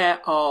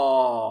there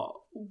are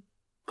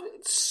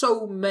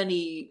so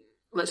many,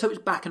 so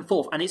much back and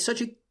forth, and it's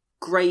such a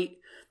great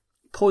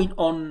point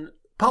on,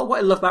 part of what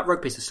I love about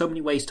rugby is there's so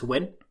many ways to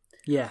win.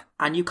 Yeah.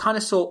 And you kind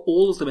of saw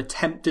all of them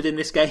attempted in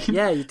this game.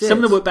 Yeah, you did. Some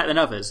of them were better than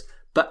others,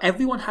 but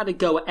everyone had a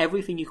go at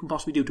everything you can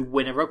possibly do to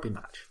win a rugby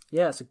match.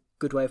 Yeah, it's a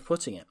good way of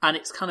putting it. And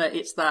it's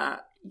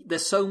that,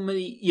 there's so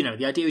many,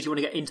 the idea is you want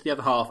to get into the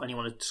other half and you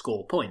want to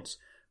score points.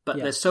 But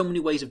there's so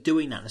many ways of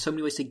doing that. There's so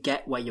many ways to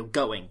get where you're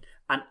going.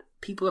 And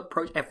people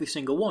approach every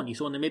single one. You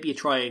saw Namibia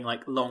trying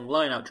like long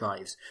line-out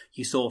drives.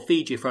 You saw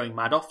Fiji throwing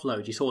mad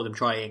offloads. You saw them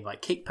trying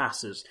like kick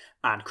passes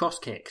and cross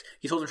kicks.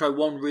 You saw them try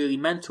one really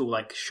mental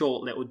like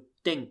short little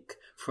dink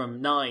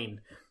from 9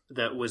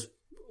 that was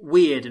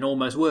weird and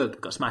almost worked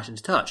but got smashed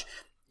into touch.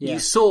 Yeah. You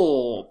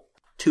saw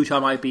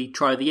two-time IB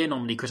try of the year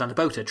nominee Chris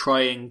Antabota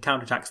trying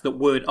counterattacks that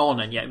weren't on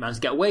and yet managed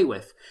to get away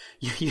with.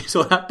 You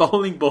saw that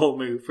bowling ball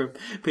move from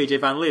PJ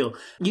Van Leeuw.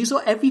 You saw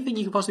everything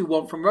you could possibly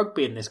want from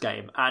rugby in this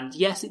game. And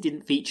yes, it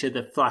didn't feature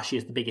the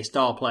flashiest, the biggest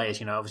star players.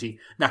 Obviously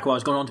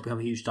Nakarawa's gone on to become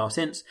a huge star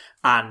since.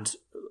 And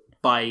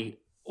by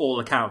all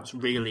accounts,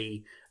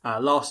 really,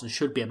 Larson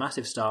should be a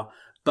massive star.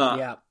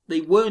 But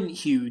they weren't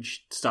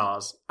huge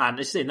stars.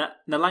 And as I say,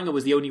 Nalanga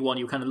was the only one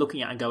you were kind of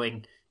looking at and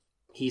going,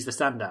 he's the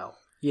standout.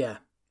 Yeah.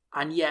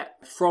 And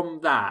yet,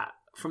 from that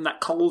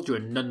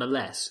cauldron,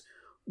 nonetheless,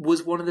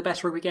 was one of the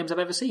best rugby games I've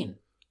ever seen.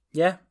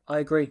 Yeah, I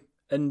agree.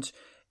 And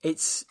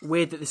it's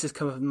weird that this has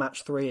come up in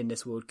match 3 in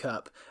this World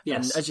Cup.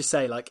 Yes. And as you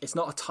say, it's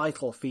not a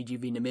title, Fiji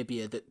v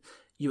Namibia, that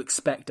you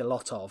expect a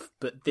lot of.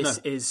 But this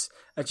is,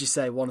 as you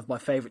say, one of my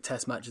favourite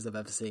test matches I've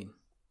ever seen.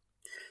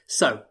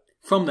 So,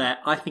 from there,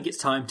 I think it's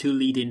time to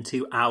lead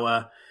into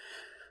our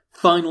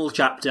final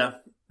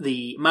chapter,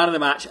 the man of the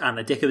match and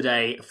the dick of the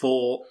day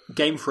for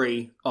Game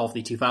 3 of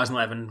the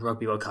 2011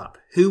 Rugby World Cup.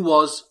 Who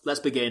was, let's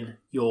begin,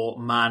 your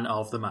man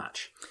of the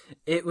match?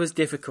 It was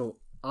difficult.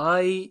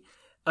 I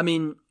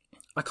mean,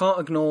 I can't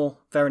ignore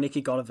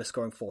Veroniki Gonova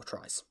scoring 4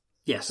 tries.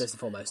 Yes. First and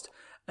foremost.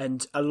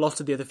 And a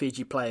lot of the other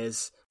Fiji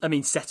players,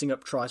 setting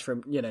up tries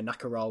from,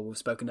 Nakarawa, we've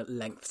spoken at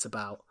lengths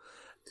about.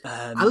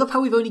 I love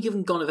how we've only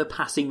given Gonova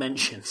passing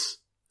mentions.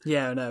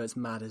 Yeah, I know, it's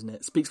mad, isn't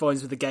it? Speaks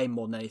volumes of the game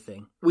more than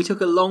anything. We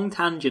took a long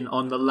tangent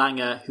on the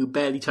Langer who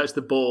barely touched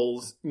the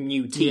ball's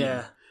new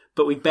team,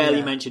 but we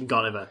barely mentioned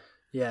Gonova.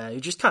 Yeah, he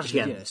just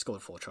casually,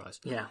 scored 4 tries.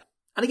 Yeah.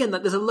 And again,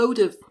 there's a load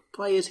of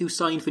players who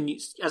signed for,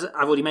 as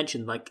I've already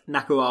mentioned, like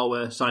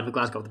Nakarawa signed for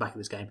Glasgow off the back of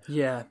this game.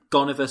 Yeah.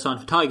 Gonova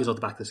signed for Tigers off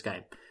the back of this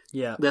game.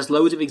 Yeah. There's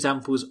loads of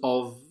examples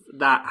of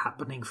that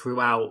happening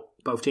throughout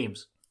both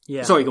teams.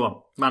 Yeah. Sorry, go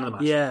on. Man of the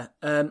match.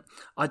 Yeah.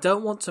 I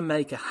don't want to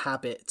make a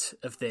habit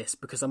of this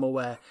because I'm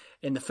aware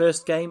in the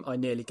first game I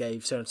nearly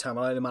gave Sona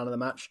Tamalolo the man of the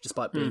match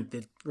despite being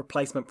the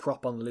replacement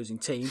prop on the losing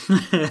team.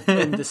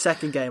 In the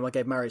second game I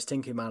gave Marius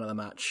Tinku man of the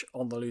match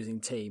on the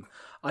losing team.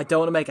 I don't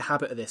want to make a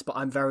habit of this, but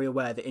I'm very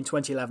aware that in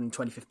 2011 and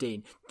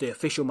 2015 the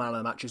official man of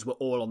the matches were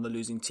all on the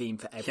losing team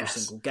for every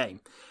single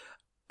game.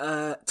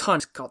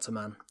 Tynes Kotze,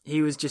 man.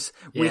 He was just...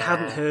 We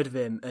hadn't heard of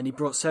him and he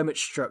brought so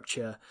much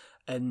structure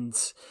and...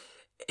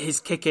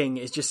 His kicking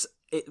is just,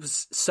 it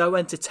was so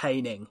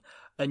entertaining.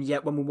 And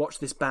yet when we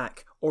watched this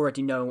back,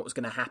 already knowing what was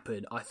going to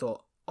happen, I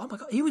thought, oh my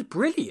God, he was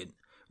brilliant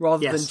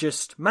rather than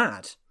just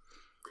mad.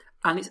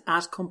 And it's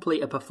as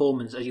complete a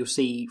performance as you'll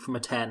see from a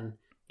 10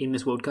 in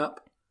this World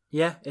Cup.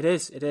 Yeah, it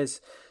is. It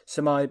is.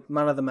 So my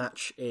man of the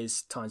match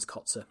is Tynes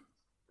Kotze.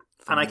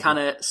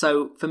 And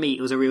so for me,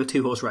 it was a real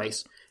 2-horse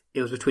race.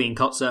 It was between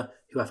Kotze,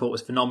 who I thought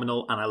was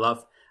phenomenal and I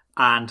love,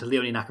 and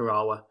Leone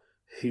Nakarawa,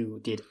 who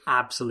did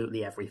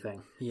absolutely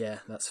everything. Yeah,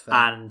 that's fair.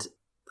 And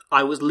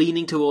I was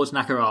leaning towards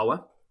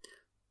Nakarawa.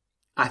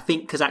 I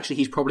think because actually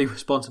he's probably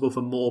responsible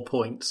for more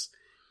points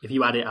if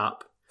you add it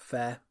up.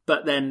 Fair.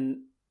 But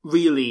then,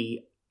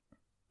 really,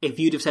 if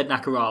you'd have said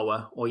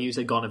Nakarawa or you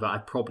said Gonova, I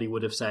probably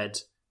would have said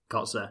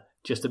Kotze,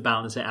 just to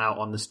balance it out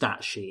on the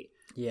stat sheet.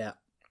 Yeah.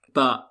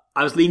 But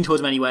I was leaning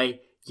towards him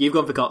anyway. You've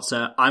gone for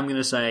Kotze. I'm going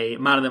to say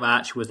man of the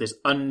match was this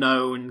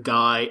unknown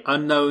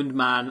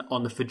man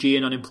on the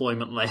Fijian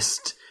unemployment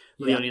list.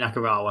 Leone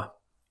Nakarawa.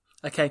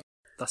 Okay,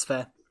 that's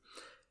fair.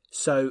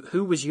 So,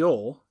 who was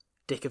your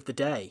dick of the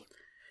day?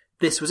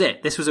 This was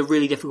it. This was a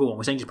really difficult one.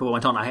 We're saying just before I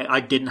went on, I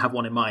didn't have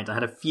one in mind. I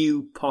had a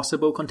few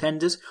possible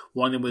contenders.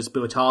 One of them was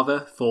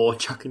Buatava for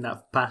chucking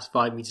that pass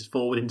 5 metres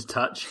forward into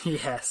touch.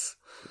 Yes.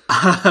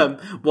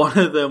 One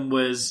of them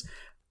was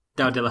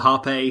Dao De La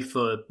Harpe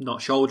for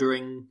not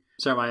shouldering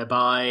Jeremiah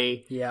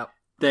Bai. Yeah.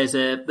 There's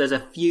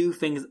a few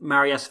things,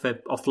 Marias for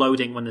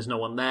offloading when there's no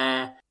one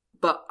there.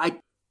 But I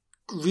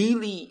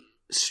really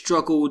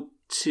struggled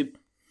to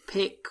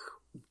pick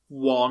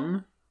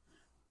one.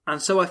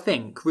 And so I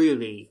think,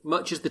 really,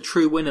 much as the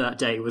true winner that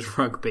day was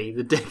rugby,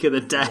 the dick of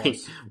the day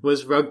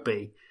was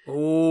rugby.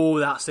 Oh,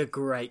 that's a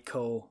great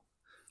call.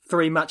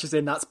 3 matches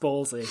in, that's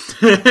ballsy.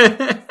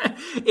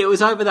 It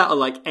was either that or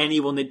like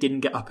anyone that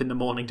didn't get up in the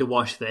morning to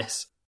watch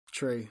this.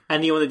 True.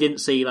 Anyone that didn't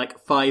see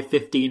like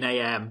 5:15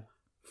 a.m.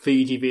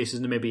 Fiji versus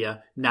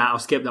Namibia, I'll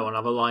skip that one,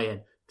 I'll have a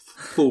lie-in.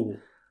 Fool.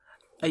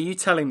 Are you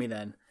telling me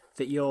then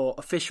that your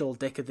official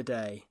dick of the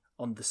day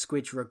on the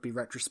Squidge Rugby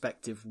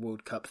retrospective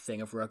World Cup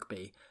thing of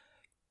rugby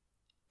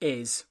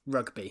is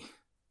rugby?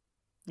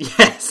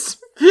 Yes.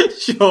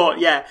 Sure,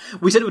 yeah.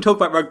 We said we'd talk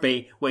about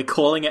rugby, we're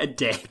calling it a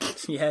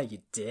dick. Yeah, you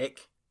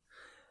dick.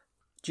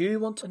 Do you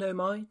want to know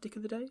my dick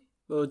of the day?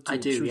 Or I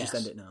do, should we yes.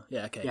 just end it now?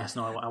 Yeah, okay. Yes,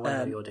 no, I want to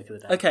know your dick of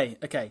the day.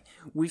 Okay.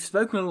 We've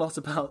spoken a lot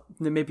about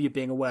Namibia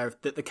being aware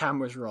that the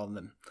cameras were on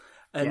them.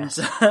 And Yes.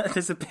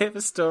 There's a bit of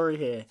a story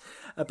here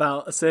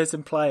about a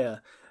certain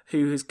player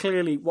who has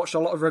clearly watched a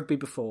lot of rugby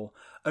before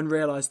and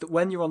realised that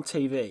when you're on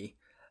TV,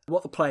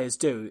 what the players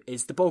do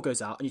is the ball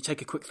goes out and you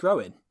take a quick throw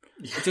in.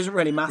 It doesn't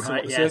really matter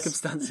what the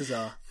circumstances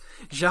are.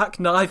 Jacques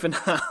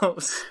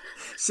Nivenhouse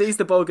sees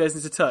the ball goes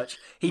into touch.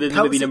 He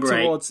pelts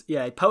towards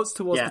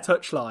the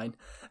touchline,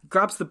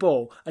 grabs the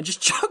ball and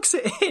just chucks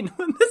it in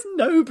when there's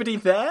nobody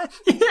there.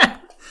 Yeah.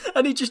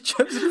 And he just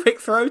chucks a quick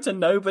throw to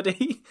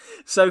nobody.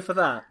 So for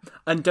that,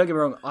 and don't get me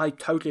wrong, I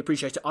totally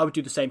appreciate it. I would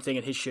do the same thing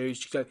in his shoes.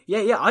 Just go,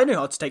 yeah, I know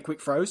how to take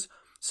quick throws.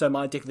 So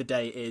my dick of the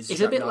day is It's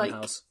Jacques a bit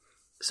Nivenhouse.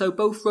 So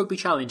both Rugby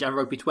Challenge and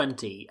Rugby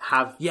 20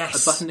 have a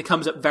button that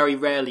comes up very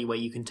rarely where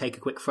you can take a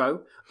quick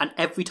throw. And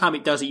every time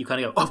it does it, you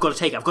kind of go, I've got to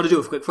take it. I've got to do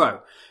a quick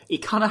throw. He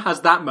kind of has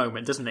that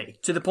moment, doesn't he?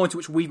 To the point at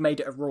which we've made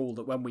it a rule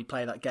that when we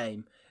play that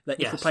game, that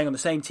if we're playing on the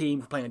same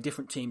team, we're playing on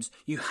different teams,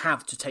 you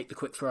have to take the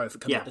quick throw if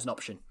it comes up as an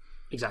option.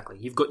 Exactly.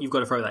 You've got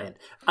to throw that in.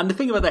 And the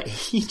thing about that,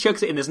 he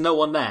chucks it in, there's no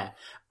one there.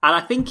 And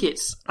I think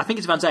it's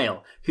Van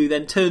Zale, who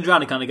then turns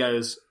around and kind of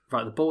goes,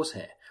 right, the ball's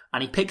here.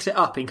 And he picks it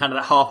up in kind of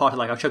that half-hearted,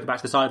 like, I'll chuck it back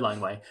to the sideline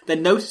way.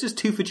 Then notices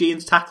 2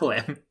 Fijians tackle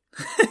him.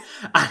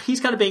 And he's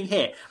kind of being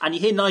hit. And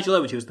you hear Nigel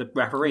Owens, who's the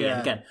referee,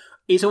 and again,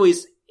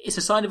 it's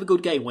a sign of a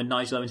good game when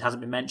Nigel Owens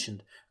hasn't been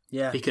mentioned.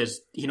 Yeah.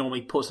 Because he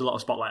normally puts a lot of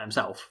spotlight on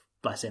himself,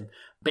 bless him.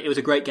 But it was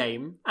a great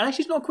game. And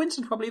actually, it's not a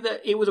coincidence, probably, that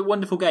it was a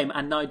wonderful game,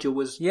 and Nigel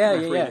was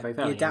refereeing very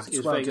fairly. He adapts it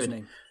was well, very doesn't good.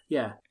 he?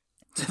 Yeah.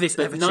 To this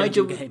but ever-changing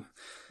Nigel game.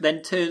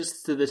 Then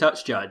turns to the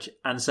touch judge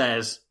and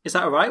says, is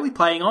that all right? Are we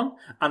playing on?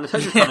 And the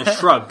touch judge kind of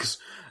shrugs.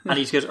 And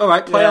he just goes, all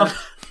right, play on.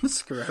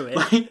 Screw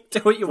it. Do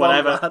what you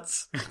want,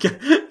 lads.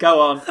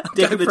 Go on.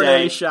 Dick of the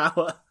day.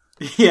 Shower.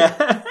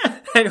 Yeah.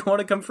 Anyone want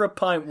to come for a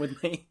pint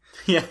with me?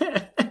 Yeah.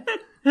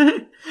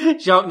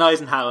 Jacques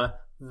Nivenhouse,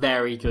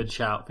 very good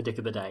shout for Dick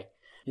of the Day.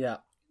 Yeah.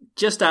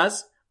 Just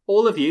as,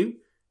 all of you,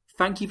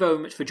 thank you very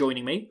much for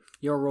joining me.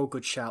 You're all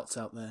good shouts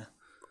out there.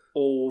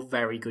 All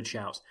very good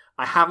shouts.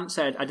 I didn't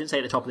say at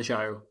the top of the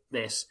show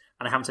this,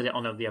 and I haven't said it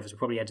on the others, we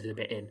probably edited a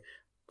bit in.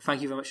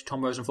 Thank you very much to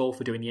Tom Rosenthal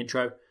for doing the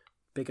intro.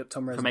 Big up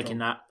Tom Rosenthal. For making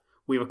that.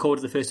 We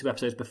recorded the first 2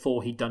 episodes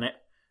before he'd done it.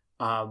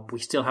 We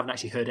still haven't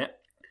actually heard it.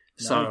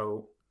 No.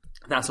 So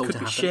that's all to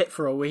happen. Could be shit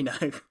for all we know.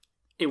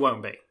 It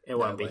won't be. It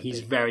won't be.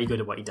 He's very good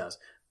at what he does.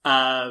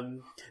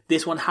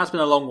 This one has been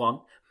a long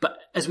one, but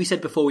as we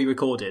said before we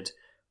recorded,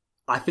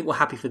 I think we're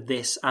happy for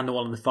this and the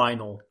one in the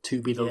final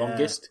to be the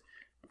longest,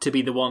 to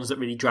be the ones that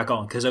really drag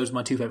on, because those are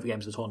my 2 favourite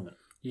games of the tournament.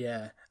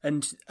 Yeah.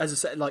 And as I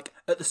said, like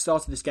at the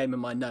start of this game in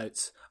my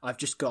notes, I've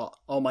just got,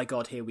 oh my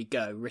God, here we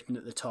go, written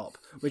at the top,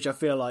 which I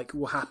feel like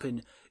will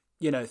happen,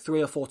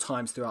 3 or 4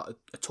 times throughout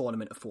a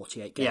tournament of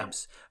 48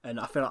 games. Yeah. And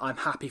I feel like I'm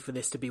happy for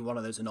this to be one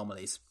of those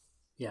anomalies.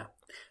 Yeah.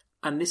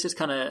 And this is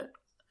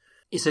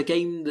it's a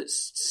game that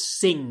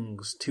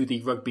sings to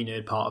the rugby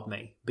nerd part of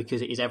me,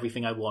 because it is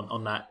everything I want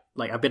on that.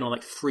 Like, I've been on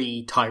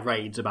 3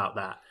 tirades about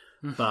that.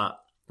 But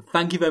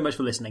thank you very much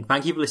for listening.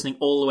 Thank you for listening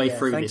all the way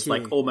through this,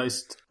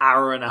 almost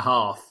hour and a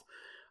half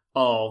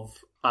of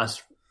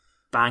us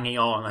banging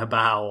on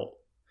about.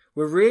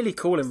 We're really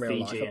cool in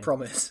real Fiji, life, I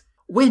promise.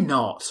 We're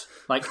not.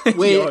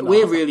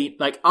 We're really,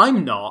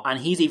 I'm not, and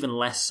he's even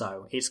less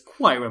so. It's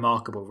quite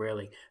remarkable,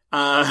 really.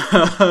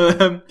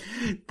 That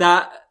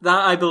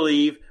I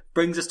believe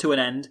brings us to an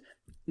end.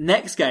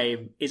 Next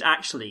game is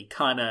actually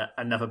kind of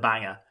another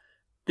banger.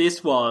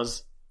 This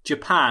was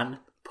Japan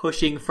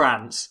pushing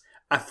France.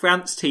 A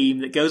France team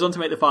that goes on to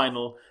make the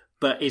final,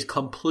 but is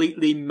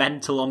completely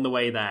mental on the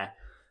way there.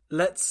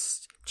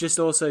 Let's just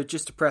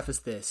to preface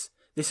this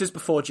is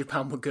before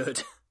Japan were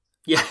good.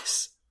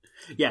 Yes.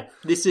 Yeah.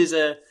 This is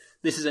a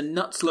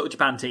nuts little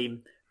Japan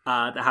team.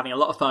 They're having a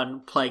lot of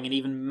fun playing an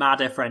even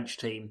madder French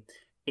team.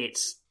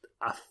 It's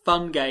a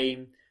fun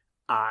game.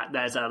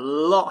 There's a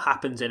lot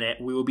happens in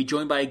it. We will be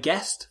joined by a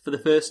guest for the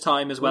first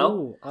time as well.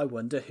 Oh, I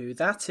wonder who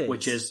that is.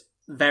 Which is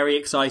very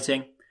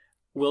exciting.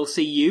 we'll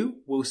see you.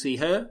 We'll see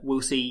her.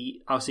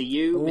 I'll see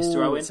you,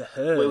 Mr. Owen. It's a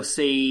her. We'll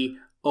see.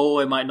 Oh,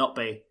 it might not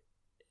be.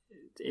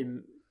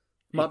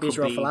 Might be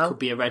Israel Folau. Could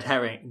be a red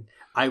herring.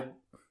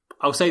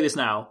 I'll say this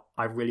now.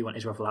 I really want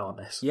Israel Folau on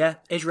this. Yeah,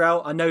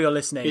 Israel, I know you're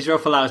listening. Israel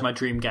Folau is my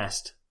dream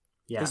guest.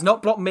 Yeah. He's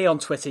not blocked me on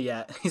Twitter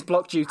yet. He's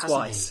blocked you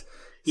twice.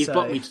 He's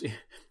blocked me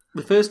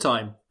the first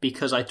time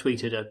because I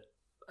tweeted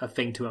a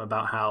thing to him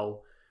about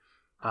how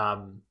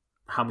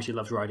much he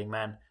loves riding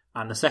men.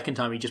 And the second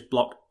time he just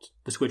blocked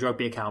the Squid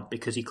Rugby account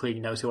because he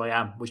clearly knows who I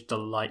am, which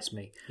delights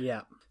me.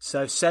 Yeah.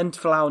 So send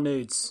Folau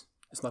nudes.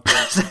 That's my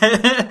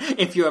point.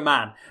 If you're a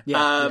man.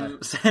 Yeah.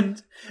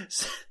 Send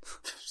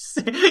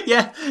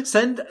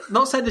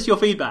not send us your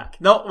feedback.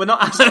 We're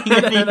not asking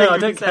anything. No, I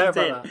don't care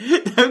about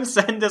that. Don't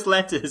send us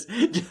letters.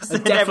 Just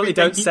send definitely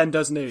don't send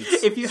us nudes.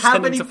 If you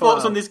have any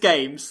thoughts on this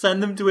game,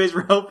 send them to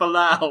Israel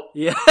Folau.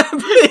 Yeah,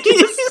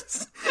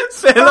 please.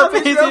 Fill up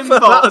his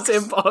inbox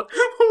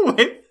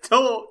with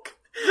talk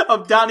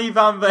of Danny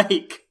Van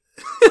Veek.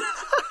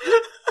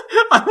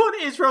 I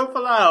want Israel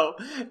Folau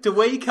to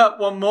wake up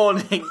one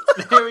morning.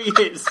 There he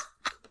is.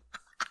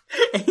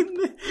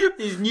 In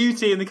his new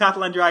team, the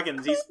Catalan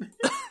Dragons.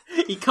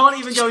 He can't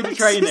even go into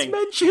training.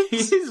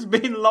 He's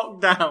been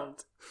locked down.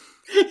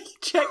 He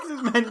checks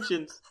his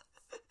mentions.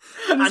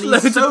 And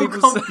he's so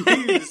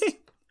confused.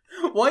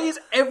 Why is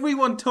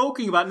everyone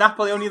talking about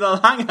Napoleone the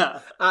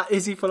Langer?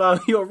 Izzy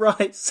Folau, you're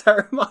right.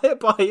 Jeremiah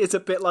Bai is a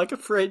bit like a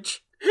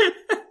fridge.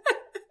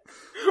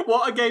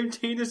 What a game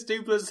Tina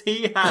Stuplas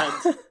he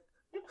had.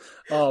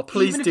 Oh,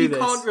 please do this. Even if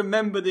you can't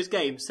remember this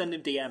game, send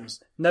him DMs.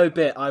 No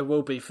bit, I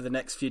will be for the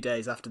next few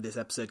days after this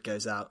episode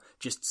goes out,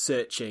 just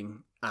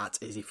searching at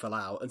Izzy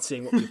Folau and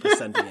seeing what people are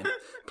sending in.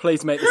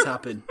 Please make this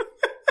happen.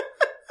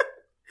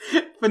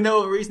 For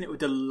no other reason, it would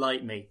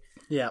delight me.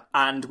 Yeah.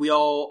 And I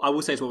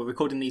will say as well, we're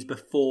recording these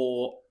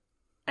before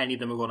any of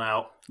them have gone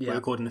out. Yeah. We're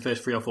recording the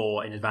first 3 or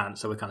 4 in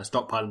advance, so we're kind of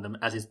stockpiling them,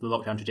 as is the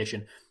lockdown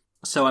tradition.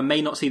 So I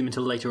may not see them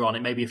until later on.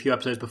 It may be a few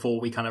episodes before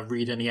we kind of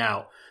read any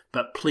out.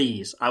 But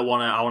please, I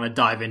want to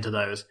dive into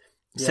those.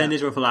 Yeah. Send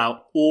Israel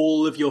Folau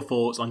all of your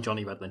thoughts on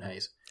Johnny Redlin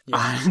Hayes.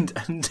 Yeah. And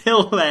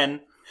until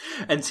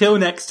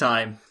next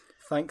time.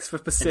 Thanks for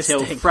persisting.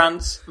 Until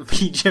France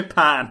v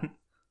Japan.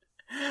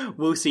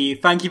 We'll see you.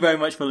 Thank you very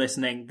much for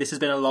listening. This has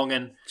been a long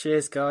one.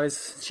 Cheers,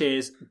 guys.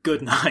 Cheers.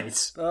 Good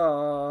night.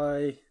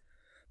 Bye.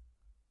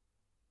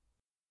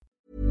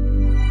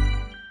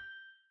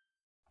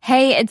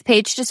 Hey, it's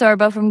Paige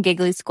DeSorbo from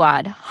Giggly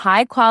Squad.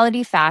 High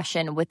quality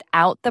fashion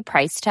without the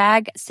price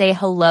tag. Say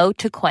hello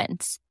to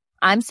Quince.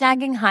 I'm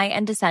snagging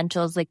high-end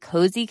essentials like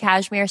cozy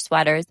cashmere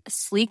sweaters,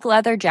 sleek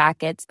leather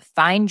jackets,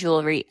 fine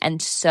jewelry,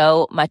 and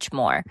so much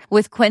more.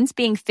 With Quince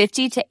being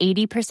 50 to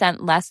 80%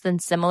 less than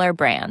similar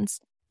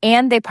brands.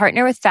 And they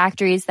partner with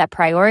factories that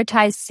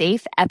prioritize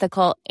safe,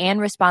 ethical, and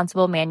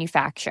responsible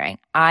manufacturing.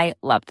 I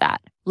love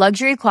that.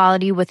 Luxury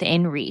quality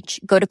within reach.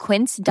 Go to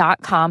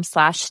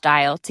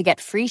quince.com/style to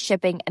get free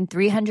shipping and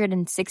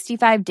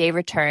 365-day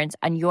returns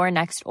on your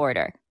next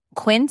order.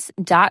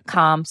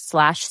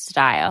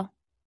 Quince.com/style.